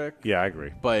eccentric. Yeah, I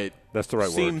agree. But that's the right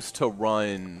word. Seems to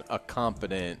run a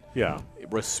competent,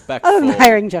 respectful. Other than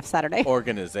hiring Jeff Saturday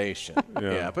organization.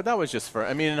 Yeah, but that was just for.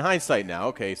 I mean, in hindsight now,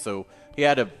 okay, so he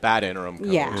had a bad interim coach.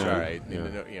 Yeah. All right.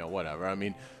 Yeah. Whatever. I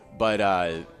mean, but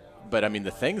I mean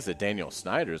the things that Daniel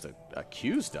Snyder's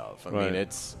accused of. I mean,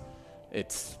 it's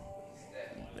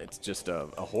just a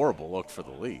horrible look for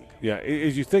the league. Yeah.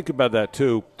 As you think about that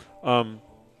too,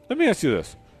 let me ask you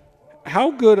this.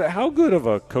 How good of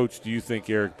a coach do you think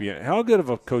Eric Bieniemy? How good of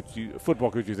a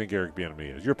football coach do you think Eric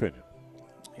Bieniemy is? Your opinion?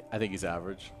 I think he's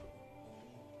average.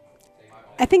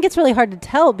 I think it's really hard to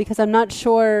tell because I'm not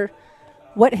sure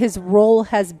what his role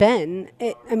has been.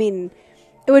 It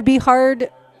would be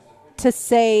hard to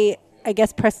say. I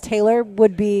guess Press Taylor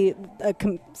would be a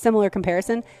similar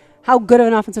comparison. how good of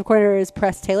an offensive coordinator is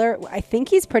Press Taylor? I think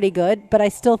he's pretty good, but I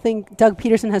still think Doug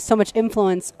Peterson has so much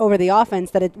influence over the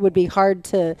offense that it would be hard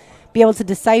to be able to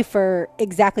decipher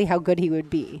exactly how good he would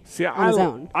be on his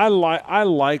own. I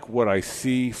like what I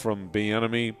see from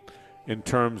Bieniemy in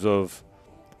terms of,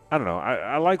 I don't know,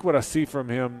 I like what I see from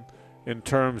him in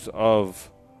terms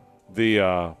of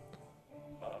the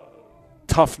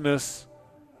toughness.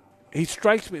 He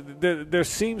strikes me. There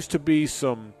seems to be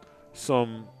some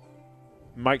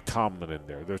Mike Tomlin in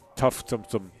there. There's tough.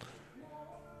 Some.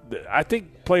 I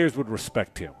think players would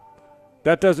respect him.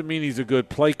 That doesn't mean he's a good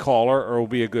play caller or will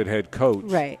be a good head coach.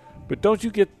 Right. But don't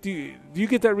you get? Do you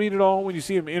get that read at all when you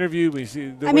see him interview? When you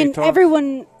see the I way mean, he talks?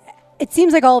 everyone. It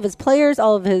seems like all of his players,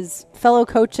 all of his fellow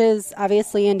coaches,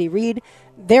 obviously Andy Reid,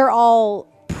 they're all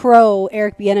pro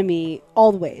Eric Bieniemy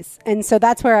all the ways. And so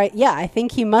that's where I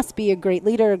think he must be a great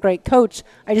leader, a great coach.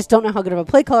 I just don't know how good of a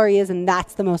play caller he is, and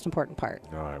that's the most important part.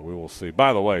 All right, we will see.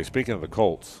 By the way, speaking of the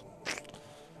Colts,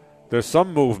 there's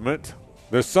some movement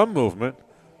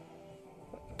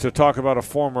to talk about a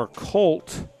former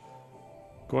Colt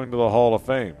going to the Hall of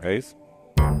Fame. Hayes?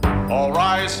 All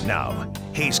rise. Now,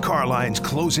 Hayes Carline's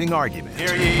closing argument.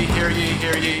 Hear ye, hear ye,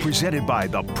 hear ye. Presented by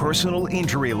the personal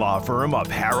injury law firm of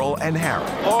Harrell and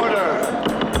Harrell. Order.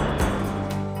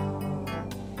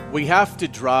 We have to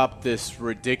drop this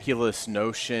ridiculous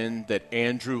notion that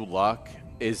Andrew Luck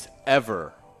is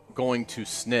ever going to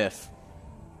sniff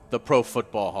the Pro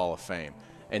Football Hall of Fame.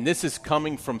 And this is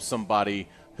coming from somebody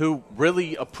who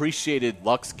really appreciated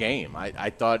Luck's game. I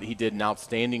thought he did an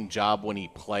outstanding job when he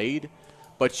played.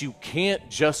 But you can't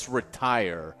just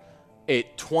retire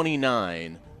at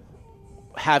 29,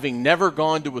 having never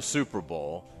gone to a Super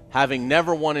Bowl, having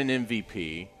never won an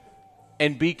MVP,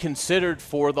 and be considered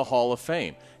for the Hall of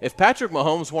Fame. If Patrick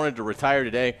Mahomes wanted to retire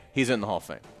today, he's in the Hall of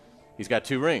Fame. He's got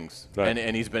 2 rings, right,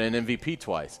 and he's been an MVP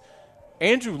twice.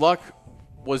 Andrew Luck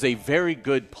was a very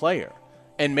good player.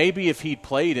 And maybe if he'd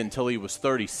played until he was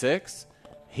 36,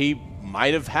 he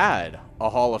might have had a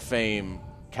Hall of Fame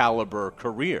caliber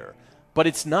career. But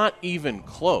it's not even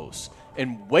close.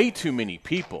 And way too many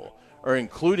people are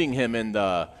including him in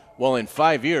the, well, in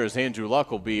 5 years, Andrew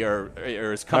Luck will be, or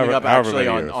is coming up actually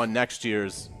on next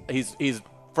year's, he's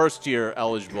first year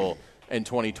eligible in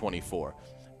 2024.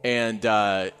 And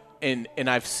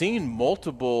I've seen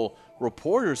multiple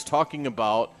reporters talking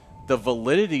about the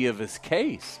validity of his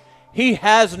case. He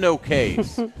has no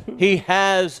case. He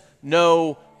has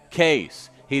no case.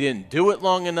 He didn't do it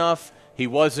long enough. He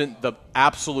wasn't the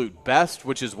absolute best,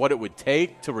 which is what it would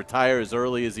take to retire as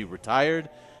early as he retired.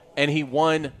 And he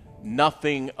won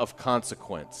nothing of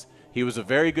consequence. He was a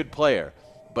very good player,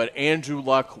 but Andrew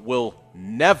Luck will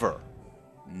never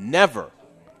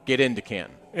get into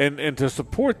Canton. And to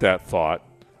support that thought,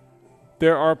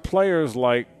 there are players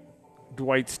like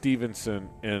Dwight Stevenson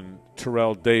and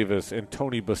Terrell Davis and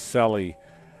Tony Baselli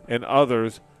and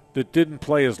others that didn't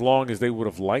play as long as they would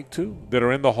have liked to, that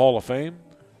are in the Hall of Fame,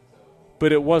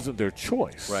 but it wasn't their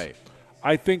choice. Right.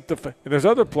 I think and there's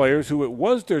other players who it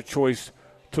was their choice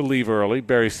to leave early,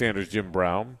 Barry Sanders, Jim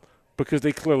Brown, because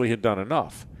they clearly had done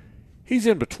enough. He's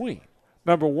in between.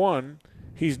 Number one,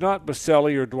 he's not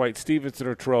Baselli or Dwight Stevenson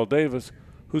or Terrell Davis,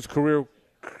 whose career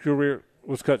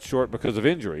was cut short because of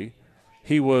injury.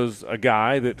 He was a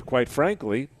guy that, quite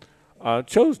frankly,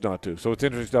 chose not to. So it's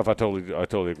interesting stuff. I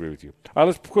totally agree with you.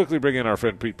 Let's quickly bring in our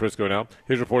friend Pete Prisco now.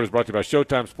 His report is brought to you by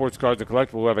Showtime Sports Cards and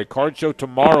Collectibles. We'll have a card show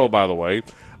tomorrow, by the way.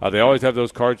 They always have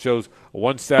those card shows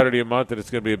one Saturday a month, and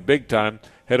it's going to be a big time.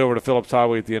 Head over to Phillips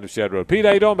Highway at the end of Shad Road. Pete,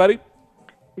 how you doing, buddy?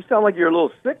 You sound like you're a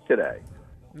little sick today.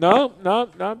 No,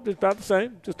 just about the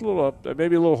same. Just a little,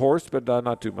 maybe a little hoarse, but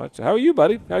not too much. How are you,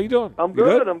 buddy? How you doing? I'm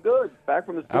good. I'm good. Back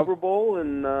from the Super Bowl,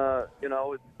 and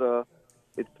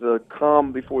it's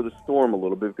calm before the storm a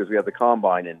little bit because we have the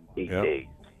combine in 8 days.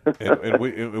 and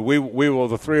we will.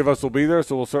 The three of us will be there,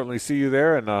 so we'll certainly see you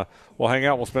there, and we'll hang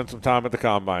out. We'll spend some time at the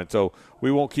combine, so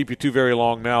we won't keep you too very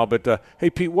long now. But hey,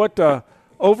 Pete, what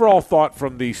overall thought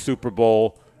from the Super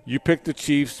Bowl? You picked the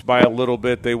Chiefs by a little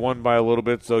bit. They won by a little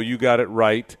bit, so you got it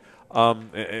right.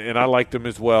 And I liked them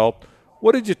as well.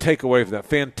 What did you take away from that?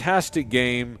 Fantastic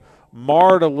game,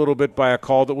 marred a little bit by a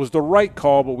call that was the right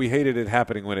call, but we hated it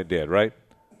happening when it did, right?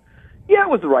 Yeah, it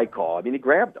was the right call. I mean, he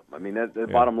grabbed them. I mean, the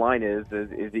bottom line is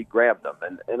he grabbed them.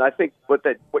 And I think what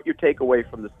your takeaway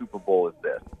from the Super Bowl is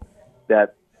this,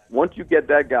 that once you get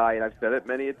that guy, and I've said it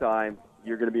many a time,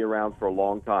 you're going to be around for a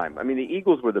long time. I mean, the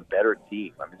Eagles were the better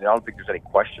team. I mean, I don't think there's any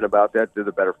question about that. They're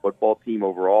the better football team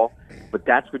overall. But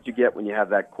that's what you get when you have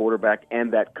that quarterback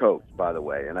and that coach, by the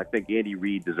way. And I think Andy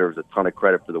Reid deserves a ton of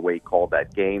credit for the way he called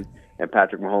that game. And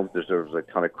Patrick Mahomes deserves a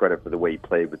ton of credit for the way he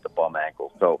played with the bum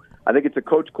ankle. So I think it's a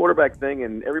coach quarterback thing,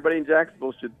 and everybody in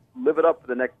Jacksonville should live it up for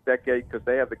the next decade because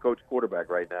they have the coach quarterback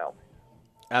right now.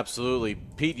 Absolutely.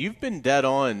 Pete, you've been dead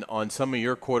on some of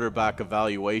your quarterback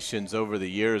evaluations over the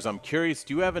years. I'm curious,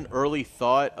 do you have an early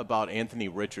thought about Anthony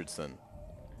Richardson?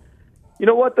 You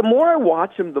know what? The more I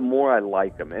watch him, the more I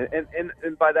like him.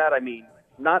 And by that, I mean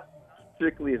not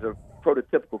particularly as a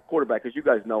prototypical quarterback, because you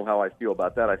guys know how I feel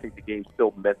about that. I think the game's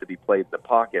still meant to be played in the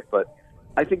pocket. But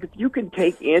I think if you can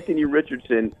take Anthony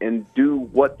Richardson and do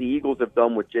what the Eagles have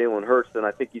done with Jalen Hurts, then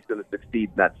I think he's going to succeed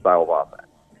in that style of offense.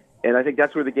 And I think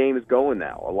that's where the game is going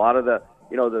now. A lot of the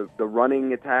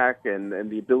running attack and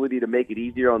the ability to make it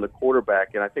easier on the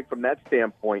quarterback. And I think from that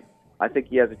standpoint, I think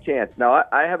he has a chance. Now,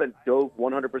 I haven't dove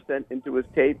 100% into his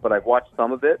tape, but I've watched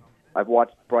some of it. I've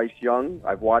watched Bryce Young.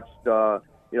 I've watched,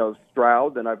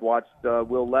 Stroud, and I've watched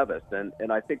Will Levis.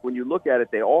 And I think when you look at it,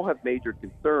 they all have major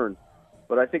concerns.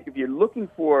 But I think if you're looking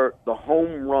for the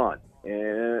home run,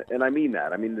 and I mean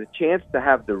that, I mean the chance to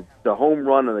have the home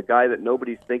run on the guy that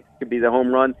nobody thinks could be the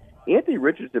home run, Anthony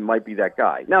Richardson might be that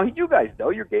guy. Now, you guys know,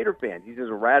 you're Gator fans. He's as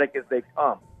erratic as they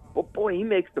come. But, boy, he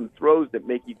makes some throws that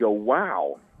make you go,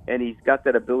 wow. And he's got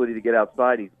that ability to get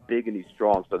outside. He's big and he's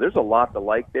strong. So there's a lot to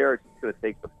like there. It's just going to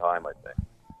take some time, I think.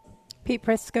 Pete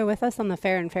Prisco with us on the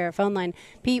Fair and Fair phone line.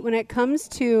 Pete, when it comes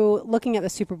to looking at the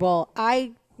Super Bowl,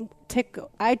 I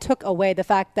took away the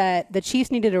fact that the Chiefs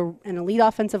needed an elite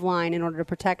offensive line in order to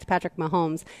protect Patrick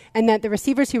Mahomes, and that the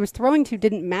receivers he was throwing to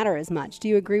didn't matter as much. Do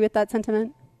you agree with that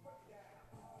sentiment?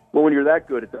 Well, when you're that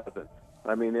good, it doesn't.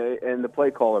 I mean, and the play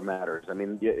caller matters. I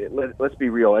mean, let's be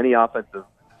real.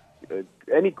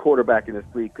 Any quarterback in this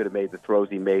league could have made the throws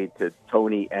he made to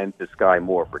Tony and to Sky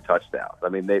Moore for touchdowns. I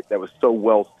mean, that was so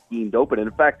well schemed open. And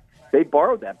in fact, they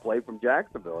borrowed that play from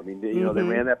Jacksonville. I mean, they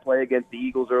ran that play against the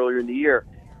Eagles earlier in the year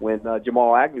when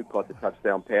Jamal Agnew caught the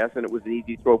touchdown pass, and it was an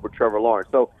easy throw for Trevor Lawrence.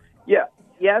 So,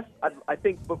 yes, I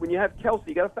think, but when you have Kelsey,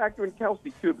 you got to factor in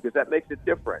Kelsey too, because that makes it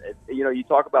different. You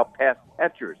talk about pass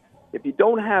catchers. If you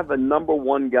don't have a number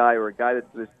one guy or a guy that's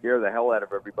going to scare the hell out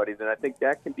of everybody, then I think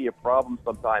that can be a problem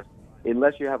sometimes,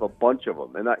 unless you have a bunch of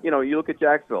them. And you look at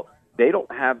Jacksonville; they don't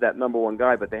have that number one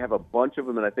guy, but they have a bunch of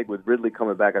them. And I think with Ridley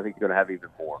coming back, I think you're going to have even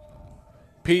more.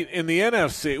 Pete, in the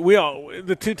NFC,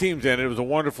 the two teams ended. It was a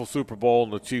wonderful Super Bowl,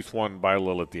 and the Chiefs won by a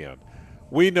little at the end.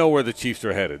 We know where the Chiefs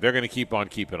are headed. They're going to keep on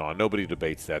keeping on. Nobody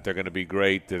debates that. They're going to be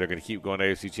great. They're going to keep going to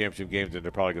AFC Championship games, and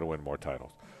they're probably going to win more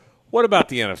titles. What about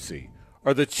the NFC?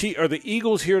 Are the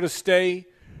Eagles here to stay?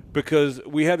 Because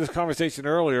we had this conversation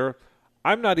earlier.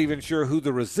 I'm not even sure who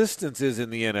the resistance is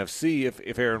in the NFC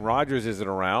if Aaron Rodgers isn't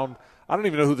around. I don't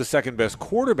even know who the second-best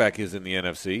quarterback is in the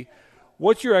NFC.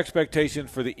 What's your expectation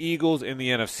for the Eagles in the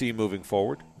NFC moving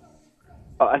forward?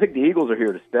 I think the Eagles are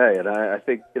here to stay, and I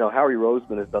think Howie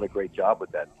Roseman has done a great job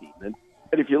with that team. And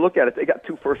if you look at it, they got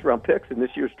 2 first-round picks in this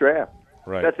year's draft.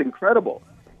 Right. That's incredible.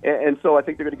 And so I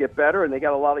think they're going to get better, and they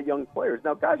got a lot of young players.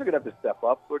 Now, guys are going to have to step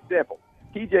up. For example,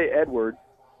 T.J. Edwards,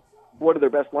 one of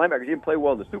their best linebackers, he didn't play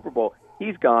well in the Super Bowl.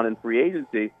 He's gone in free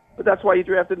agency, but that's why he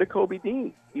drafted Nakobe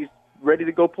Dean. He's ready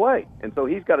to go play, and so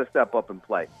he's got to step up and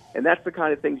play. And that's the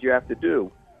kind of things you have to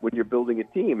do when you're building a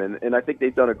team. And I think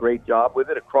they've done a great job with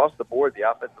it across the board. The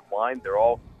offensive line, they're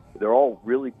all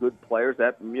really good players.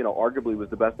 That arguably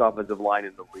was the best offensive line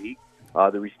in the league.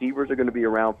 The receivers are going to be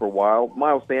around for a while.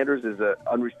 Miles Sanders is an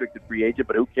unrestricted free agent,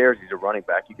 but who cares? He's a running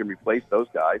back. You can replace those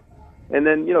guys. And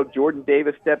then, Jordan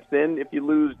Davis steps in if you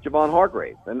lose Javon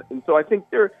Hargrave. And so I think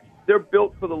they're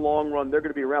built for the long run. They're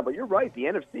going to be around. But you're right. The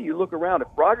NFC, you look around. If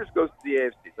Rodgers goes to the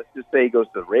AFC, let's just say he goes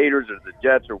to the Raiders or the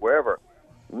Jets or wherever,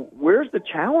 where's the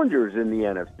challengers in the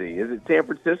NFC? Is it San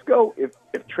Francisco?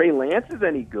 If Trey Lance is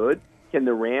any good, can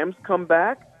the Rams come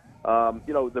back? Can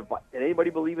anybody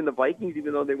believe in the Vikings,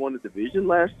 even though they won the division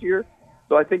last year?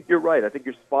 So I think you're right. I think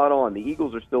you're spot on. The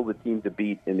Eagles are still the team to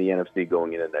beat in the NFC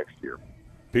going into next year.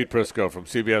 Pete Prisco from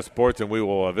CBS Sports, and we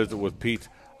will visit with Pete.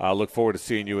 Look forward to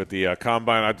seeing you at the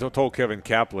Combine. I told Kevin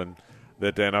Kaplan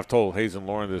that, and I've told Hayes and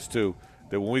Lauren this too,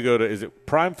 that when we go to, is it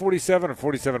Prime 47 or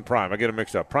 47 Prime? I get it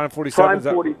mixed up. Prime 47?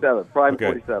 Prime 47. Prime okay.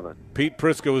 47. Pete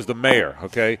Prisco is the mayor,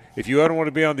 okay? If you don't want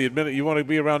to be on you want to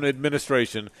be around the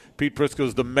administration, Pete Prisco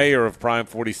is the mayor of Prime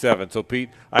 47. So, Pete,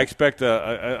 I expect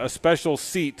a special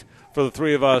seat for the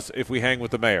three of us if we hang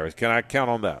with the mayor. Can I count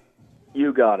on that?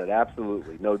 You got it.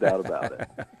 Absolutely. No doubt about it.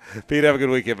 Pete, have a good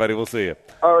weekend, buddy. We'll see you.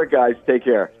 All right, guys. Take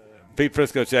care. Pete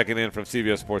Prisco checking in from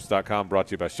CBSSports.com, brought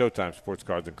to you by Showtime Sports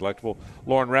Cards and Collectible.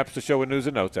 Lauren wraps the show with news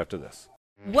and notes after this.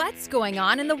 What's going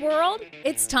on in the world?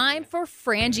 It's time for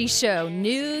Frangie Show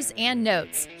News and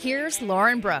Notes. Here's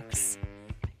Lauren Brooks.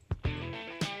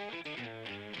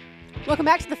 Welcome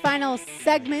back to the final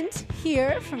segment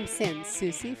here from Sans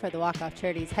Souci for the Walk-Off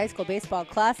Charities High School Baseball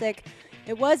Classic.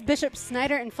 It was Bishop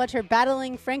Snyder and Fletcher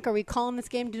battling. Frank, are we calling this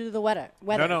game due to the weather?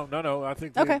 No. I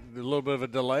think a little bit of a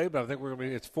delay, but I think we're going to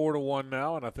be. It's 4-1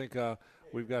 now, and I think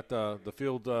we've got the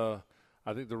field.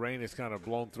 I think the rain is kind of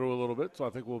blown through a little bit, so I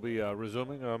think we'll be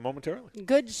resuming momentarily.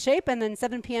 Good shape, and then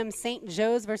 7 p.m. St.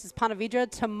 Joe's versus Ponte Vedra.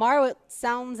 Tomorrow it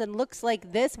sounds and looks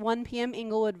like this. 1 p.m.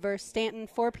 Inglewood versus Stanton.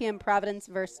 4 p.m. Providence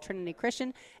versus Trinity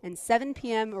Christian. And 7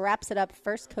 p.m. wraps it up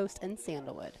First Coast and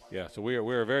Sandalwood. Yeah, so we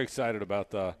are very excited about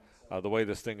the way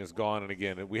this thing has gone. And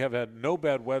again, we have had no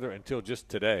bad weather until just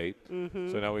today.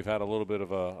 So now we've had a little bit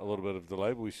of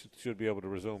delay, but we should be able to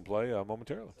resume play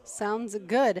momentarily. Sounds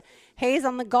good. Hayes,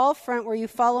 on the golf front, were you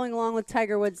following along with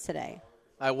Tiger Woods today?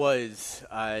 I was.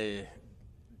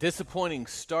 Disappointing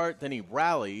start, then he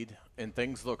rallied, and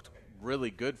things looked really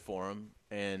good for him,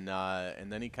 and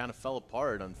then he kind of fell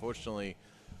apart, unfortunately.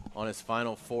 On his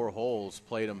final 4 holes,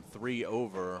 played him 3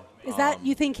 over. Is that,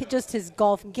 you think, just his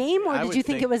golf game, or did you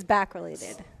think it was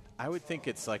back-related? I would think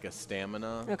it's like a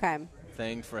stamina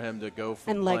thing for him to go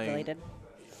from and leg-related.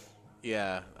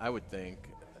 Yeah, I would think.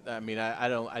 I mean, I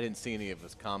didn't see any of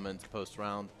his comments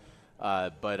post-round,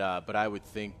 but I would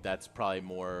think that's probably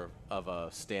more of a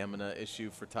stamina issue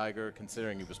for Tiger,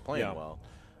 considering he was playing well.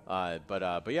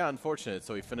 But yeah, unfortunate.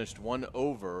 So he finished 1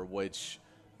 over, which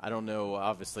I don't know.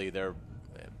 Obviously, they're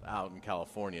out in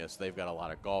California, so they've got a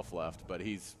lot of golf left, but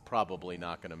he's probably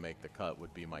not going to make the cut,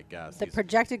 would be my guess. The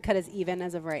projected cut is even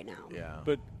as of right now. Yeah.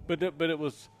 But it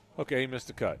was okay, he missed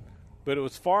the cut. But it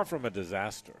was far from a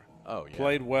disaster. Oh, yeah.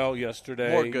 Played well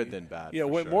yesterday. More good than bad. Yeah,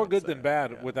 more good than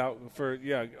bad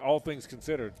all things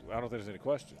considered. I don't think there's any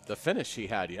question. The finish he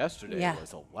had yesterday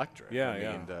was electric. Yeah,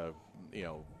 I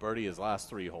mean, birdie his last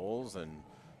 3 holes and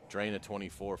drain a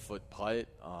 24-foot putt.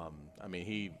 I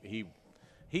mean,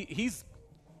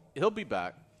 he'll be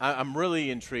back. I'm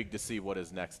really intrigued to see what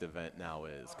his next event now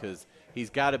is, because he's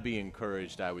got to be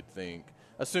encouraged, I would think,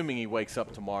 assuming he wakes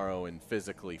up tomorrow and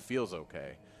physically feels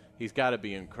okay. He's got to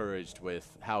be encouraged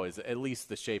with how at least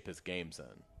the shape his game's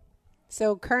in.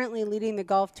 So currently leading the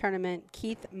golf tournament,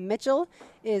 Keith Mitchell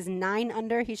is 9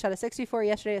 under. He shot a 64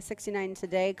 yesterday, a 69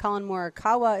 today. Colin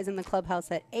Morikawa is in the clubhouse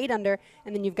at 8 under.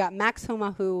 And then you've got Max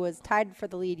Homa, who was tied for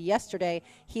the lead yesterday.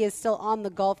 He is still on the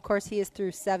golf course. He is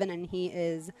through 7, and he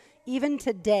is even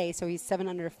today, so he's 7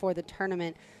 under for the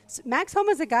tournament. So Max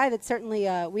Homa is a guy that certainly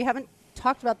we haven't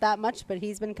talked about that much, but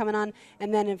he's been coming on.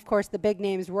 And then, of course, the big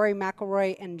names, Rory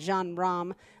McIlroy and Jon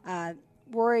Rahm.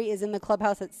 Rory is in the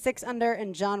clubhouse at 6 under,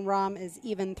 and Jon Rahm is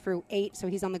even through 8, so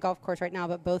he's on the golf course right now,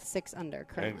 but both 6 under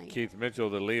currently. And Keith Mitchell,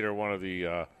 the leader, one of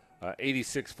the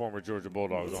 86 former Georgia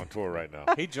Bulldogs on tour right now.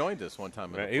 He joined us one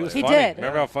time. He was funny. Did.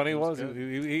 Remember how funny he was?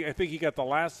 I think he got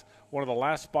one of the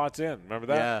last spots in. Remember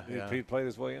that? Yeah. He played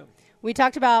his way in. We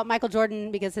talked about Michael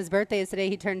Jordan because his birthday is today.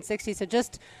 He turned 60. So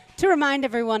just to remind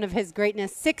everyone of his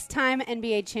greatness, 6-time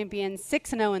NBA champion,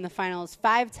 6-0 in the finals,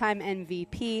 5-time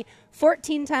MVP,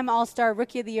 14-time All-Star,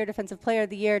 Rookie of the Year, Defensive Player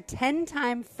of the Year,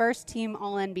 10-time First-Team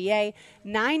All-NBA,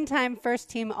 9-time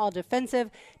First-Team All-Defensive,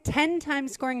 10-time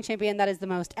scoring champion, that is the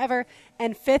most ever,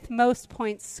 and 5th most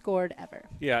points scored ever.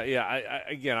 Yeah.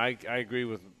 I agree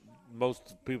with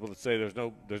most people that say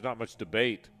there's not much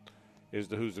debate as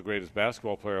to who's the greatest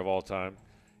basketball player of all time.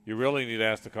 You really need to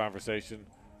ask the conversation,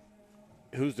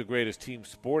 who's the greatest team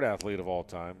sport athlete of all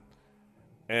time?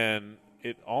 And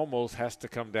it almost has to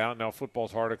come down. Now,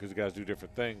 football's harder because the guys do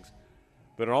different things,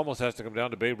 but it almost has to come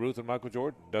down to Babe Ruth and Michael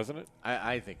Jordan, doesn't it?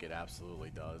 I think it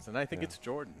absolutely does, and I think it's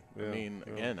Jordan. Yeah. I mean,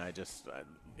 again,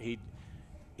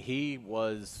 he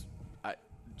was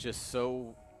just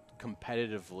so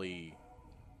competitively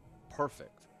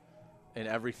perfect in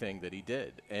everything that he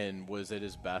did, and was at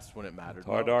his best when it mattered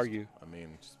Hard to most. argue. I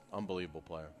mean, just unbelievable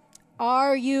player.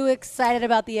 Are you excited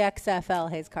about the XFL,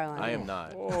 Hayes Carlin? I am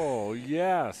not. Oh,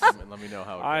 yes. Let me know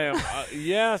how it I am.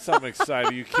 Yes, I'm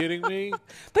excited. Are you kidding me?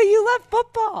 But you love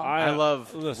football. I love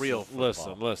real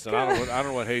football. Listen. I don't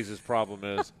know what Hayes' problem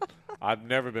is. I've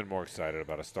never been more excited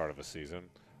about a start of a season.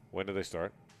 When do they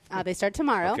start? They start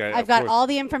tomorrow. Okay, I've got all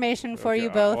the information for you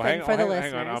both and for the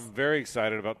listeners. Hang on. I'm very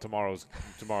excited about tomorrow's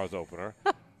opener.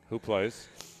 Who plays?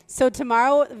 So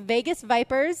tomorrow, Vegas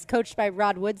Vipers, coached by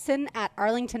Rod Woodson, at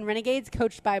Arlington Renegades,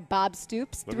 coached by Bob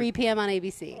Stoops, 3 p.m. on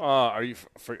ABC. Are you?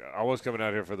 I was coming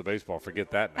out here for the baseball.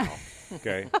 Forget that now.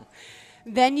 Okay.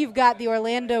 Then you've got the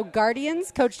Orlando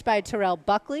Guardians, coached by Terrell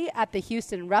Buckley, at the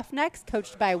Houston Roughnecks,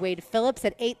 coached by Wade Phillips,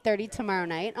 at 8:30 tomorrow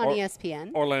night on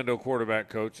ESPN. Orlando quarterback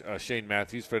coach Shane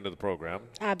Matthews, friend of the program.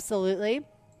 Absolutely.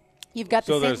 You've got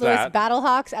the St. Louis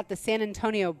Battlehawks at the San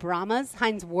Antonio Brahmas.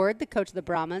 Heinz Ward, the coach of the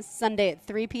Brahmas, Sunday at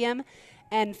 3 p.m.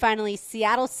 And finally,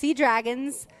 Seattle Sea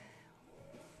Dragons.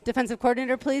 Defensive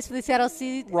coordinator, please, for the Seattle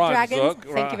Sea Dragons. Zook.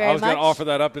 Thank you very much. I was going to offer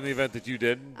that up in the event that you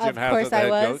didn't. Jim Of course Haslett, the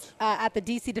head I was. coach. At the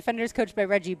DC Defenders, coached by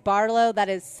Reggie Barlow. That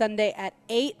is Sunday at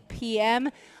 8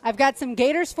 p.m. I've got some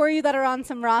Gators for you that are on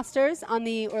some rosters. On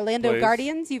the Orlando Please.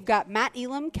 Guardians, you've got Matt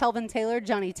Elam, Kelvin Taylor,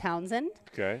 Johnny Townsend.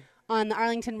 Okay. On the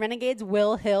Arlington Renegades,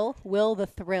 Will the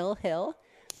Thrill Hill.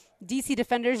 DC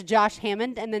Defenders, Josh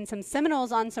Hammond, and then some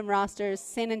Seminoles on some rosters.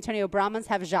 San Antonio Brahmas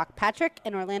have Jacques Patrick,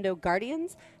 and Orlando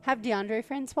Guardians have DeAndre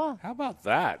Francois. How about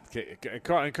that? And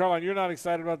Carline, you're not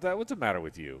excited about that? What's the matter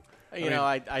with you?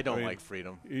 I don't like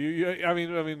freedom. I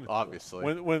mean,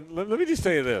 obviously. Let me just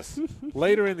tell you this: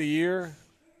 later in the year,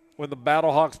 when the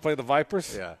Battlehawks play the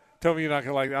Vipers, tell me you're not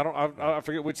going to like. I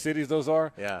forget which cities those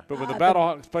are. Yeah. But when the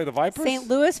Battlehawks play the Vipers, St.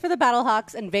 Louis for the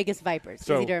Battlehawks and Vegas Vipers.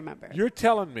 so Easy to remember. You're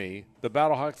telling me the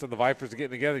Battlehawks and the Vipers are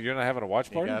getting together? You're not having a watch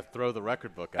party? You got to throw the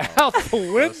record book out. Out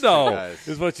the window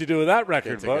is what you do with that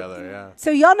record Get book. together, yeah.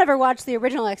 So y'all never watched the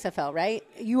original XFL, right?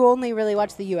 You only really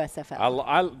watched the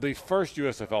USFL. The first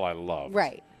USFL I loved.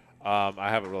 Right. I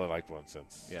haven't really liked one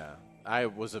since. Yeah. I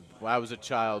was a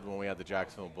child when we had the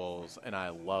Jacksonville Bulls, and I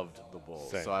loved the Bulls.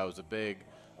 Same. So I was a big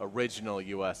original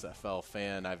USFL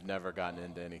fan. I've never gotten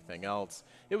into anything else.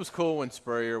 It was cool when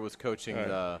Spurrier was coaching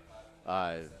the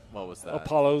what was that?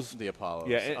 Apollos. The Apollos.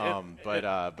 Yeah.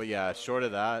 But yeah, short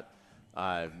of that,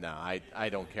 no, I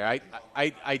don't care.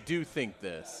 I do think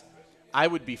this. I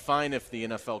would be fine if the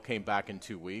NFL came back in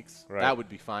 2 weeks. Right. That would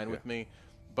be fine with me.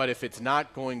 But if it's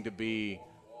not going to be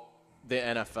the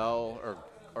NFL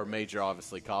or major,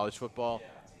 obviously, college football,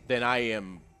 then I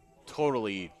am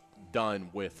totally done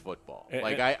with football.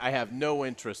 I have no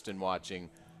interest in watching.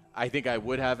 I think I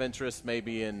would have interest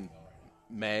maybe in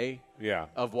May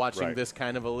of watching this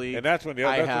kind of a league. And that's when the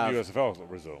USFL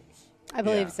resumes. I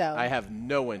believe so. I have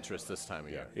no interest this time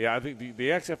of year. Yeah, I think the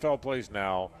XFL plays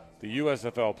now. The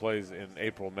USFL plays in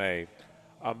April, May.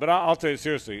 But I'll tell you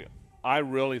seriously, I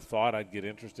really thought I'd get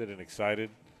interested and excited.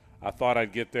 I thought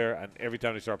I'd get there, and every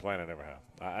time they start playing, I never have.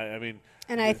 I mean,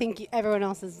 and I think everyone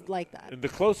else is like that. And the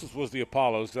closest was the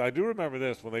Apollos. I do remember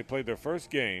this when they played their first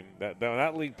game.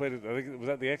 That league played. I think was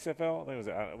that the XFL. I think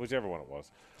it was whichever one it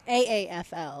was.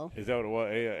 AAFL. Is that what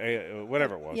it was?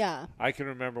 Whatever it was. Yeah. I can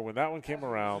remember when that one came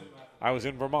around. I was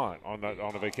in Vermont on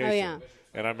a vacation. Oh, yeah.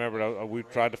 And I remember we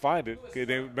tried to find it.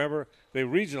 They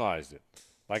regionalized it.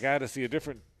 Like I had to see a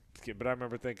different. But I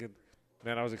remember thinking,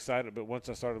 man, I was excited. But once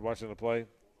I started watching the play,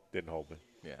 didn't hold me.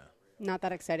 Yeah. Not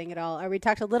that exciting at all. We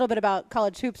talked a little bit about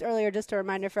college hoops earlier. Just a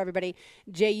reminder for everybody,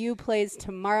 JU plays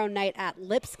tomorrow night at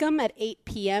Lipscomb at 8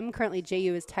 p.m. Currently,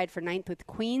 JU is tied for 9th with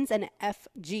Queens and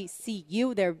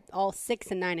FGCU. They're all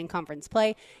 6 and 9 in conference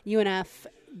play. UNF,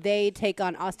 they take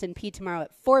on Austin Peay tomorrow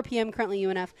at 4 p.m. Currently,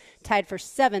 UNF tied for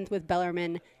 7th with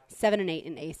Bellarmine, 7 and 8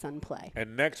 in ASUN play.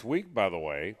 And next week, by the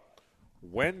way,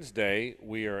 Wednesday,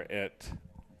 we are at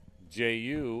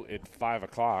JU at 5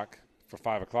 o'clock for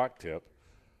 5 o'clock tip.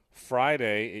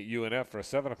 Friday at UNF for a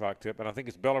 7 o'clock tip, and I think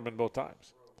it's Bellarmine both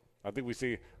times. I think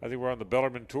we're on the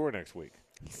Bellarmine tour next week.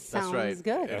 Sounds That's right.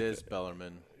 good. It is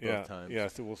Bellarmine both times. Yeah,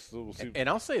 so we'll see. And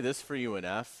I'll say this for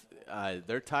UNF.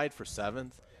 They're tied for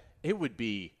 7th. It would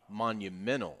be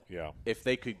monumental if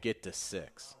they could get to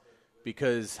 6.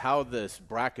 Because how this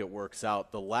bracket works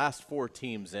out, the last 4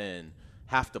 teams in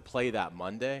have to play that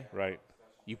Monday. Right.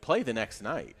 You play the next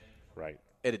night. Right.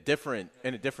 In a different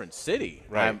city,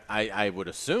 right? I would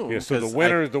assume. Yeah. So the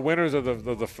winners of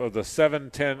the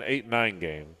 7, 10, 8, 9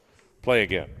 game play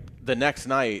again the next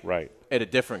night, right? At a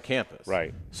different campus,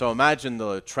 right? So imagine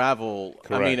the travel.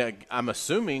 Correct. I mean, I'm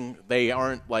assuming they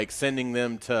aren't like sending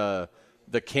them to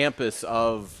the campus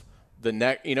of the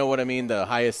next. You know what I mean? The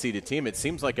highest seeded team. It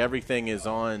seems like everything is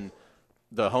on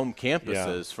the home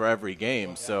campuses for every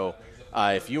game. So.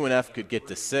 If UNF could get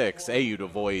to 6, you'd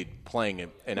avoid playing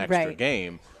an extra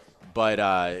game.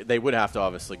 But they would have to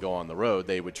obviously go on the road.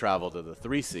 They would travel to the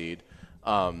 3 seed.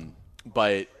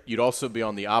 But you'd also be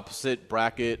on the opposite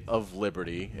bracket of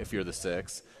Liberty if you're the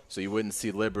 6. So you wouldn't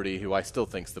see Liberty, who I still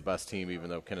think is the best team, even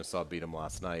though Kennesaw beat them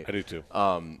last night. I do too.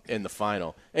 In the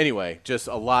final. Anyway, just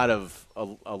a lot of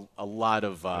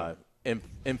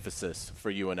emphasis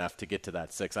for UNF to get to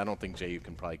that 6. I don't think JU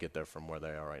can probably get there from where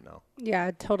they are right now. Yeah,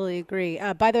 I totally agree.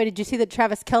 By the way, did you see that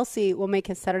Travis Kelce will make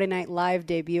his Saturday Night Live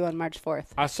debut on March 4th?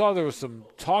 I saw there was some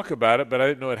talk about it, but I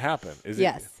didn't know it happened.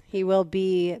 Yes, he will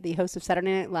be the host of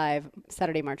Saturday Night Live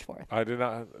Saturday, March 4th. I did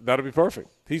not. That'll be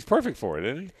perfect. He's perfect for it,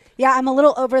 isn't he? Yeah, I'm a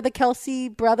little over the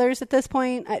Kelce brothers at this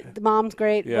point. The mom's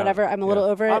great, whatever. I'm a little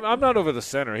over it. I'm not over the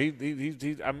center.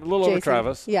 I'm a little over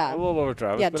Travis. Yeah. A little over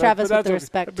Travis. Yeah, but Travis but with the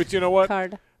respect But you know what?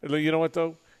 Card. You know what,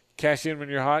 though? Cash in when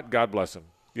you're hot. God bless him.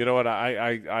 You know what?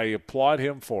 I applaud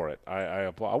him for it.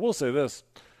 I will say this: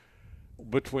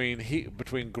 between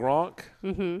Gronk,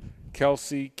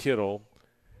 Kelsey, Kittle,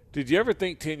 did you ever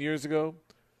think 10 years ago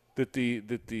that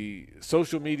the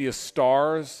social media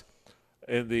stars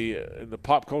and the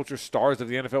pop culture stars of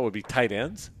the NFL would be tight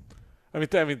ends? I mean,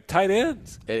 tight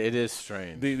ends. It is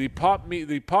strange. The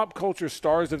pop culture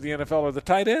stars of the NFL are the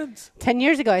tight ends. 10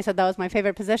 years ago, I said that was my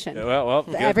favorite position. Yeah, well,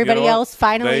 everybody else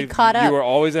finally caught up. You were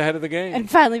always ahead of the game.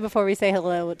 And finally, before we say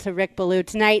hello to Rick Ballou,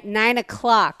 tonight, 9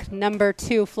 o'clock, number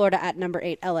 2, Florida at number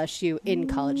 8, LSU in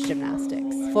college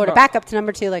gymnastics. Florida back up to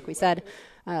number 2, like we said,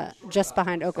 just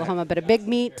behind Oklahoma. But a big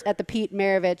meet at the Pete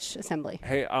Maravich Assembly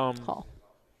Hall.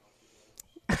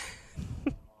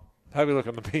 How do we look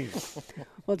on the beam?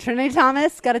 Well, Trinity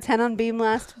Thomas got a 10 on beam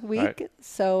last week,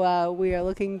 so we are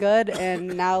looking good.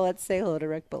 And now let's say hello to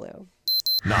Rick Ballou.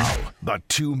 Now, the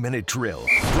 2-minute drill,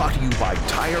 brought to you by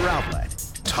Tire Outlet.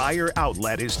 Tire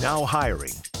Outlet is now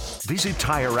hiring. Visit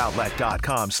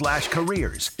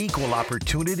TireOutlet.com/careers. Equal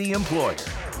opportunity employer.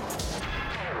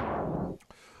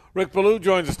 Rick Ballou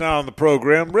joins us now on the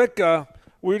program. Rick,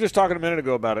 we were just talking a minute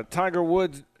ago about it. Tiger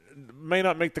Woods may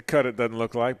not make the cut, it doesn't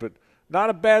look like, but not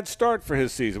a bad start for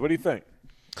his season. What do you think?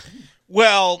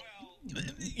 Well,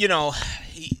 you know,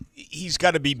 he's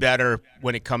got to be better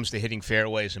when it comes to hitting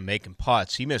fairways and making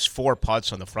putts. He missed 4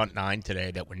 putts on the front 9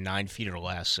 today that were 9 feet or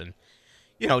less. And,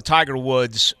 you know, Tiger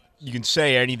Woods, you can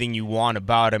say anything you want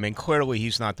about him, and clearly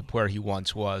he's not the player he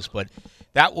once was. But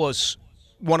that was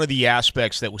one of the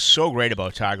aspects that was so great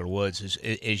about Tiger Woods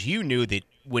is you knew that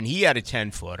when he had a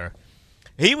 10-footer,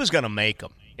 he was going to make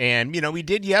them. And, you know, he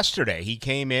did yesterday. He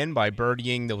came in by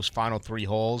birdieing those final 3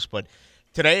 holes, but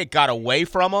today it got away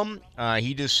from him.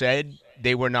 He just said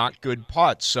they were not good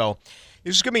putts. So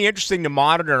this is going to be interesting to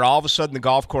monitor. All of a sudden the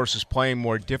golf course is playing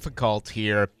more difficult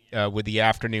here with the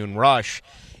afternoon rush.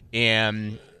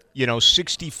 And, you know,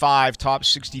 65, top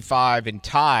 65 in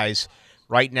ties.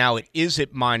 Right now it is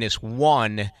at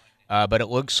 -1, but it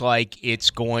looks like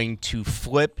it's going to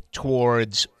flip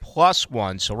towards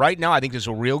 +1. So right now I think there's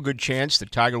a real good chance that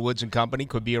Tiger Woods and company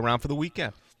could be around for the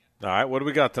weekend. All right, what do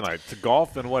we got tonight? To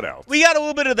golf and what else? We got a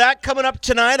little bit of that coming up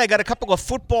tonight. I got a couple of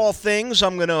football things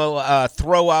I'm going to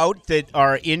throw out that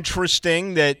are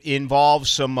interesting that involve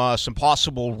some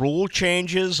possible rule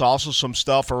changes, also some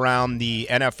stuff around the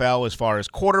NFL as far as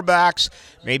quarterbacks,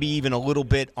 maybe even a little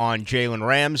bit on Jalen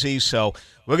Ramsey. So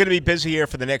we're going to be busy here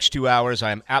for the next 2 hours. I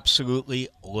am absolutely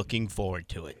looking forward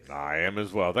to it. I am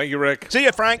as well. Thank you, Rick. See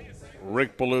you, Frank.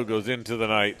 Rick Ballou goes into the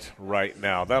night right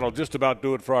now. That'll just about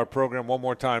do it for our program. One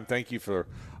more time, thank you for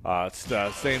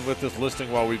staying with us,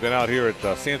 listening while we've been out here at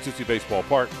Sans Souci Baseball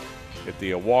Park at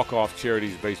the Walk-Off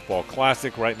Charities Baseball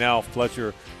Classic. Right now,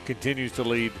 Fletcher continues to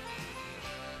lead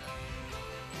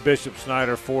Bishop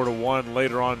Snyder 4-1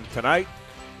 later on tonight.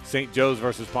 St. Joe's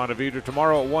versus Ponte Vedra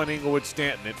tomorrow at 1, Inglewood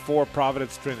Stanton at 4,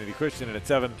 Providence Trinity Christian, and at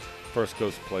 7, First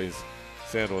Coast plays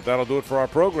Sandwood. That'll do it for our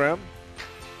program.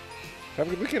 Have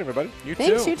a good weekend, everybody.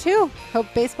 Thanks, you too. Hope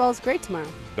baseball is great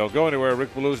tomorrow. Don't go anywhere.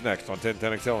 Rick Ballou's next on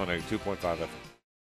 1010XL and 82.5 FM.